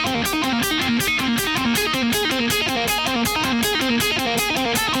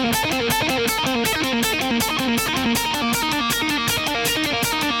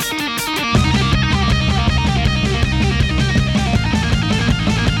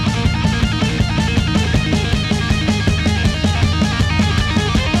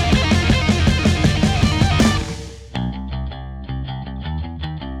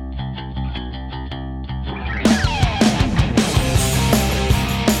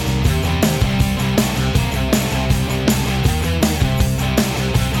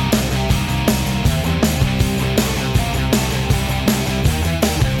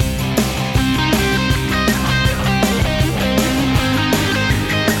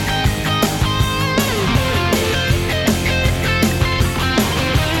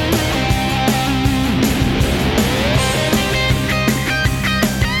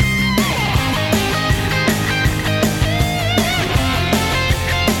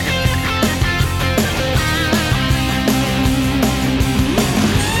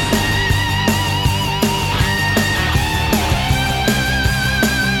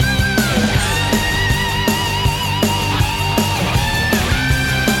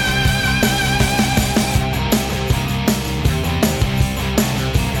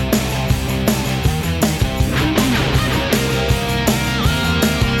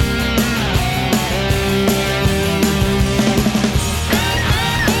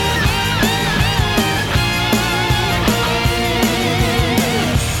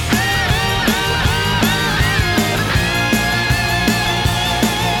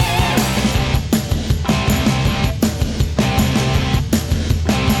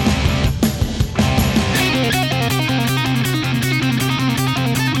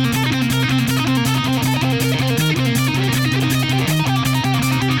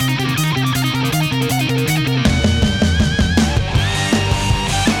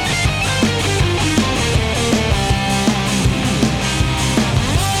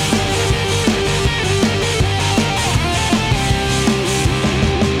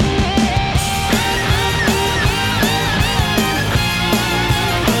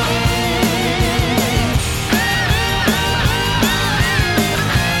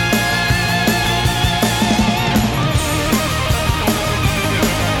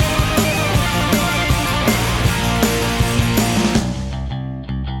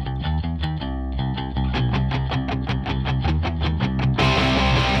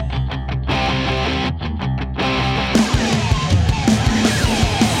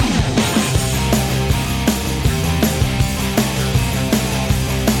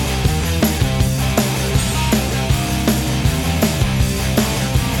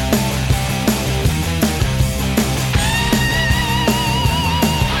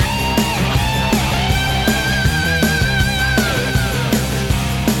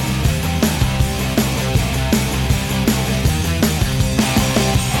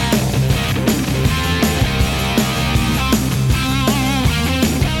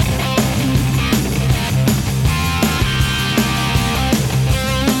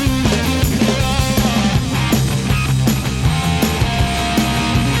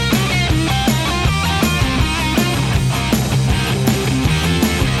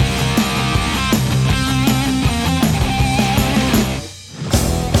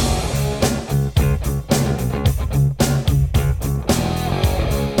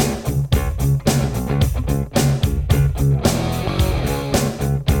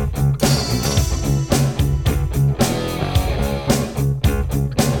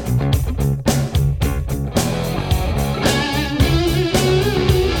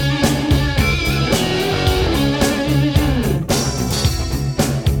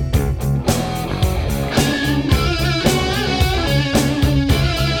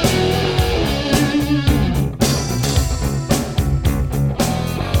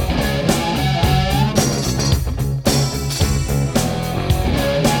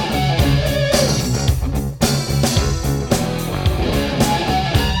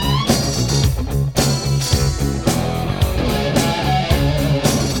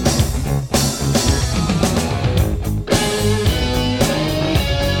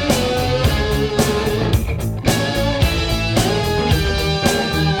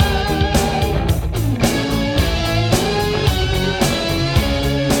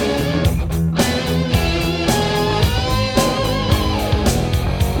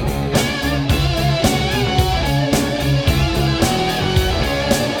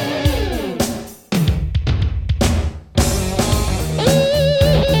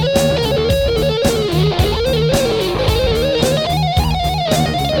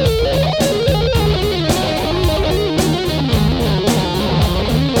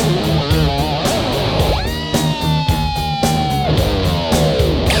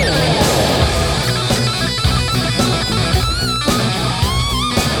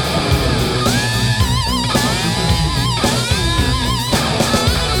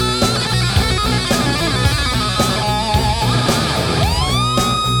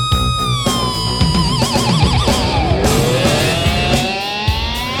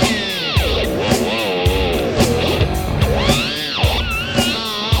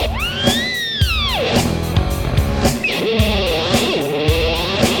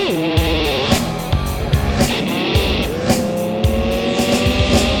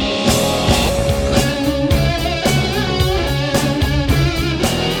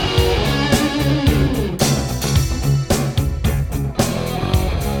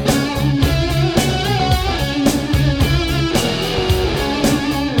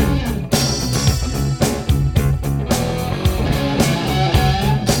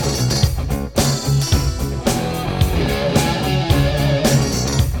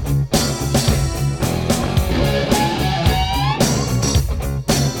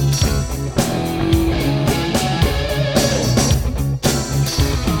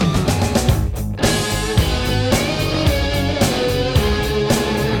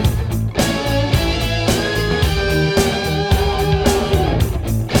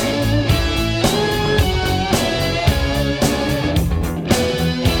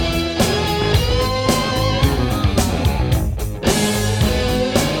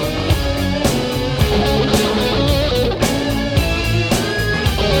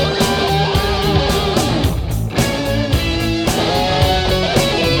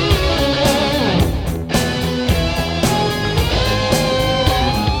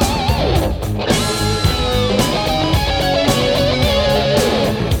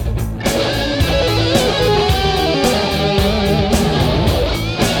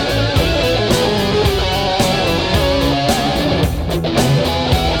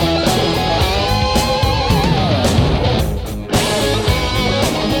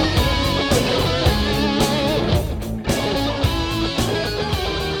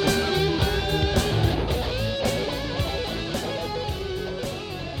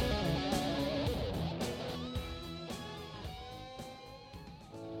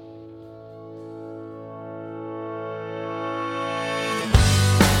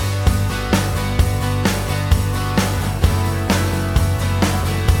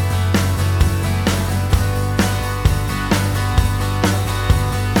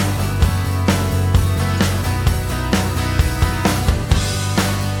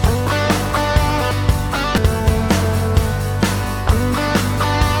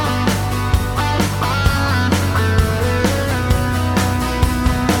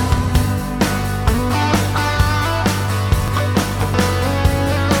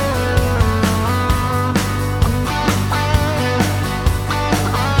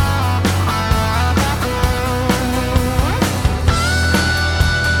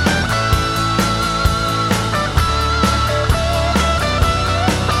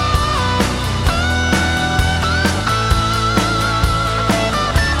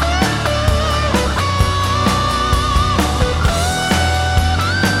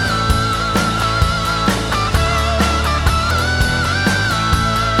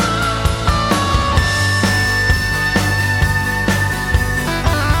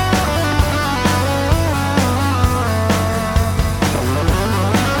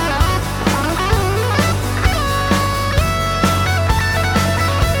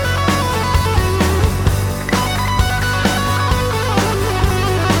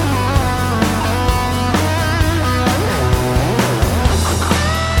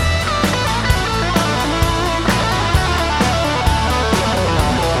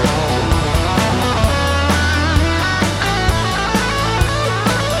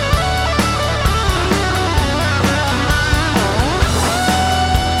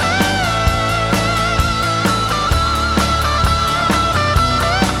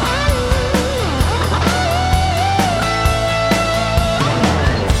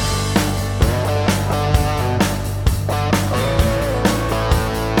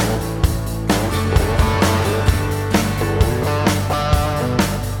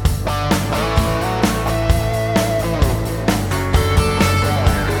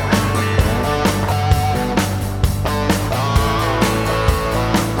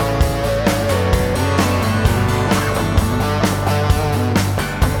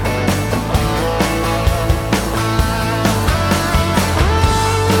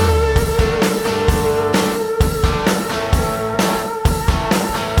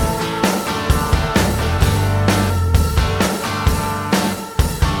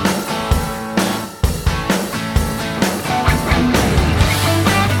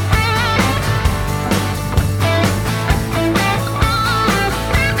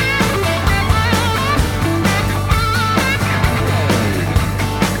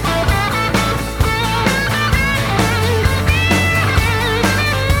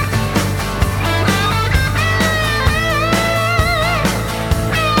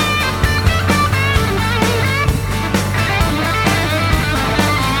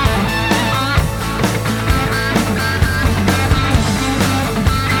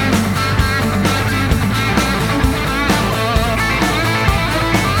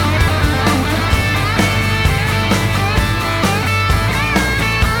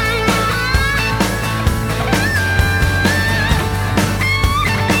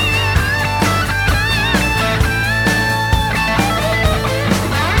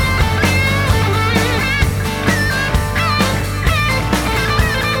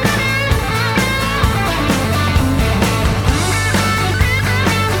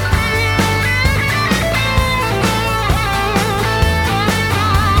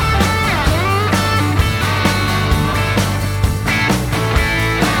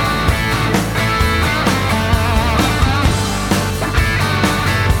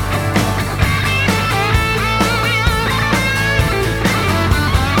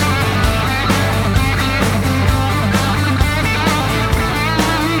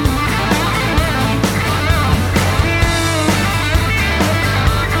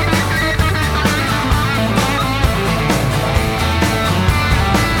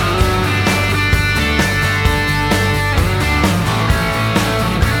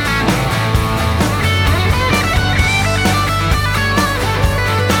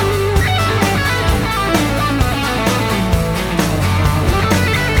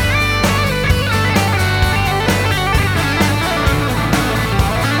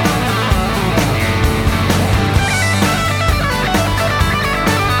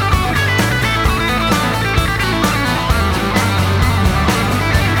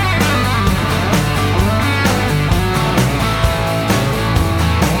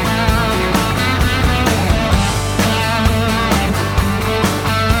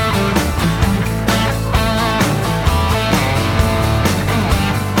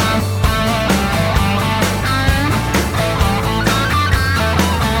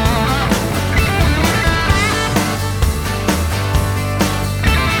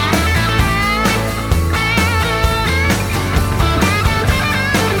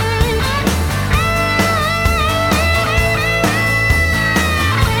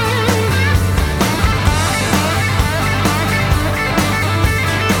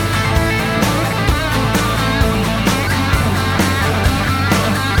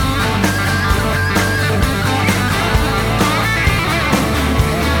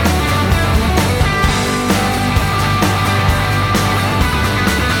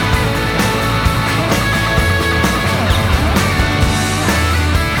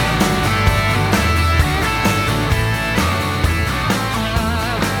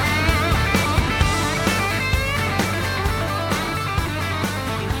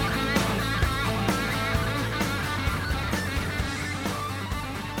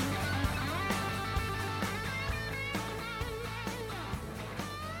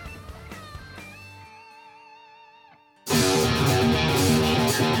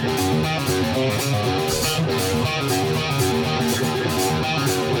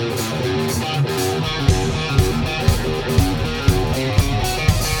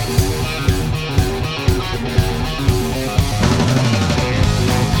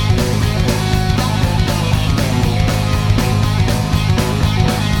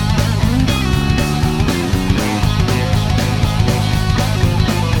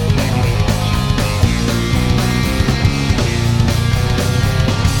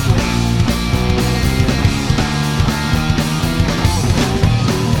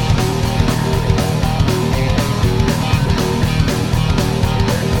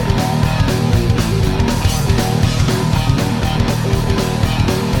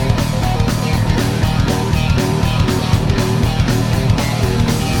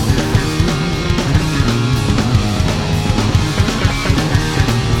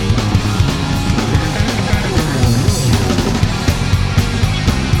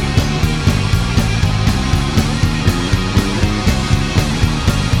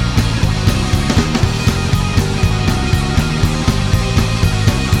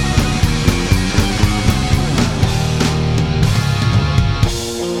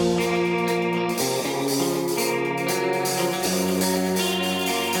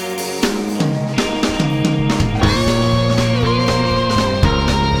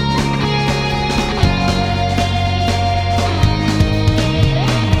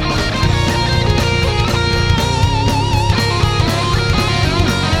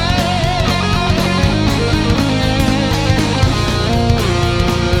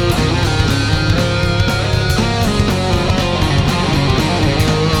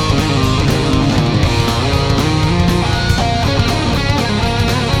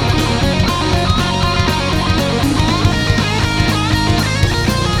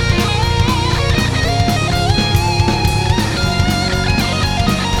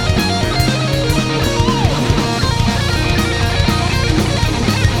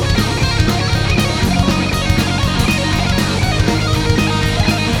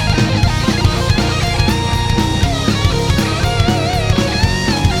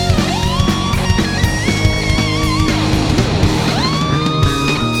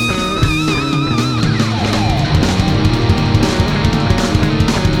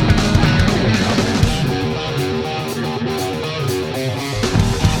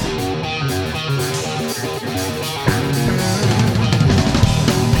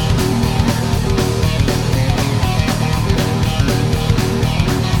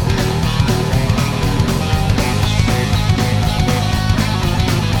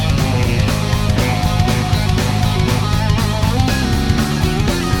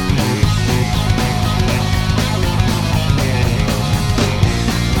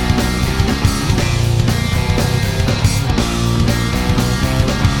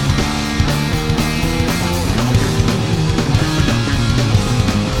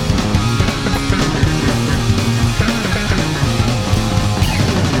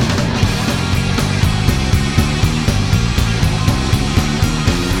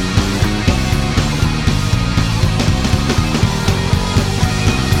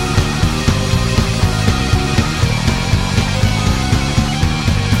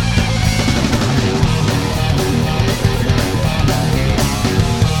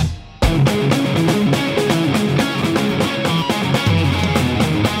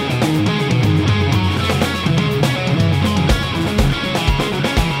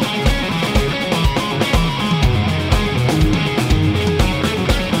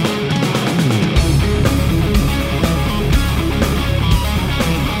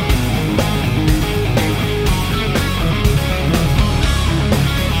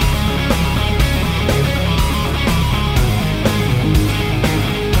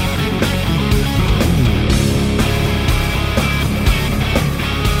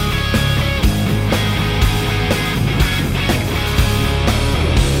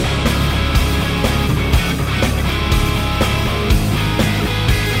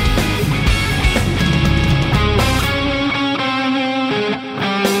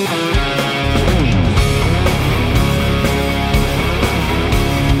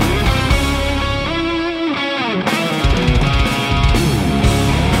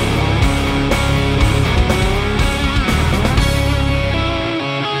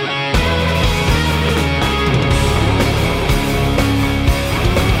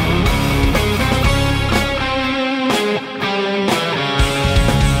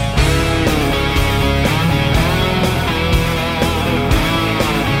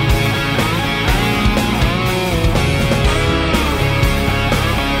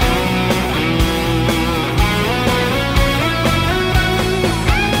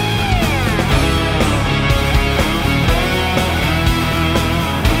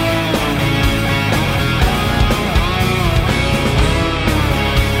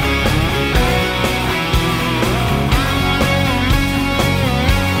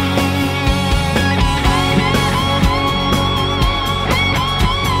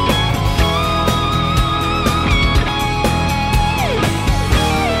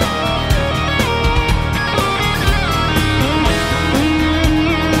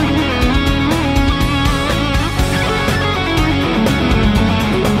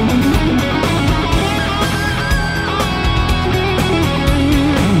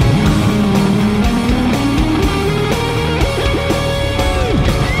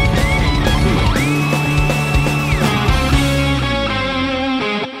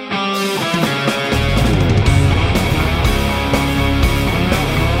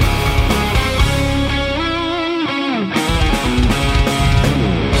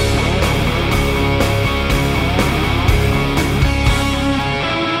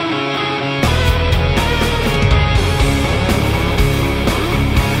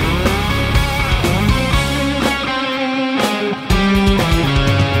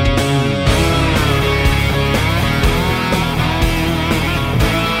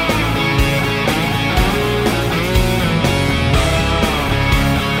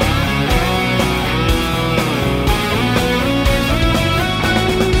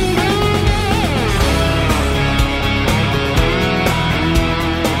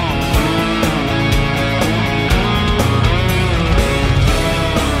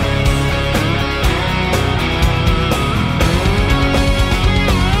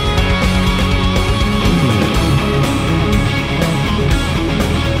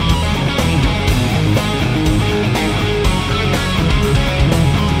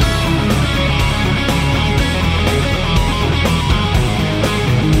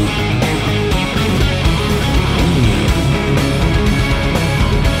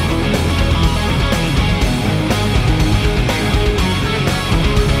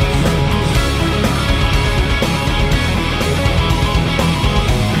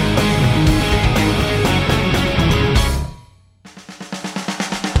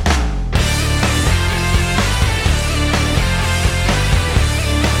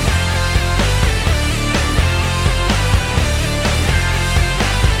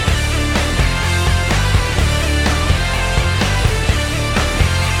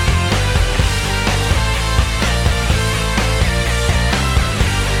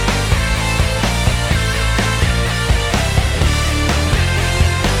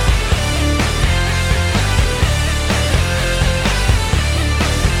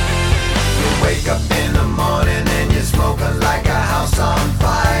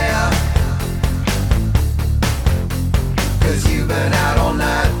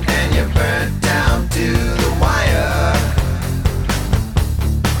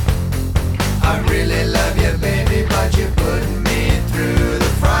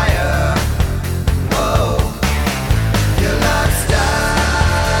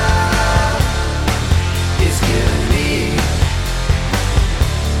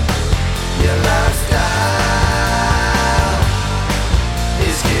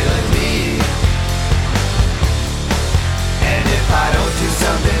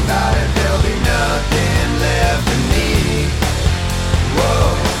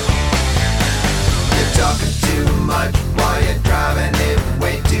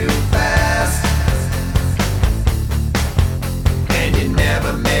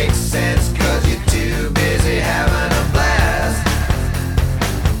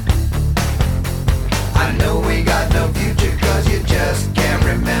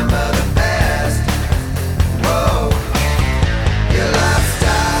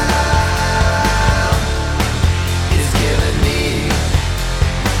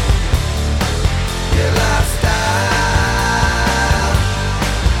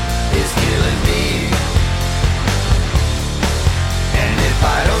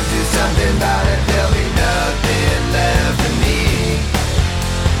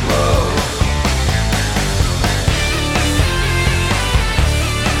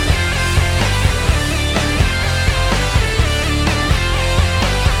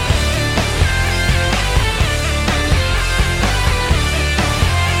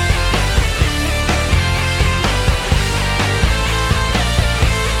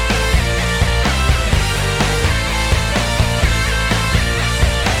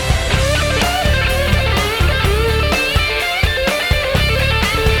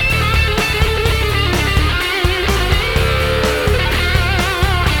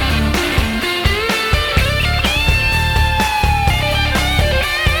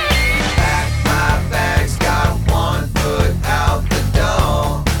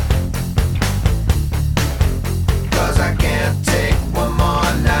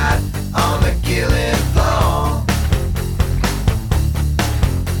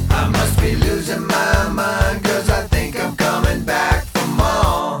 me losing my mind, 'cause I think I'm coming back for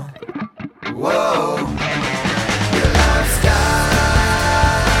more. Whoa, your lifestyle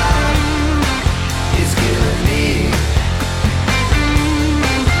is killing me.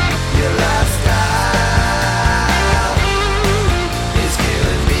 Your lifestyle is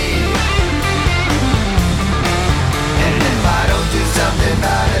killing me. And if I don't do something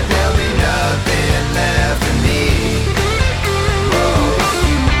about it, there'll be nothing left for me. Whoa.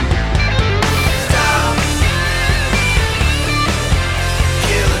 Stop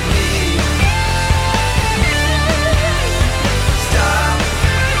killing me. Stop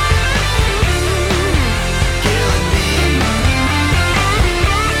killing me.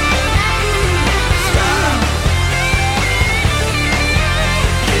 Stop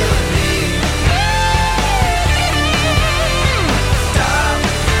killing me. Stop killing me.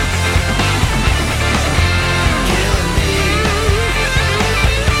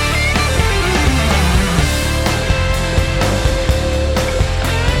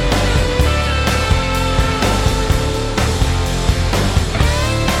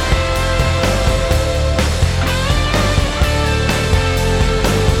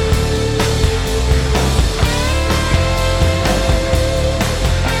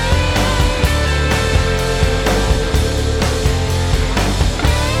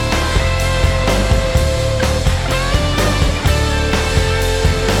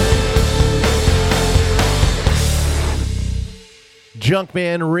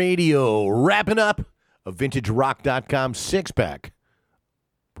 Junkman Radio, wrapping up a VintageRock.com six-pack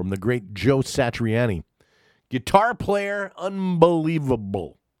from the great Joe Satriani. Guitar player,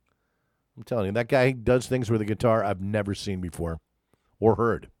 unbelievable. I'm telling you, that guy does things with a guitar I've never seen before, or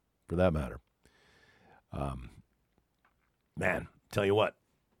heard, for that matter. Man, tell you what,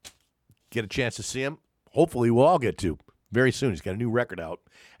 get a chance to see him. Hopefully we'll all get to very soon. He's got a new record out.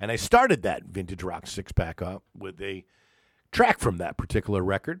 And I started that Vintage Rock six-pack up with a track from that particular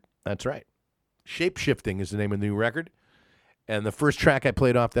record. That's right. Shape-Shifting is the name of the new record. And the first track I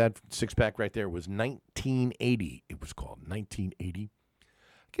played off that six-pack right there was 1980. It was called 1980.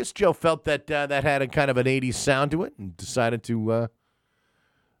 I guess Joe felt that that had a kind of an 80s sound to it and decided to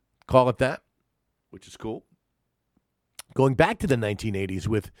call it that, which is cool. Going back to the 1980s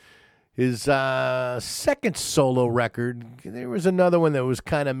with his second solo record, there was another one that was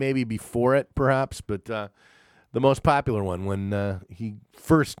kind of maybe before it, perhaps, but the most popular one, when he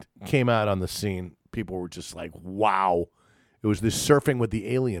first came out on the scene, people were just like, wow. It was this Surfing with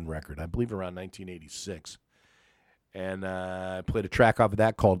the Alien record, I believe around 1986. And I played a track off of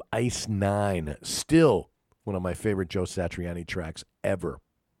that called Ice 9. Still one of my favorite Joe Satriani tracks ever.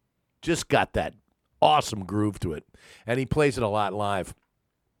 Just got that awesome groove to it. And he plays it a lot live.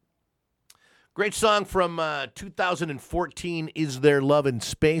 Great song from 2014, Is There Love in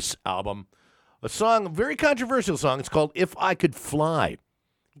Space album. A song, a very controversial song. It's called If I Could Fly.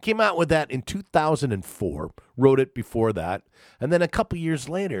 He came out with that in 2004, wrote it before that. And then a couple years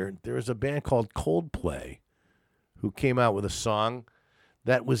later, there was a band called Coldplay who came out with a song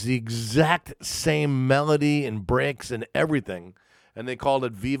that was the exact same melody and breaks and everything. And they called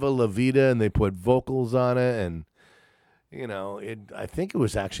it Viva La Vida, and they put vocals on it. And, you know, I think it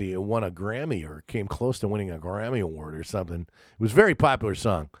was actually, it won a Grammy or came close to winning a Grammy Award or something. It was a very popular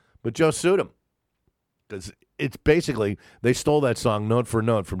song. But Joe sued him. Because it's basically, they stole that song note for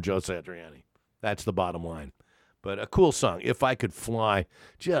note from Joe Satriani. That's the bottom line. But a cool song, If I Could Fly,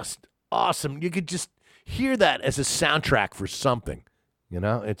 just awesome. You could just hear that as a soundtrack for something. You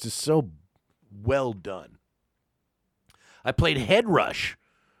know, it's just so well done. I played Head Rush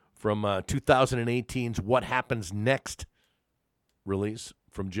from 2018's What Happens Next release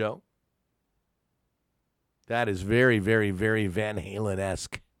from Joe. That is very, very, very Van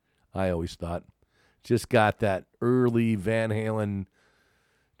Halen-esque, I always thought. Just got that early Van Halen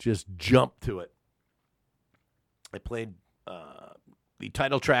just jump to it. I played the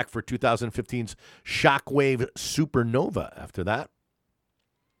title track for 2015's Shockwave Supernova after that.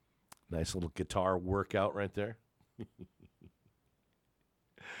 Nice little guitar workout right there.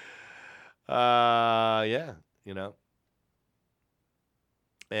 Yeah, you know.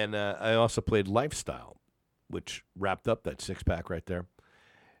 And I also played Lifestyle, which wrapped up that six-pack right there.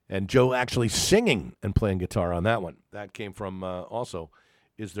 And Joe actually singing and playing guitar on that one. That came from also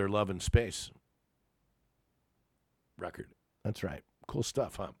Is There Love in Space record. That's right. Cool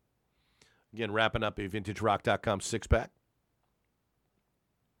stuff, huh? Again, wrapping up a VintageRock.com six-pack.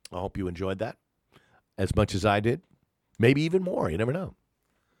 I hope you enjoyed that as much as I did. Maybe even more. You never know.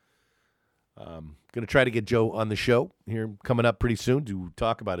 Going to try to get Joe on the show here coming up pretty soon to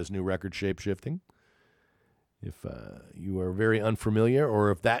talk about his new record, Shape-Shifting. If you are very unfamiliar,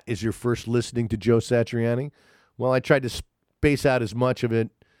 or if that is your first listening to Joe Satriani, well, I tried to space out as much of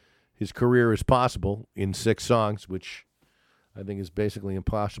his career as possible in 6 songs, which I think is basically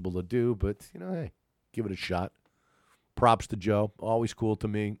impossible to do, but, hey, give it a shot. Props to Joe. Always cool to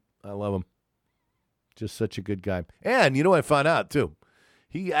me. I love him. Just such a good guy. And you know what I found out, too?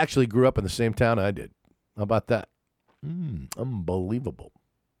 He actually grew up in the same town I did. How about that? Unbelievable.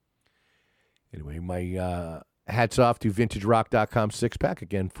 Anyway, my hats off to VintageRock.com 6-pack,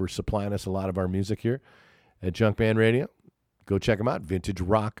 again, for supplying us a lot of our music here at Junkman Radio. Go check them out,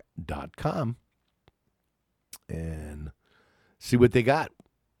 VintageRock.com, and see what they got.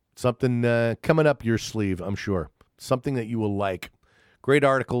 Something coming up your sleeve, I'm sure. Something that you will like. Great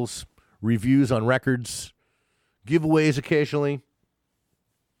articles, reviews on records, giveaways occasionally,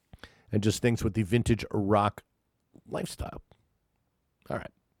 and just things with the vintage rock lifestyle. All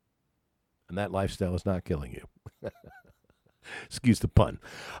right. And that lifestyle is not killing you. Excuse the pun.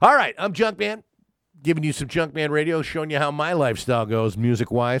 All right, I'm Junkman, giving you some Junkman Radio, showing you how my lifestyle goes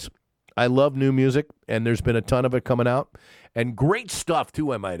music-wise. I love new music, and there's been a ton of it coming out. And great stuff,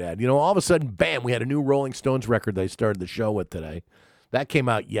 too, I might add. All of a sudden, bam, we had a new Rolling Stones record they started the show with today. That came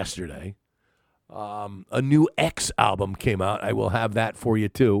out yesterday. A new X album came out. I will have that for you,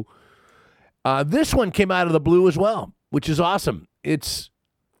 too. This one came out of the blue as well, which is awesome. It's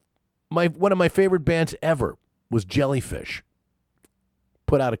one of my favorite bands ever was Jellyfish.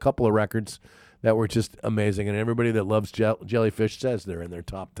 Put out a couple of records that were just amazing, and everybody that loves Jellyfish says they're in their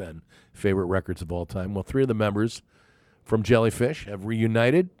top 10 favorite records of all time. Well, 3 of the members from Jellyfish have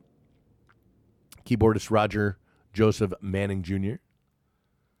reunited. Keyboardist Roger Joseph Manning Jr.,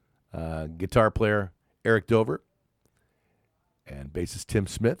 guitar player Eric Dover, and bassist Tim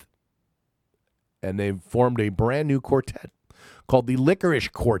Smith. And they've formed a brand new quartet called the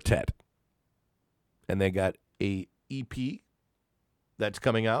Licorice Quartet. And they got a EP that's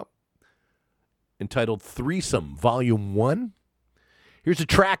coming out entitled Threesome Volume 1. Here's a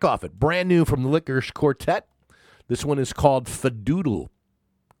track off it, brand new from the Licorice Quartet. This one is called Fadoodle.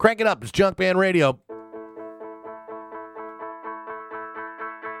 Crank it up. It's Junkman Radio.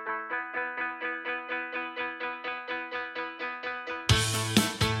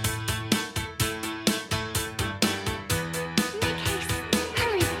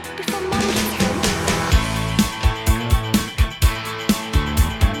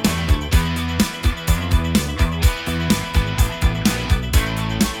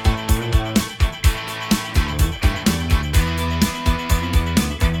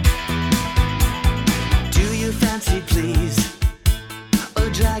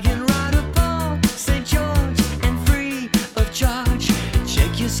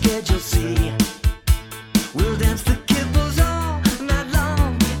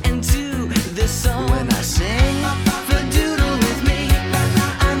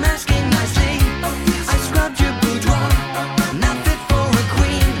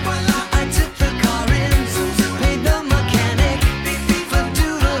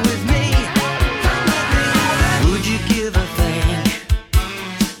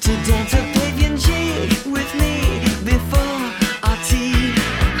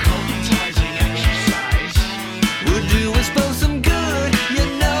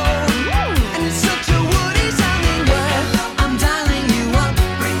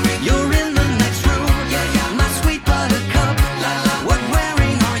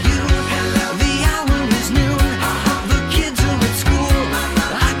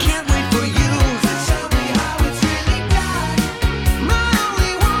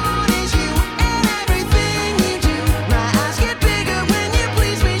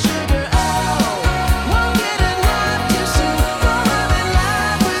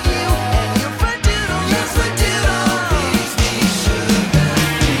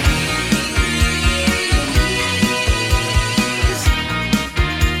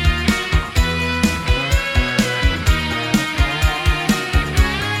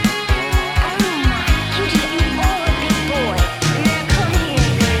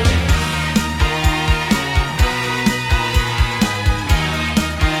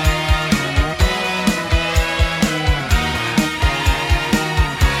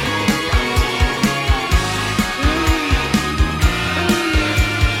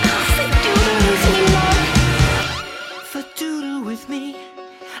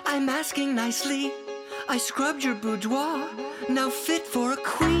 nicely. I scrubbed your boudoir, now fit for a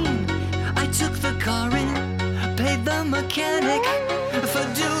queen. I took the car in, paid the mechanic for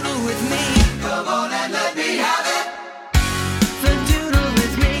doodle with me. Come on and let me have it. For doodle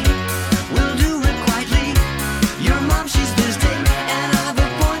with me, we'll do it quietly. Your mom, she's visiting, and I've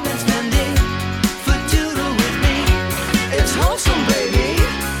appointments pending. For doodle with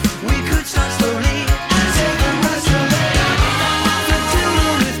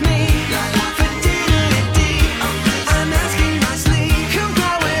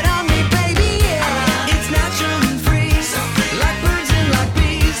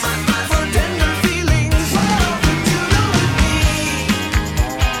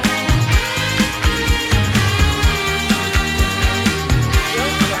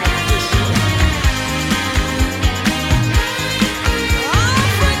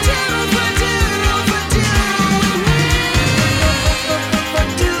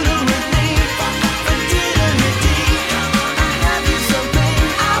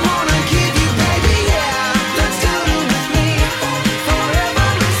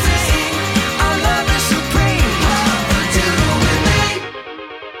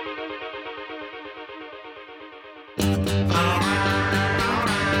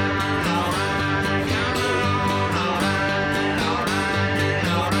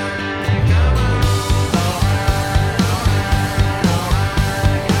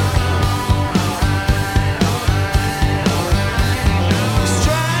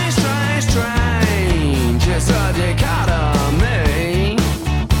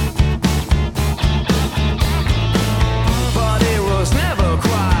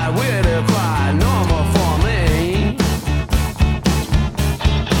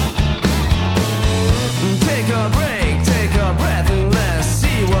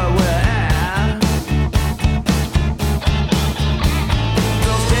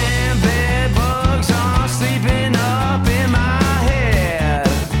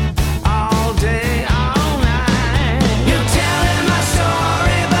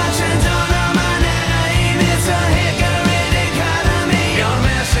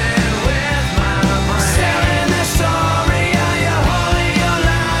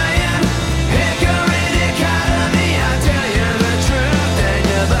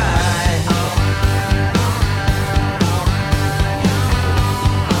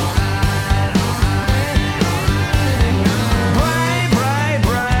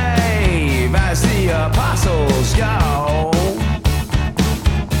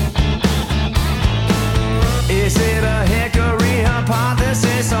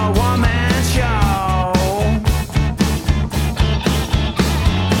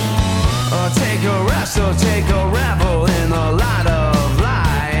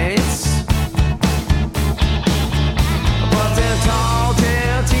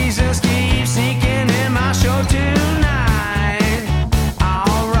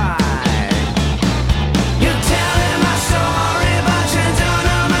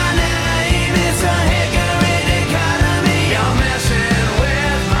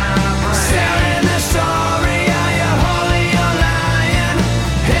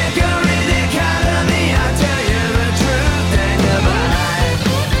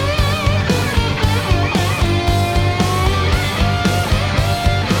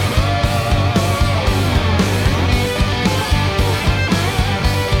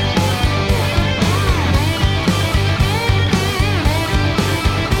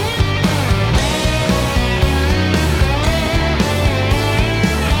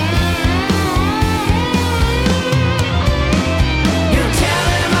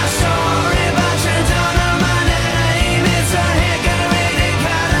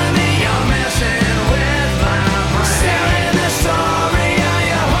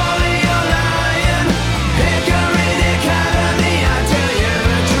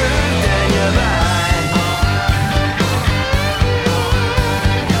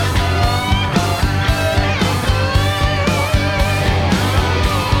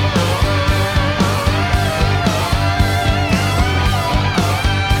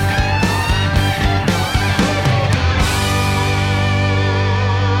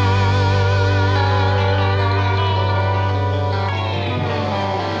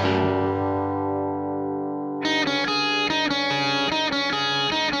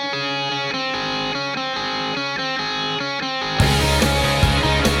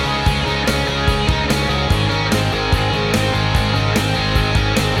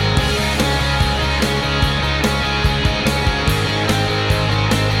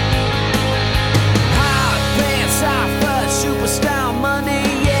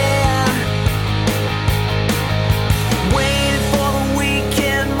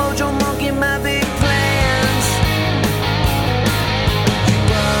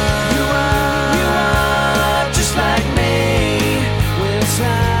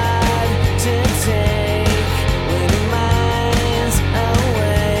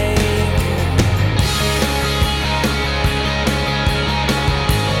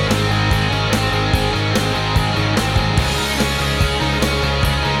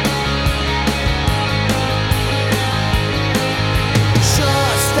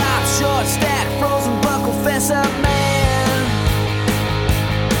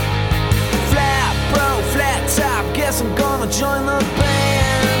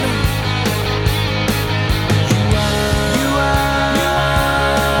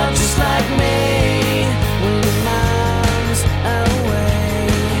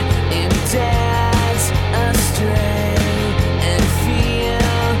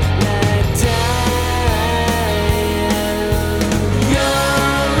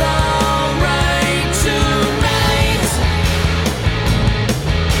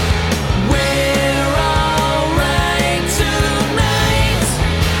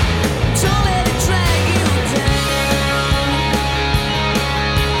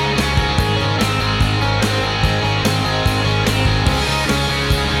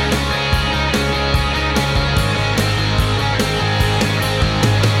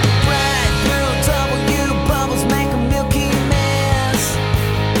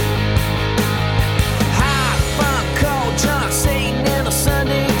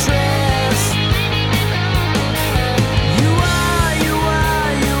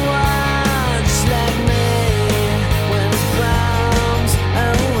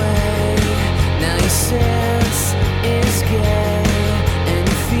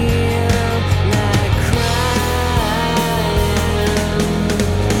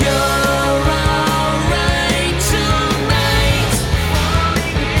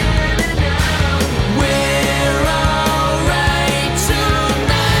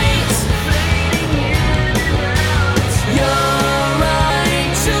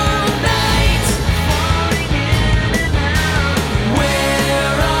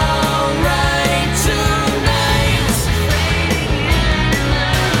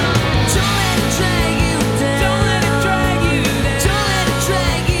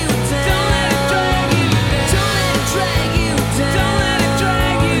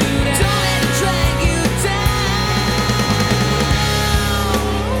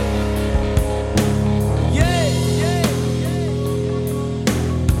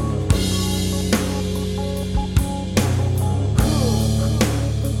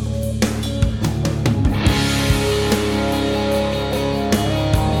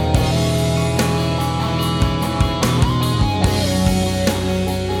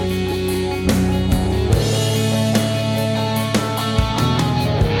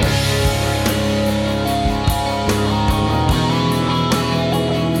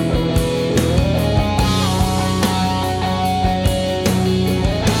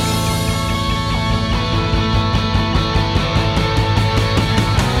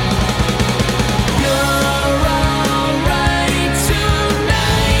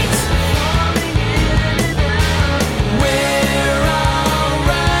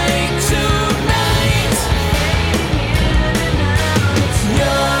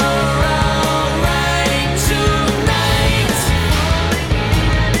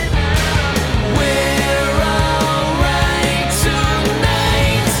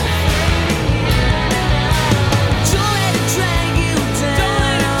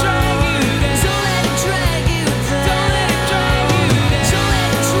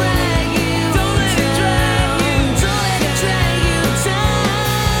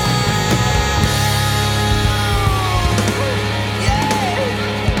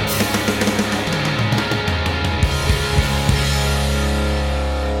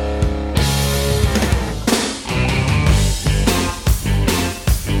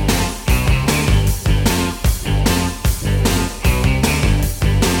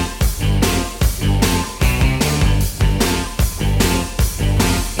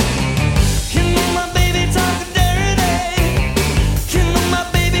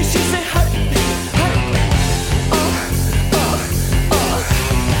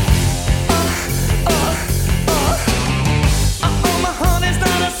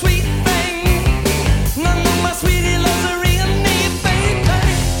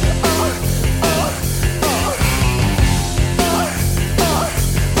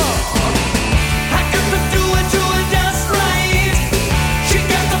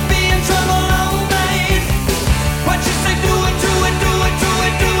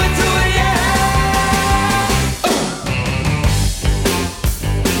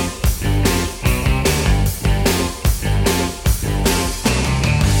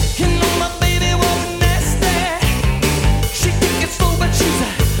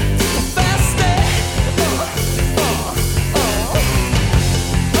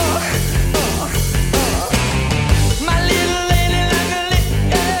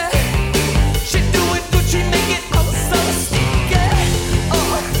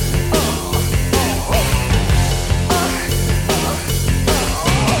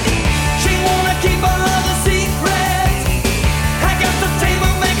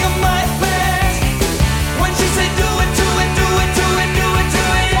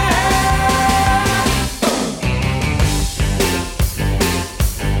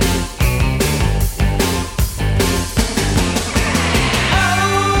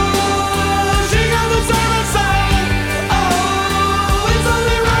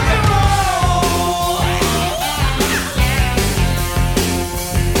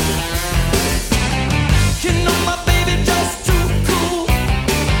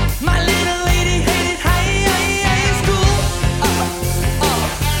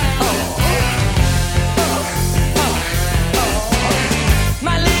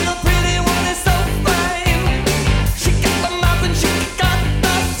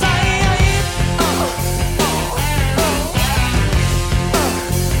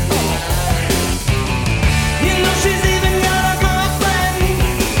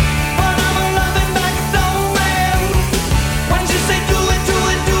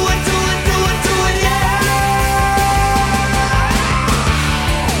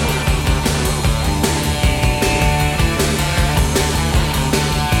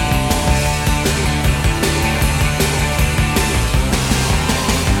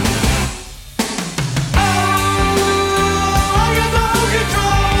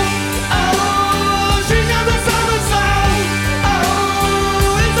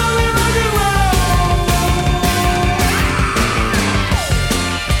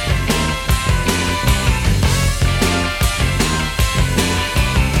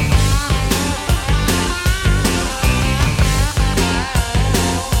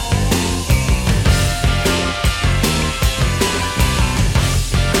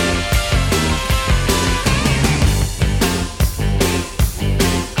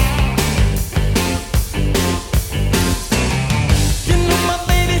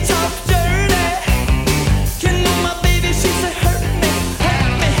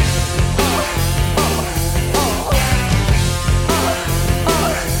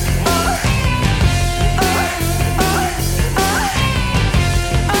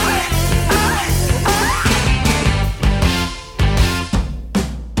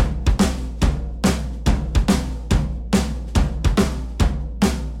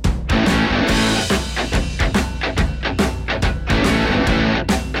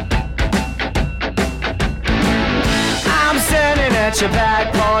at your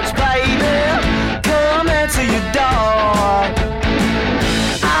back porch, baby. Come into your door.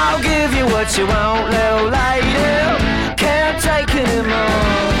 I'll give you what you want, little lady. Can't take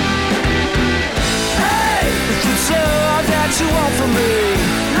anymore. Hey, if it's all that you want from me,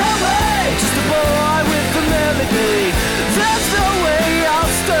 no way. Just a boy with a melody. That's the way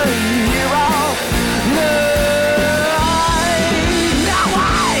I'll stay here all night. No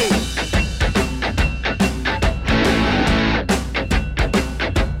way.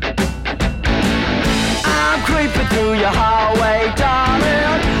 I'm creeping through your hallway,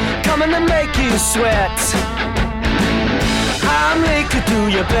 darling, coming to make you sweat. I'm leaking through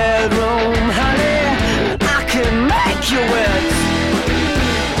your bedroom, honey, I can make you wet.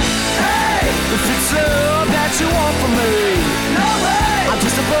 Hey, if it's love that you want from me, no way. I'm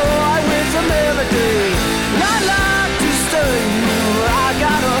just a boy with a melody, and I'd like to stay. I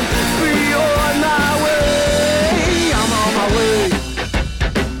gotta be on my way. I'm on my way.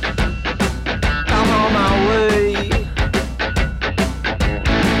 I'm on my way.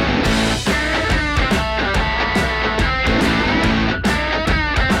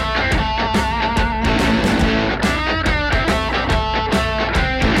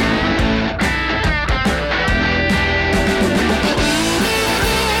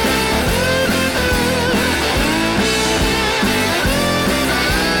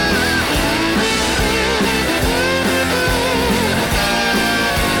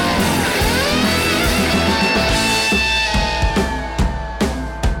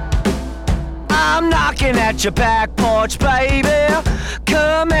 I'm knocking at your back porch, baby.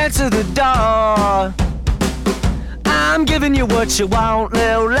 Come into the door. I'm giving you what you want,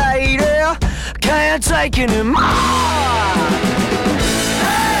 little lady. Can't take anymore.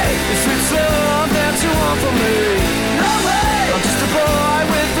 Hey, if it's love that you want from me, no way. I'm just a boy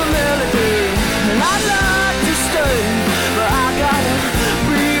with a melody, and I'd like to stay, but I gotta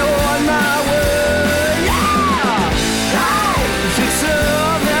be on my way. Yeah. Hey, if it's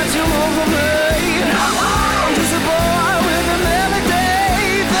love that you want from me, I'm just a boy with a melody.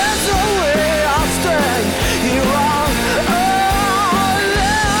 That's the way I'll stay here all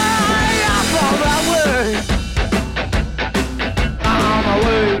night. I'm on my way. I'm on my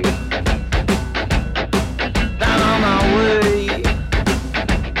way. I'm on my way.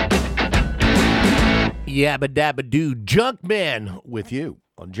 Yabba dabba doo, Junkman with you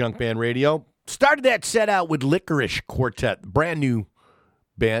on Junkman Radio. Started that set out with Licorice Quartet, brand new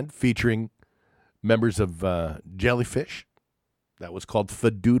band featuring members of Jellyfish. That was called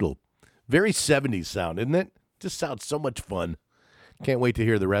Fadoodle. Very 70s sound, isn't it? Just sounds so much fun. Can't wait to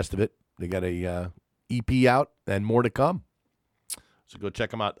hear the rest of it. They got a EP out and more to come. So go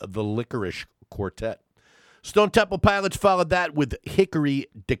check them out, the Licorice Quartet. Stone Temple Pilots followed that with Hickory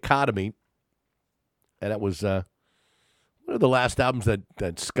Dichotomy. And that was one of the last albums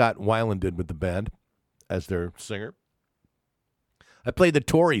that Scott Weiland did with the band as their singer. I played the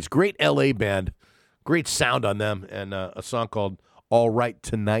Tories, great L.A. band, great sound on them, and a song called All Right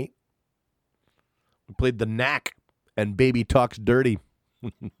Tonight. We played the Knack and Baby Talks Dirty.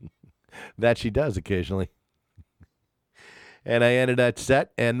 That she does occasionally. And I ended that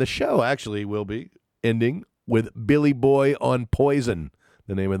set, and the show actually will be ending with Billy Boy on Poison,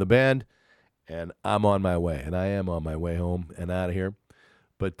 the name of the band. And I'm on my way, and I am on my way home and out of here.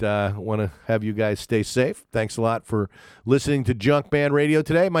 But I want to have you guys stay safe. Thanks a lot for listening to Junkman Radio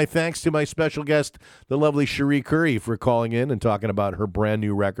today. My thanks to my special guest, the lovely Cherie Curry, for calling in and talking about her brand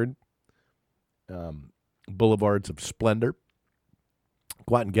new record, Boulevards of Splendor.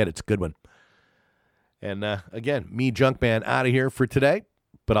 Go out and get it. It's a good one. And again, me, Junkman, out of here for today.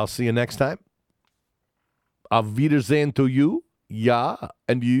 But I'll see you next time. Auf Wiedersehen to you. Yeah,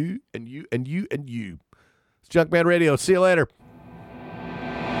 and you, and you, and you, and you. It's Junkman Radio. See you later.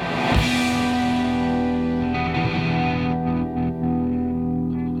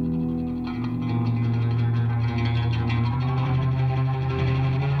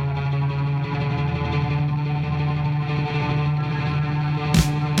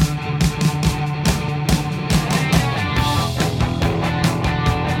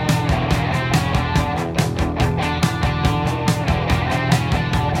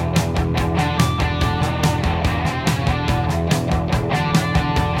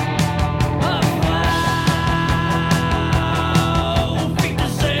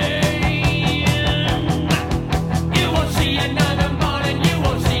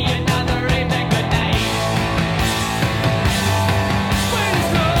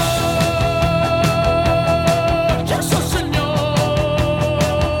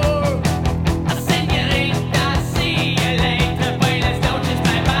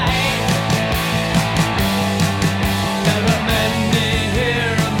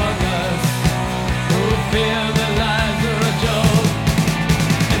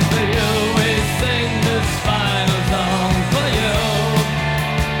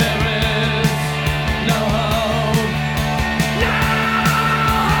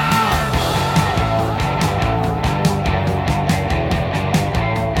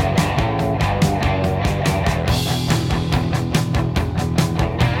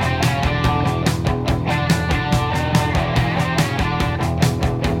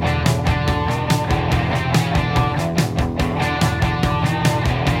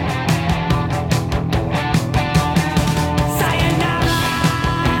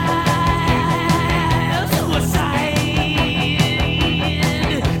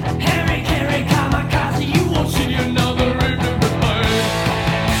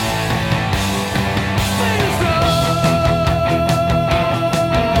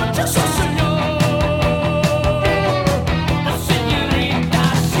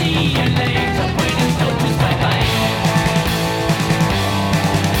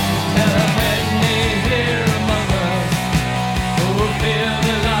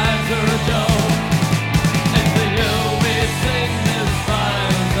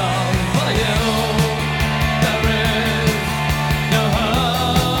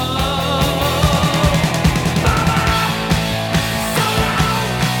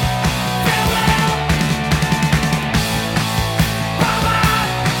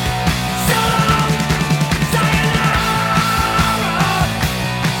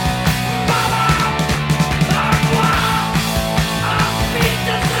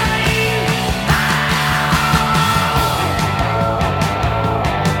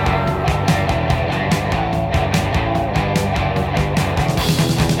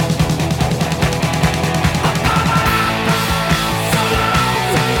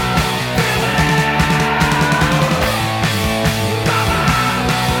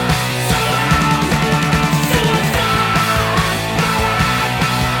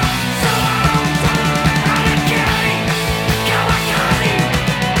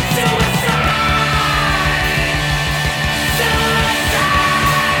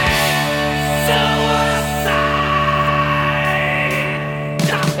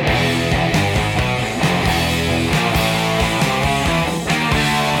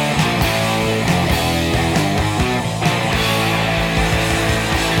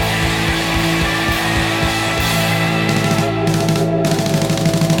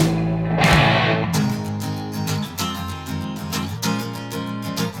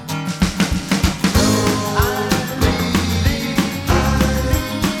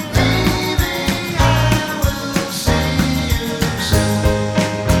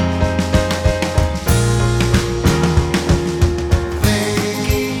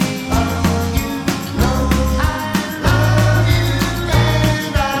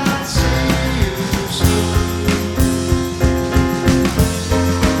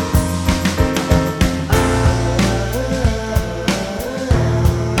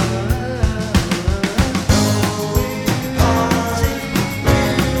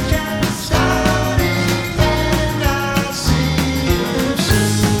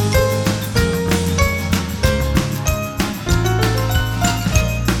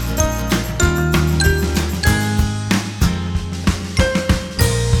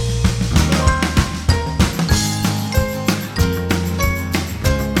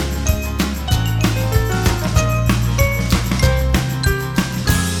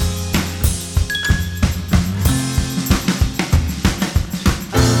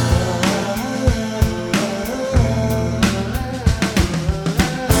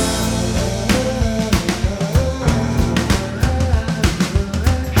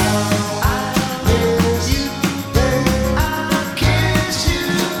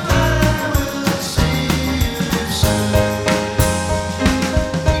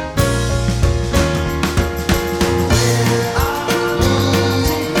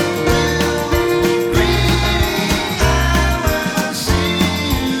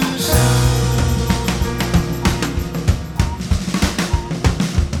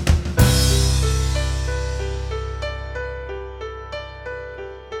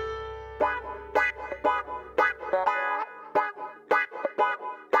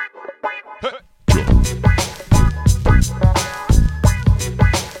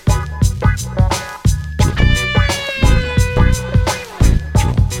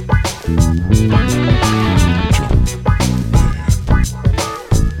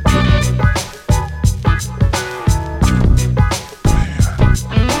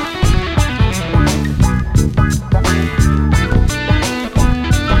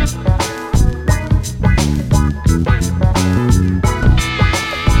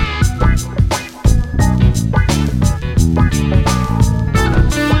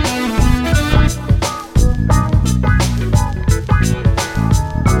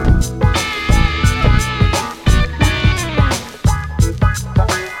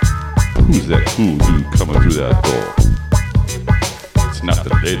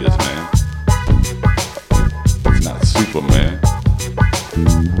 latest, man. It's not Superman.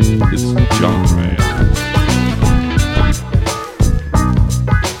 It's Junkman.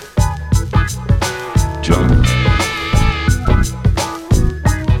 Junkman.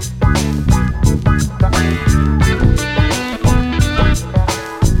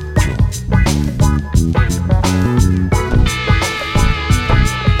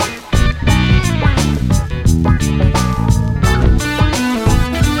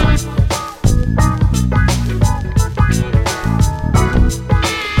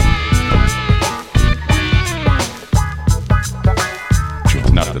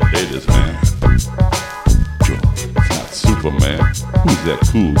 Who's that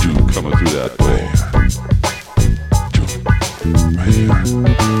cool dude coming through that door? Right here.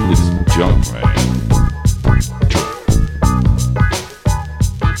 It's Junkman.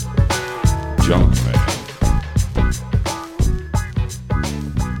 Junkman.